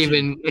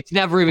imagine? It's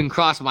never even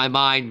crossed my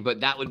mind, but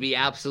that would be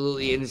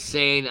absolutely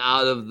insane,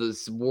 out of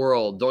this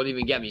world. Don't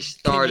even get me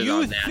started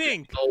on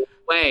that. No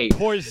way.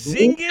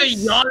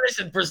 Porzingis? Giannis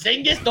and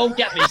Porzingis? Don't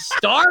get me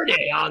started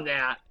on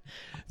that.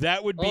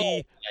 That would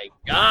be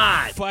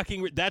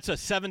that's a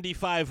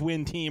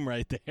 75-win team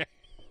right there.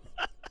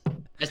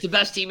 That's the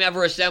best team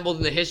ever assembled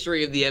in the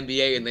history of the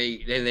NBA, and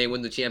they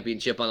win the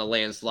championship on a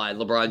landslide.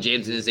 LeBron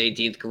James in his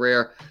 18th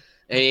career,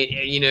 and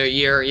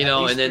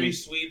then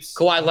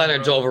Kawhi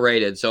Leonard's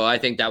overrated. So I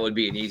think that would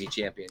be an easy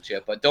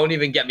championship. But don't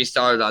even get me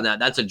started on that.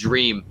 That's a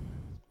dream.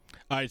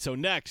 All right, so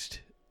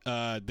next,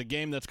 the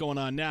game that's going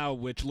on now,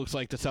 which looks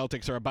like the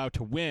Celtics are about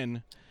to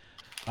win.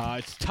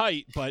 It's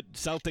tight, but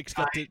Celtics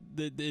got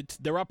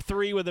they're up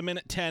 3 with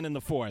 1:10 in the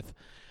fourth.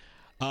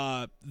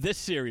 This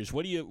series,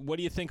 what do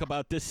you think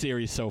about this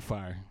series so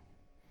far?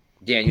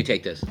 Dan, you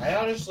take this. I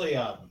honestly,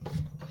 I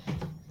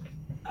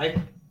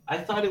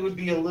thought it would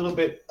be a little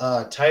bit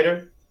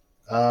tighter.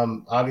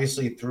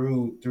 Obviously,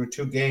 through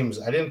 2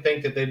 games, I didn't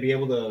think that they'd be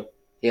able to.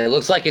 Yeah, it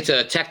looks like it's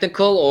a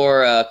technical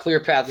or a clear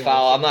path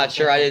foul. I'm not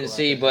sure. I didn't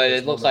see, but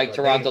it looks like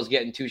Toronto's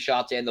getting 2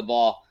 shots and the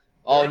ball.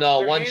 Oh no,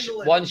 one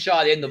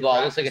shot in the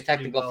ball. Looks like a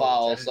technical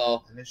foul.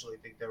 So initially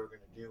think they were going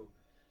to do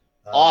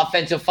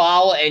offensive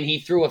foul, and he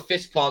threw a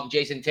fist pump,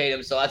 Jason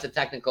Tatum. So that's a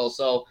technical.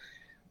 So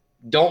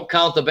don't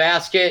count the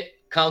basket.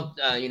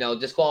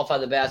 Disqualify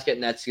the basket,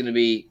 and that's going to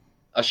be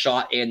a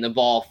shot in the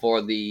ball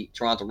for the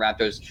Toronto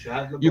Raptors.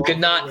 You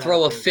cannot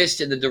throw a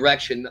fist in the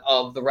direction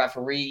of the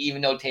referee,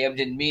 even though Tatum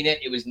didn't mean it.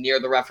 It was near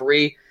the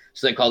referee,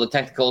 so they called it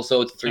technical.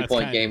 So it's a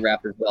 3-point game.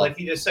 Raptors. Well, like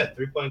he just said,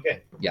 3-point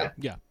game. Yeah.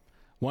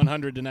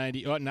 100 to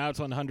 90. Oh, now it's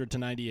 100 to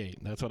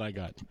 98. That's what I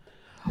got.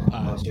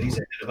 So he's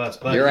ahead of us.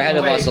 But you're ahead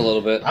of us a little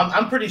bit.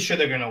 I'm pretty sure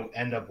they're going to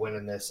end up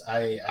winning this.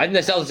 I think the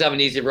Celtics have an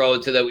easy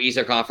road to the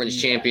Eastern Conference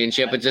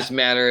Championship. It's just a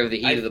matter of the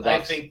heat of the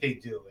Bucks. I think they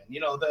do.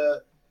 And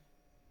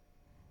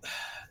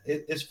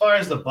as far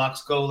as the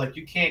Bucks go, like,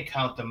 you can't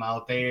count them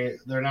out. They're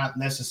not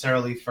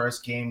necessarily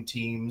first game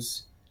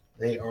teams.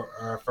 They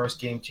are a first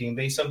game team.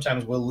 They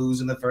sometimes will lose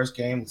in the first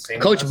game.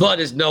 Coach Bud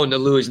is known to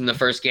lose in the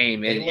first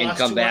game and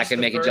come back and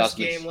make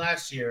adjustments. Game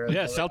last year.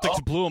 Yeah,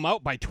 Celtics blew them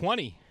out by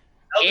 20.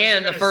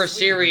 And the first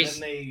series,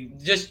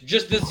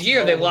 just this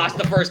year, they lost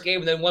the first game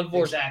and then won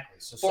 4. Exactly.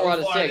 So 4 out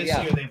of far 6.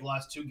 this year, they've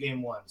lost 2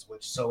 game ones.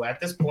 So at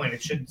this point,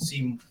 it should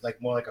seem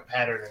like more like a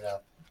pattern than a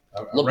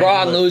LeBron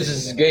regular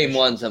loses thing. game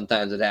 1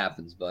 sometimes. It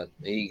happens, but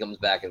he comes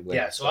back and wins.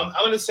 Yeah. So I'm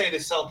going to say the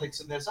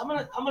Celtics in this. I'm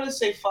going to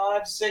say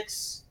 5,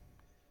 6,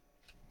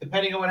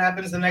 depending on what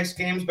happens the next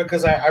games,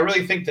 because I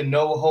really think the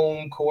no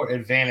home court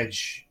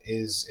advantage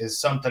is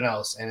something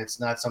else, and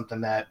it's not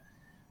something that,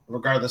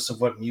 regardless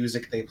of what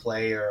music they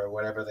play or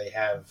whatever they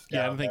have.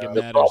 Yeah, I don't think it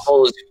the matters.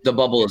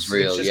 bubble is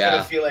real. It's just Yeah.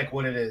 going to feel like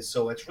what it is.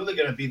 So it's really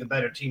going to be the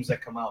better teams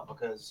that come out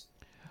because.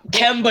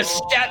 Kemba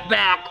step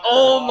back.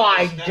 Oh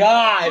my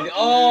God.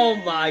 Oh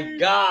my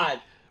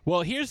God.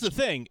 Well, here's the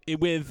thing.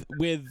 With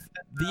the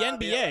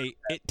NBA,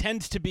 it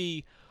tends to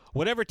be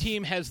whatever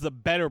team has the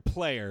better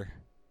player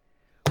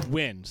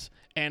wins.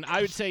 And I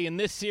would say in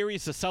this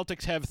series, the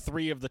Celtics have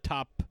 3 of the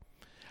top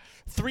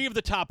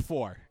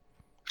 4.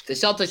 The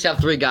Celtics have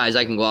 3 guys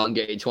I can go out and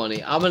get you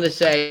 20. I'm going to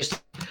say,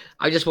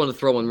 I just want to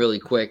throw in really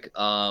quick.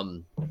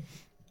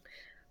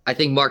 I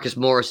think Marcus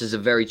Morris is a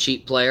very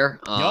cheap player.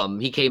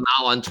 He came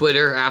out on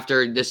Twitter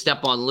after the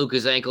step on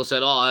Luka's ankle,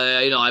 said,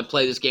 I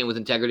play this game with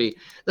integrity.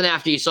 Then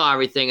after you saw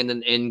everything, and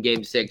then in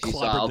Game 6, you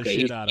saw,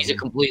 okay, he's a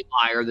complete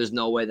liar. There's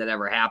no way that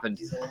ever happened.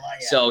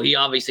 So he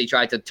obviously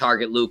tried to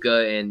target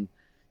Luka and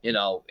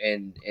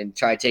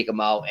try to take him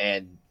out.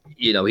 And,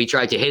 he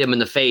tried to hit him in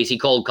the face. He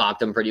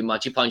cold-cocked him pretty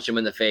much. He punched him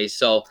in the face.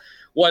 So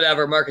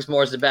whatever. Marcus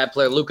Morris is a bad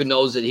player. Luka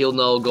knows that he'll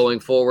know going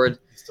forward.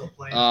 He's still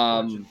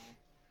playing.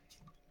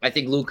 I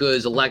think Luka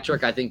is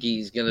electric. I think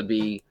he's going to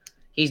be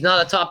 – he's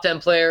not a top 10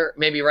 player.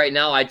 Maybe right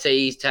now I'd say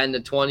he's 10 to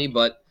 20,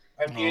 but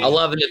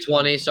 11 to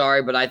 20,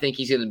 sorry. But I think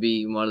he's going to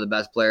be one of the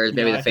best players,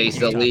 maybe the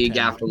face of the league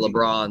after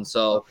LeBron.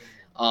 So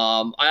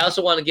I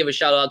also want to give a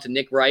shout-out to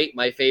Nick Wright,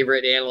 my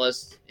favorite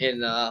analyst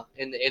in the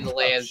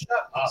land.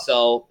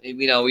 So,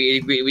 we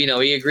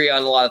agree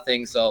on a lot of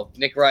things. So,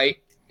 Nick Wright,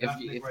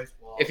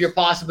 if you're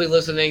possibly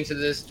listening to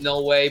this,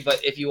 no way. But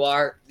if you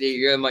are,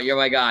 you're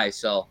my guy.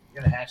 So,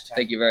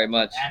 thank you very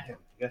much.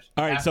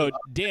 All right, so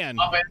Dan,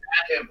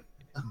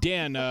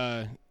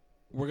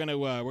 we're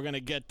gonna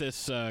get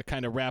this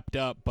kind of wrapped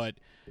up, but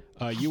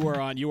you are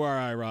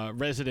our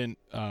resident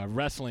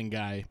wrestling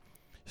guy,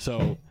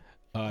 so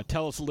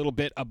tell us a little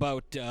bit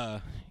about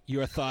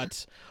your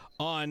thoughts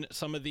on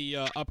some of the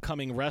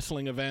upcoming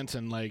wrestling events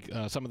and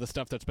some of the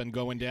stuff that's been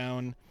going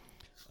down.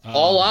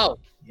 All Out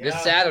this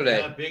Saturday.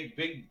 Yeah, big.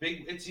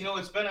 It's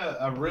it's been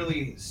a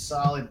really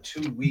solid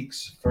 2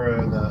 weeks for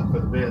the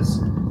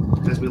biz,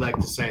 as we like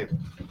to say.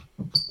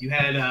 You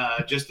had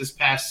just this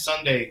past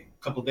Sunday,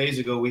 a couple days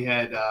ago, we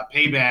had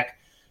Payback,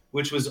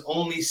 which was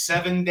only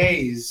 7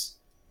 days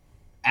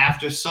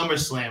after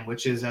SummerSlam,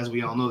 which is, as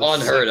we all know,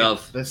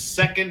 the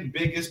second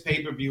biggest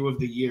pay-per-view of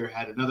the year.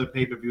 Had another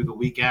pay-per-view the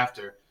week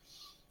after,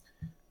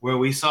 where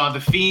we saw The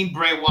Fiend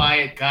Bray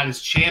Wyatt got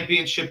his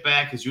championship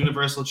back, his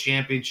Universal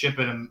Championship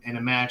in a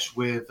match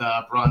with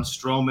Braun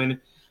Strowman.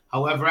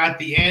 However, at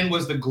the end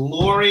was the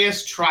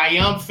glorious,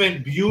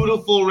 triumphant,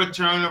 beautiful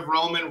return of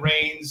Roman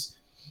Reigns.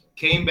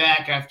 Came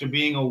back after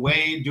being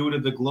away due to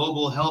the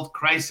global health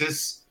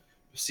crisis,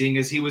 seeing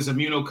as he was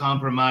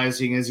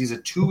immunocompromising, as he's a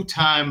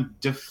 2-time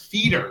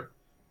defeater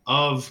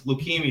of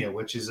leukemia,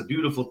 which is a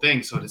beautiful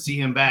thing. So to see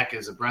him back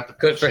is a breath of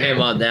good for fresh air.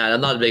 him on that.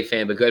 I'm not a big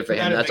fan, but good for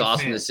him. That's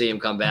awesome to see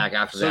him come back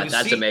after that.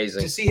 That's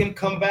amazing. To see him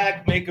come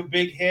back, make a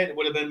big hit, it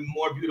would have been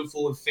more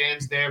beautiful with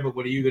fans there, but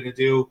what are you going to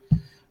do?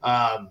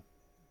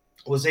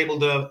 Was able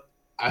to,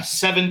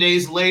 7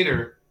 days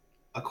later,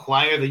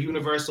 acquire the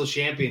Universal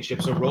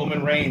Championship. So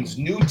Roman Reigns,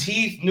 new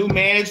teeth, new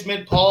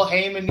management, Paul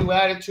Heyman, new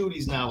attitude.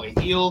 He's now a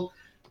heel.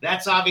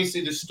 That's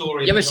obviously the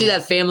story. You ever see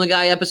that Family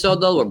Guy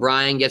episode, though, where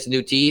Brian gets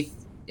new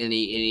teeth and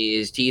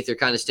his teeth are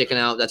kind of sticking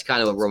out? That's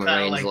kind of what Roman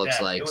Reigns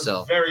looks like. It was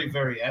so very,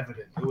 very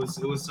evident. It was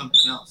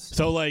something else.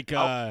 So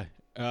Walter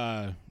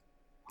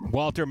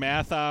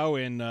Matthau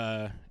in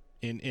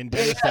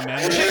Dennis the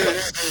Menace.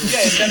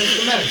 Yeah, Dennis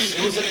the Menace.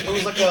 It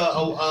was like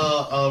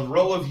a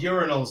row of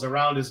urinals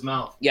around his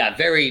mouth. Yeah,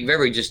 very,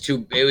 very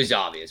it was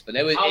obvious, but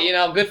it was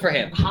good for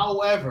him.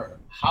 However,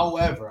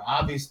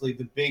 obviously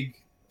the big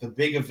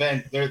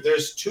event.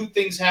 There's 2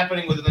 things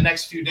happening within the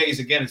next few days.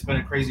 Again, it's been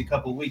a crazy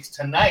couple of weeks.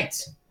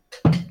 Tonight,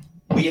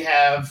 we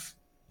have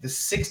the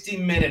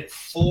 60-minute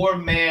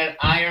 4-man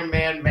Iron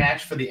Man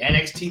match for the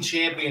NXT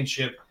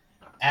Championship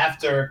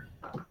after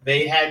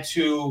they had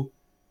to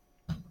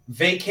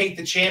vacate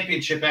the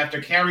championship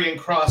after Karrion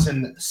Kross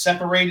and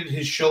separated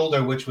his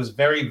shoulder, which was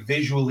very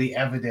visually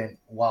evident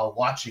while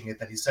watching it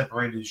that he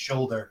separated his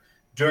shoulder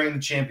during the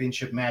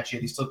championship match.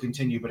 Yet he still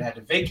continued, but had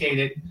to vacate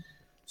it.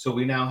 So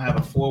we now have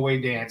a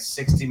 4-way dance,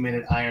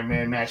 60-minute Iron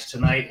Man match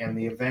tonight, and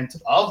the event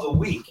of the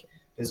week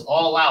is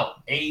All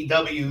Out,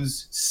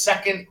 AEW's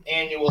second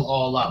annual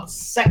All Out.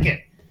 Second,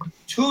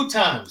 2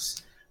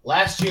 times.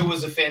 Last year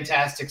was a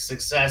fantastic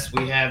success.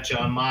 We have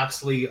Jon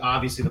Moxley,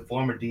 obviously the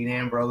former Dean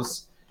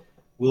Ambrose,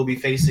 will be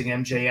facing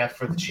MJF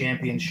for the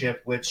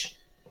championship, which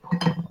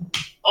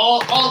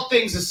all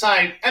things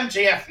aside,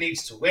 MJF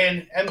needs to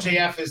win.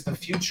 MJF is the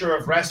future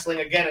of wrestling.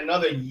 Again,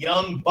 another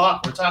young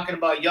buck. We're talking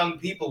about young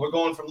people. We're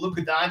going from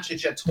Luka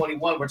Doncic at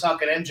 21. We're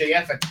talking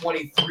MJF at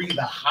 23.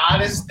 The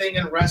hottest thing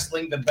in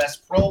wrestling, the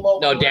best promo.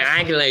 No, Dan, I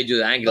ain't gonna let you do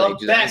that. I'm not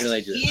gonna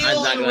let you do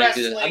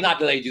that. I'm not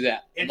gonna let you do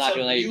that. I'm not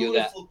gonna let you do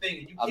that. It's a beautiful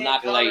thing. I'm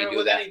not gonna let you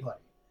do that. Anybody.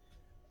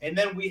 And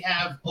then we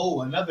have,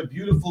 another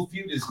beautiful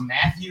feud is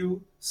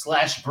Matthew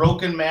 /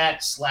 Broken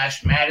Matt /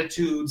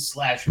 Mattitude /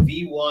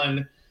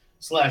 V1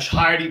 /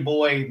 Hardy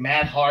Boy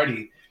Matt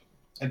Hardy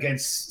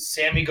against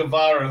Sammy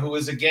Guevara, who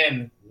is,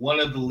 again, one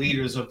of the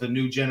leaders of the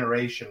new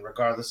generation,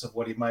 regardless of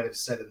what he might have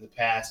said in the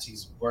past.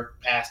 He's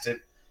worked past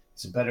it.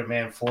 He's a better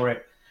man for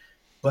it.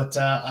 But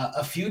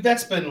a feud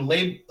that's been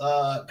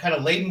kind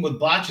of laden with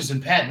botches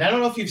and Pat. And I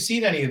don't know if you've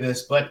seen any of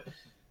this, but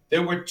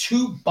there were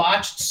 2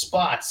 botched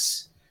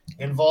spots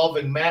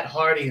involving Matt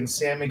Hardy and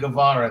Sammy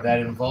Guevara that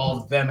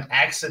involved them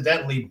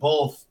accidentally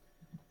both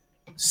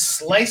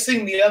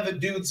slicing the other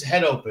dude's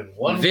head open.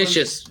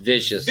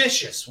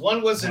 Vicious.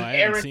 One was an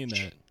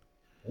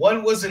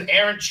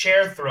errant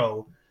chair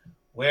throw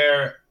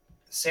where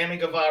Sammy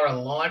Guevara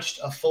launched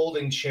a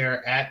folding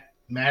chair at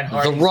Matt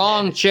Hardy. The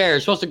wrong chair. You're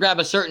supposed to grab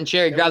a certain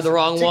chair. He grabbed the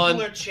wrong one.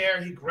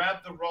 Chair. He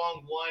grabbed the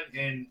wrong one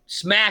and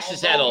smashed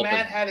his head open.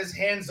 Matt had his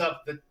hands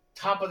up. The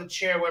top of the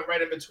chair went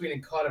right in between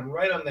and caught him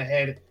right on the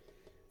head.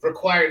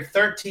 Required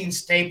 13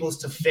 staples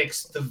to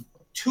fix.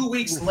 2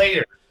 weeks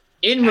later,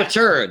 In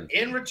return,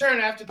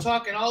 after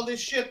talking all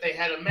this shit, they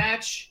had a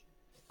match.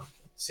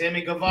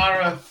 Sammy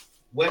Guevara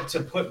went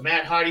to put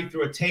Matt Hardy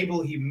through a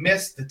table. He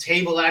missed. The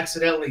table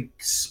accidentally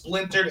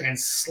splintered and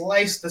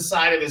sliced the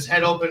side of his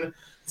head open.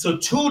 So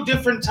 2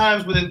 different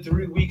times within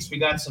 3 weeks, we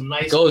got some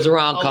nice. Goes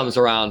around, comes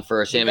around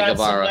for Sammy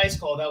Guevara. Some nice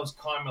call. That was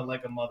karma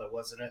like a mother,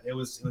 wasn't it? It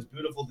was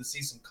beautiful to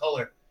see some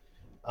color.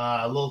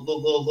 A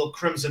little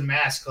crimson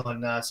mask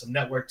on some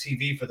network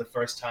TV for the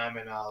first time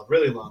in a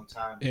really long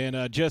time.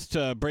 And just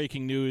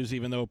breaking news,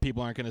 even though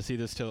people aren't going to see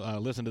this till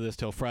listen to this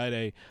till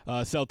Friday,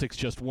 Celtics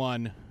just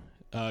won.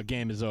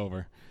 Game is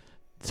over.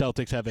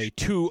 Celtics have a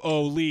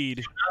 2-0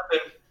 lead.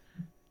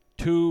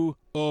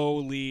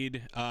 2-0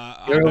 lead.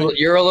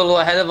 You're a little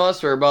ahead of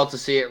us. We're about to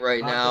see it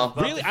right now.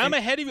 Really? I'm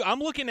ahead of you. I'm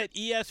looking at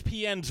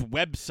ESPN's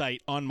website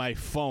on my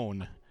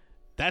phone.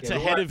 That's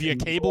ahead of your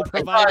cable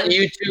provider.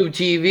 YouTube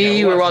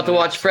TV. We're about to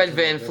watch Fred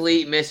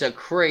VanVleet miss a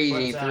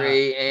crazy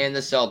 3 and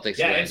the Celtics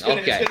win. It's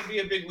going to be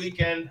a big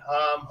weekend.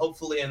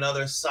 Hopefully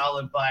another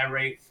solid buy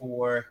rate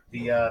for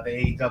the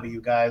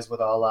AEW guys with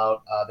All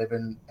Out. They've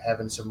been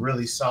having some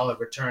really solid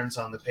returns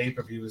on the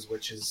pay-per-views,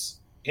 which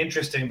is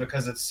interesting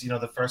because it's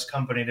the first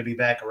company to be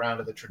back around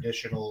to the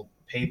traditional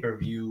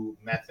pay-per-view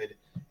method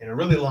in a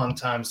really long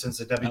time since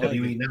the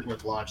WWE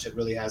Network launched. It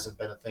really hasn't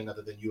been a thing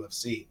other than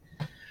UFC.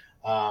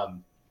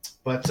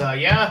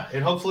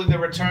 And hopefully the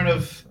return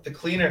of the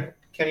cleaner,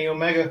 Kenny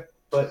Omega.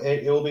 But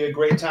it will be a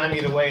great time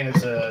either way, and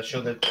it's a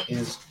show that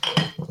is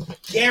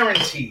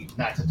guaranteed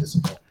not to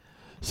disappoint.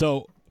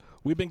 So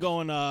we've been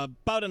going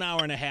about an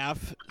hour and a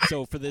half.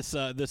 So for this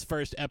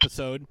first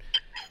episode,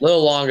 a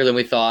little longer than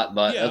we thought,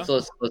 but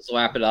let's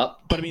wrap it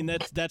up. But I mean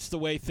that's the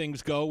way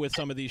things go with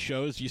some of these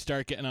shows. You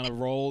start getting on a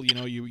roll,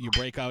 you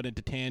break out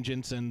into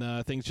tangents,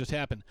 and things just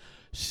happen.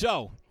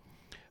 So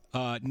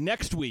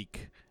next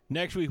week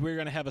we're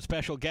going to have a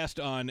special guest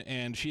on,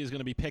 and she is going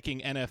to be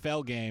picking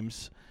NFL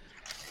games.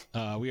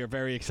 We are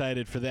very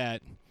excited for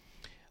that.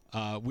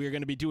 We're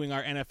going to be doing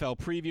our NFL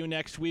preview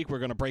next week. We're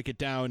going to break it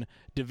down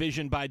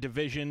division by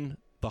division,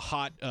 the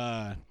hot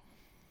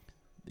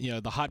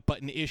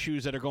button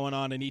issues that are going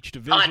on in each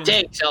division.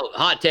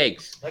 Hot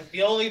takes. Like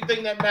the only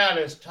thing that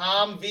matters,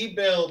 Tom v.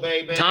 Bill,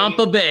 baby.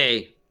 Tampa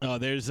Bay. Oh,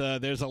 there's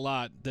a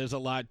lot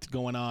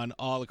going on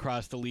all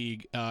across the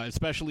league,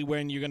 especially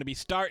when you're going to be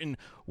starting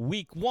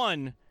week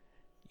 1.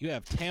 You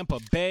have Tampa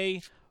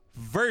Bay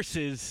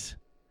versus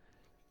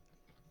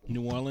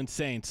New Orleans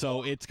Saints.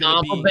 So it's going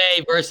to be Tampa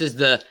Bay versus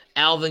the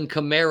Alvin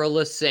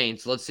Kamara-less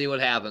Saints. Let's see what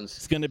happens.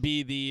 It's going to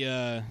be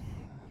the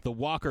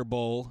Walker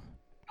Bowl.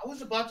 I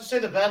was about to say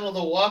the Battle of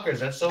the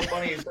Walkers. That's so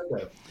funny you said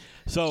that.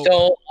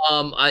 So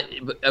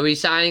are we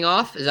signing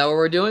off? Is that what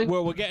we're doing?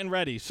 We're getting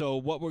ready. So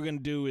what we're going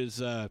to do is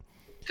can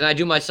I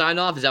do my sign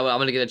off? Is that what I'm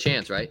going to get a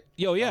chance, right?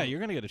 Yeah, you're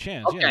going to get a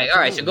chance. Okay, yeah, all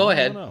right. So go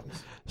ahead.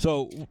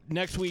 So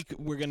next week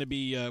we're going to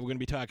be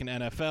talking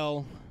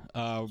NFL.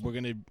 We're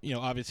going to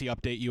obviously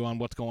update you on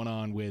what's going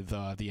on with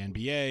the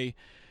NBA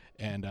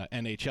and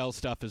NHL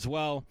stuff as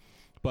well.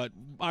 But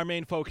our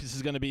main focus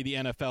is going to be the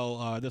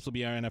NFL. This will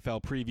be our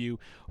NFL preview.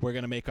 We're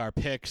going to make our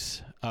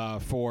picks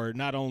for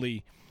not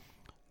only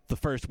the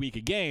first week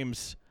of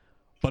games,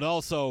 but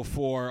also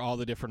for all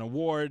the different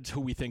awards,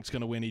 who we think is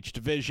going to win each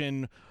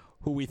division,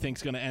 who we think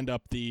is going to end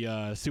up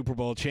the Super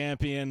Bowl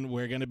champion.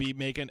 We're going to be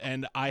making,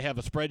 and I have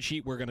a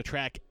spreadsheet. We're going to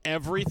track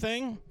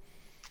everything.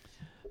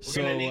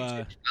 So I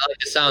like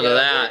the sound of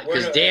that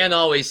because Dan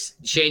always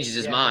changes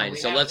his mind.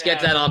 So let's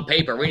get that on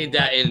paper. We need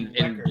that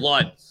in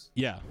blood.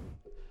 Yeah.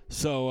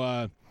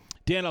 So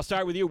Dan, I'll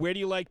start with you. Where do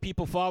you like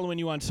people following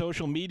you on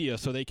social media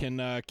so they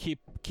can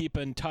keep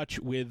in touch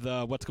with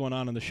what's going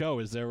on the show?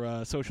 Is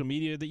there social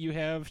media that you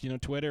have?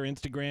 Twitter,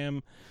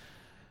 Instagram,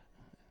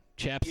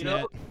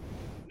 Chapsnet?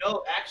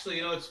 No, actually,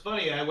 it's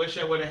funny. I wish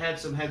I would have had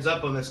some heads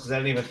up on this because I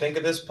didn't even think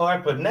of this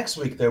part. But next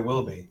week there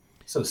will be.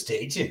 So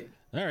stay tuned.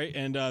 All right,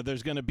 and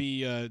there's going to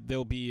be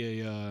there'll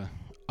be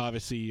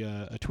obviously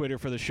a Twitter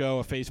for the show,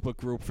 a Facebook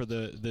group for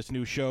this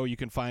new show. You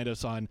can find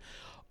us on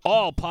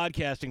all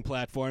podcasting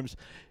platforms.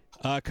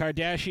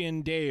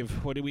 Kardashian Dave,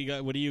 what do we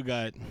got? What do you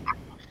got?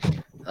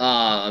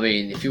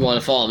 If you want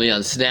to follow me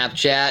on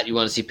Snapchat, you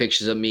want to see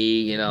pictures of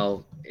me,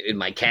 in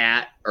my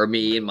cat or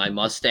me in my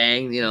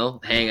Mustang,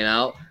 hanging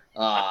out.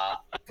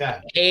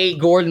 Hey,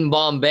 Gordon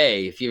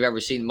Bombay. If you've ever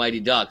seen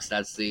Mighty Ducks,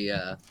 that's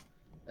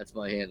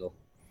my handle.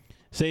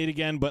 Say it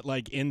again, but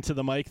like into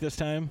the mic this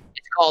time.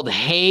 It's called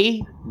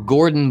Hey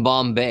Gordon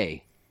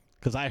Bombay.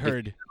 Because I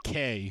heard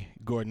K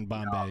Gordon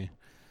Bombay.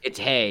 It's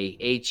Hey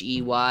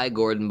Hey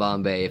Gordon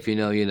Bombay. If you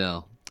know, you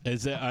know.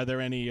 Are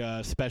there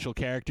any special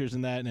characters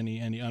in that?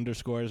 Any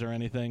underscores or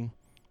anything?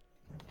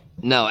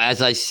 No,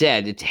 as I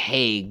said, it's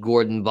Hey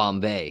Gordon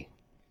Bombay.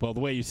 Well, the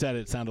way you said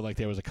it sounded like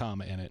there was a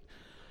comma in it.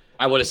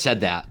 I would have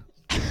said that.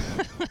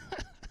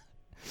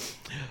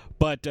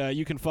 But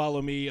you can follow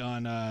me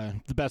on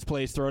the best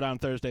place,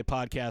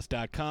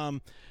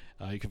 throwdownthursdaypodcast.com.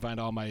 You can find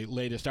all my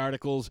latest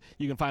articles.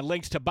 You can find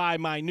links to buy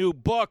my new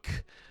book,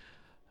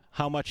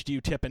 How Much Do You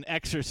Tip an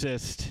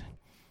Exorcist?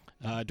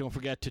 Don't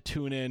forget to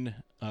tune in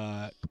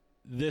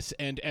this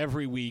and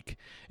every week.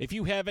 If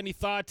you have any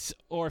thoughts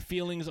or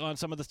feelings on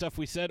some of the stuff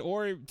we said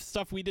or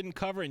stuff we didn't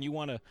cover and you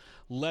want to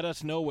let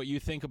us know what you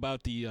think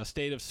about the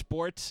state of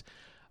sports,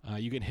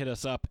 you can hit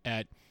us up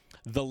at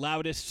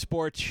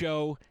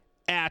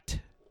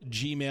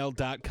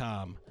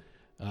theloudestsportsshow@gmail.com.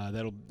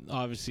 That'll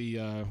obviously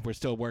we're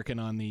still working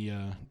on the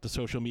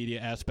social media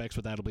aspects,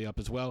 but that'll be up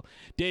as well.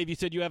 Dave, you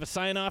said you have a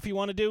sign-off you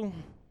want to do?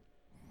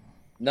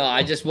 No,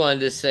 I just wanted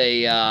to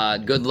say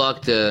good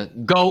luck to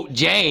GOAT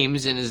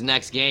James in his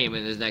next game,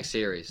 in his next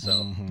series.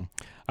 So,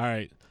 All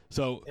right.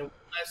 So, and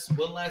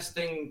one last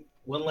thing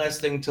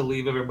to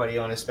leave everybody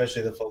on,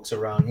 especially the folks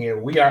around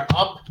here. We are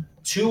up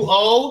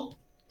 2-0.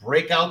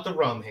 Break out the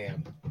rum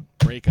ham.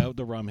 Break out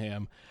the rum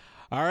ham.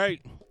 All right.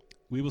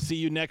 We will see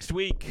you next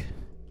week.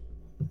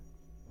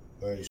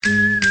 Peace.